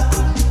non-stop.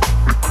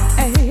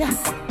 Hey,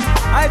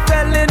 I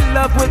fell in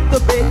love with the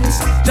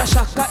bass.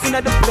 Jashaka in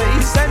the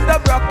place, and the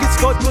rockets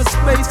go to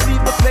space,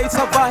 leave the place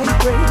a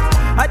vibrate.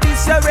 I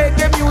this a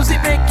reggae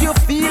music make you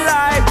feel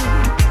like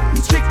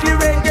strictly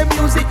reggae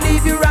music,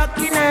 leave you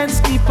rocking and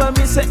skip and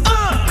me say,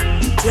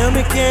 Tell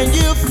me, can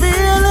you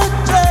feel it,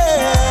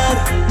 dread?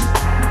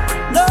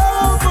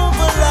 Love of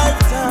a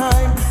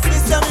lifetime.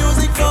 It's the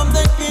music from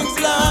the King's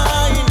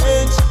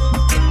lineage.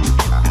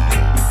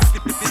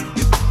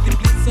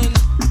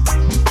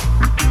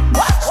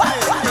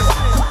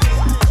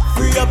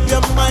 Free up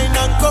your mind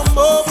and come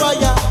over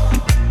ya.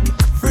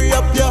 Free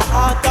up your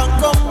heart and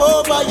come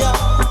over ya.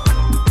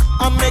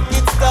 And make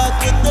it start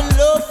with the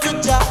love to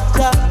Jah.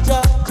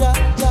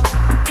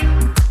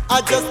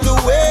 I just the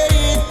way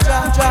it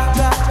Jah.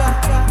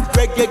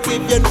 Reggae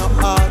give you no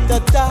heart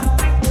attack.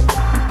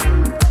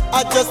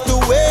 I just the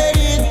way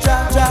it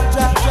Jah.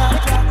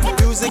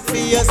 Music for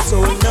your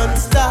soul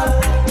non-stop.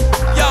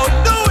 Yo,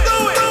 do it.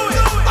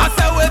 I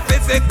say we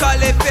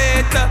physically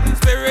fit,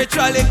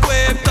 spiritually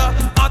equipped.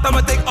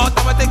 Automatic.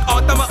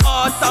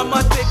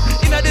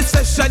 In a this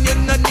session, you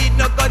no need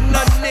no gun,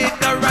 no need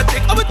no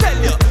radic. I will tell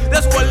you,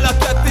 this one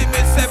like your team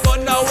is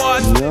 7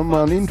 1. Yeah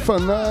man,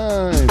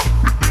 Infinite.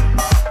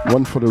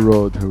 One for the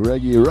road,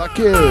 Reggae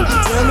Rocket.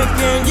 Tell me,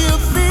 can you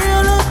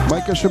feel it?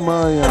 Micah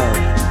Shamaya,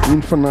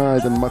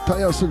 Infinite and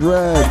Matthias the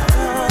Drag.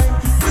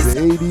 The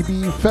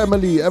ADB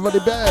family, ever the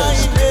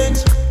best.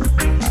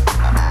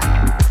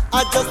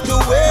 I just the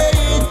way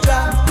it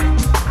Jah.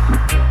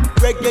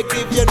 Reggae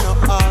give you no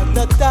heart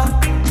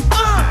attack.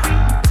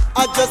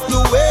 I just the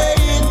way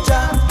it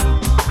Jah.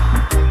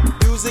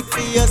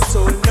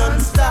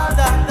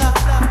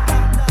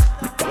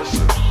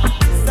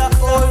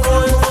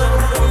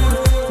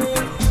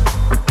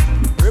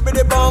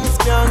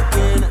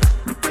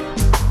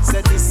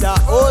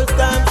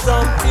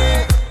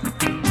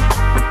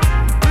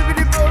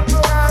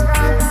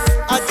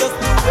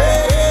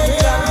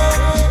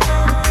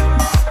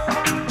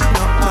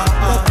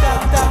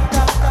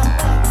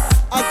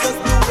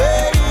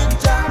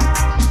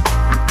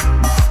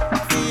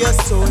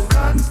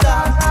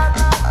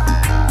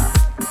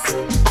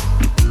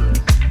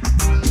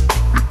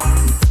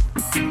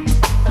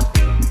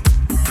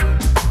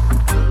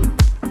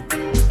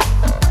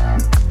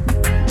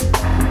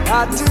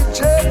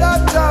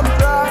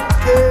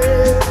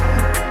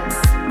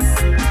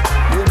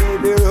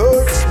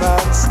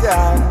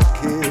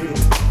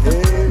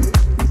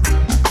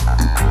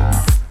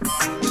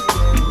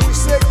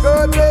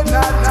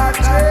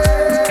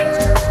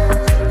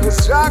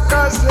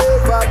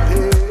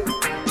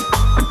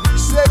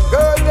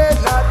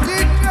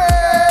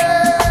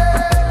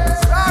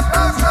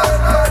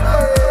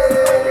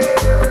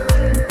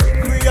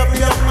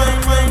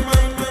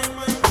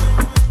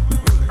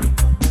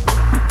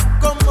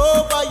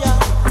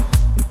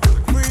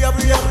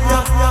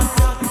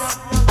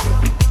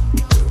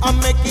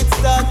 it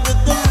start with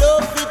the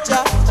love with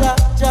Jah, Jah,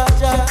 Jah,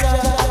 Jah, Jah.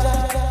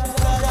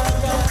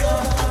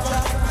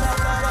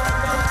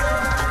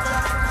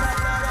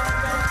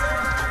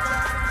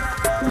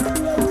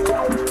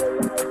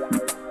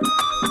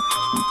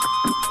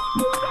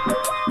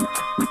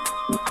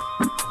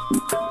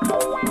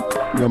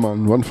 Yeah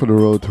man, one for the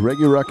road.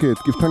 Reggae Rocket,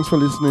 give thanks for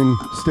listening.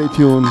 Stay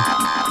tuned.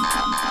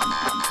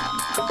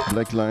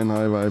 Black Line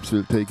High Vibes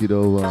will take it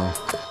over.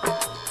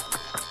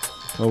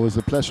 Always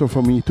a pleasure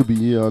for me to be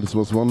here. This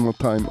was one more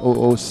time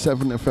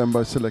 007 FM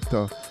by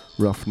Selector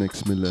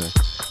Ruffneck-Smille.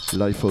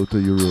 Live out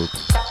of Europe.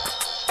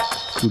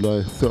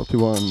 July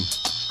 31,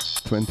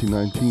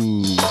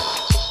 2019.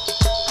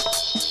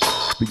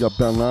 Big up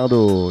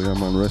Bernardo. Yeah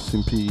man, rest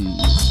in peace.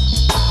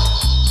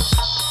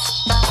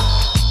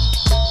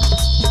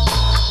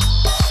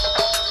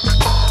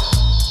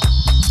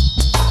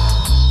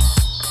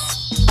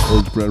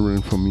 Old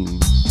brethren for me.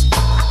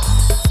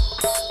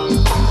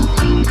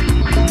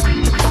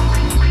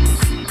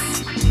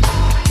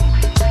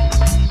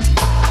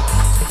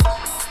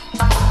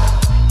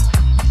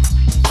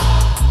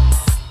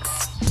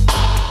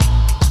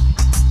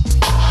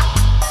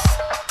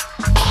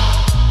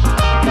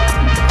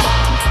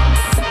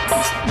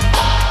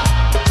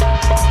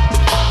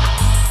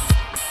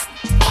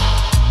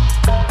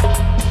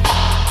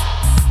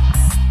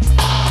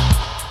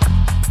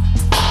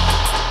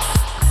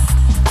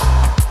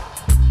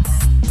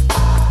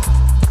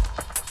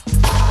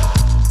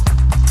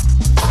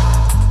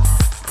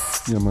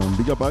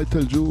 Big up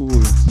Eitel Jewel,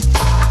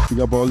 big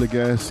up all the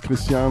guests,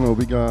 Cristiano,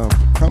 big up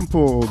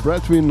Campo,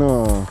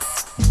 Breadwinner,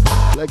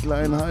 Black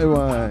Line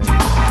Highway,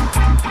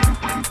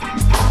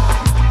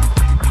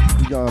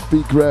 big up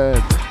Big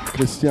Red,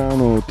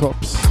 Cristiano,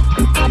 Tops,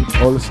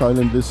 all the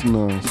silent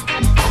listeners,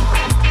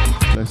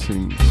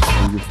 blessings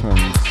and give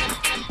thanks.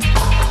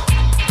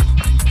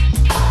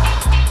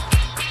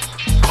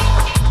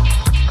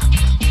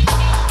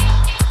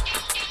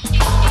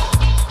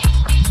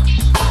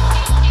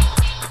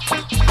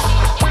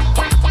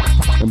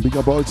 And big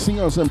up all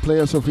singers and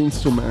players of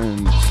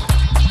instruments.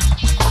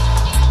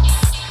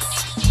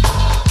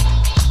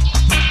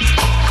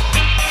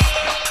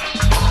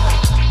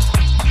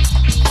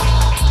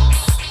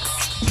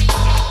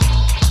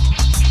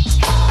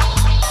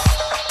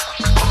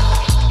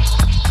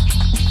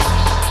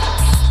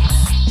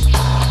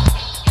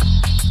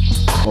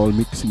 All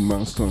mixing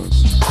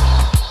masters.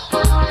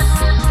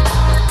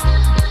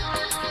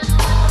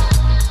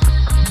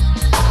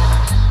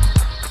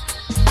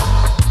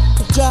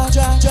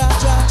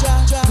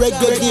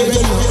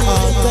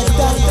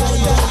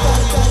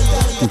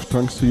 Give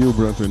thanks to you,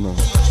 brother. Now.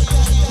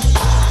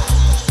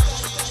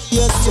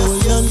 Yes, so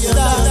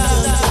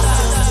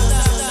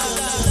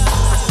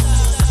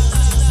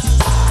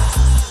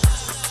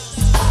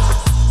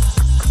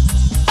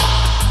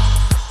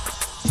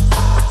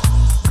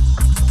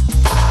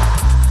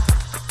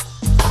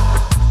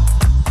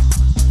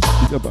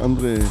Big up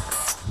Andre,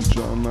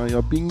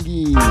 Janaya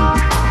Bingi,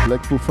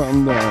 Black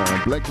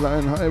Bufanda, Black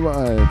Lion High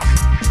Vibes.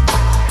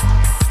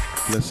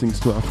 Blessings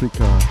to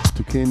Africa,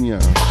 to Kenya,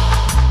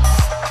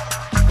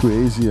 to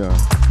Asia,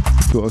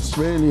 to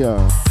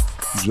Australia,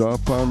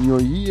 Japan, New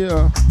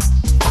Year,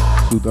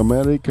 South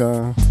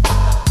America,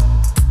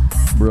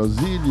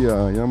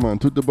 Brasilia, yeah man,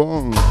 to the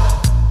bong.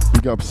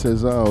 Big up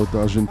Cesar out of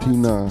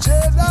Argentina,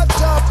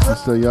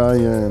 Mr.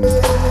 Yayan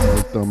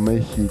out of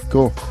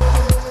Mexico.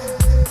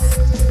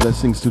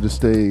 Blessings to the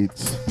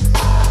States.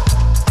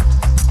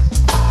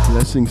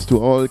 Blessings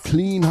to all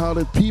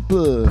clean-hearted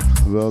people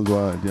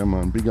worldwide, yeah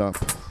man, big up.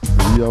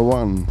 We are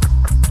one.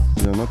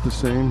 We are not the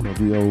same, but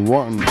we are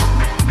one.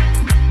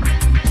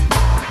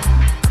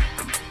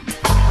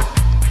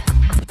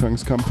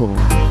 Thanks, Campo.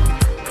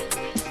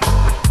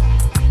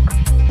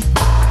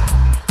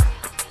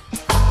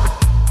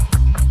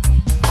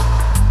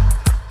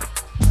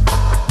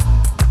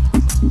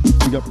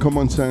 Big up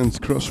Common Sense,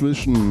 Cross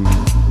Vision.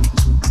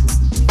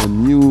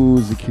 When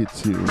music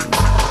hits you.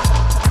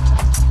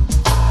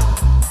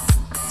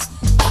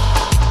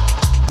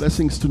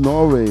 Blessings to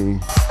Norway.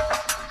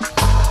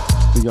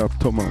 Big up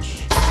Thomas.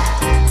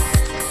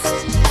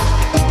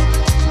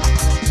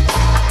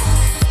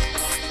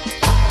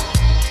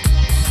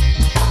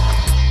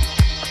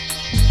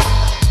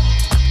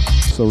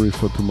 Sorry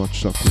for too much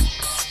shouting,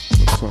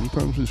 but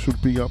sometimes we should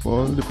big up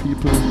all the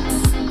people,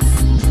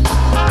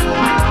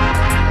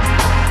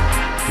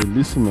 the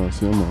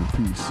listeners, yeah man,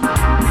 peace.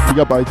 Big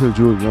up Eitel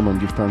Jewel, yeah man,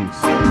 give thanks.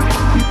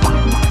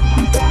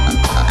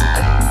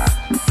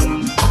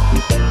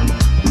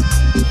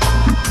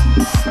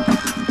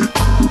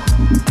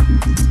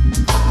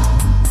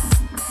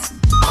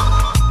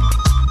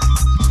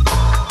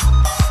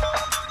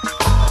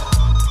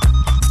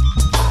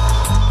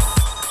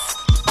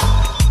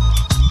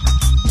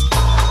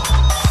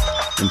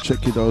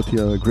 Check it out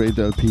here, great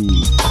LP.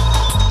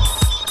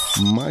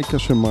 Micah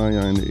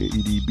Shemaya and the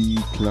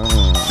EDB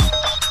clan.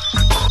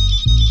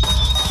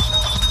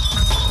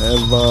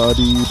 Ever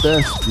the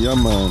best, yeah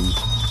man.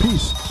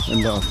 Peace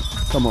and love.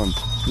 Come on,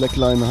 Black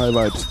Line High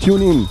Vibes.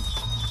 Tune in.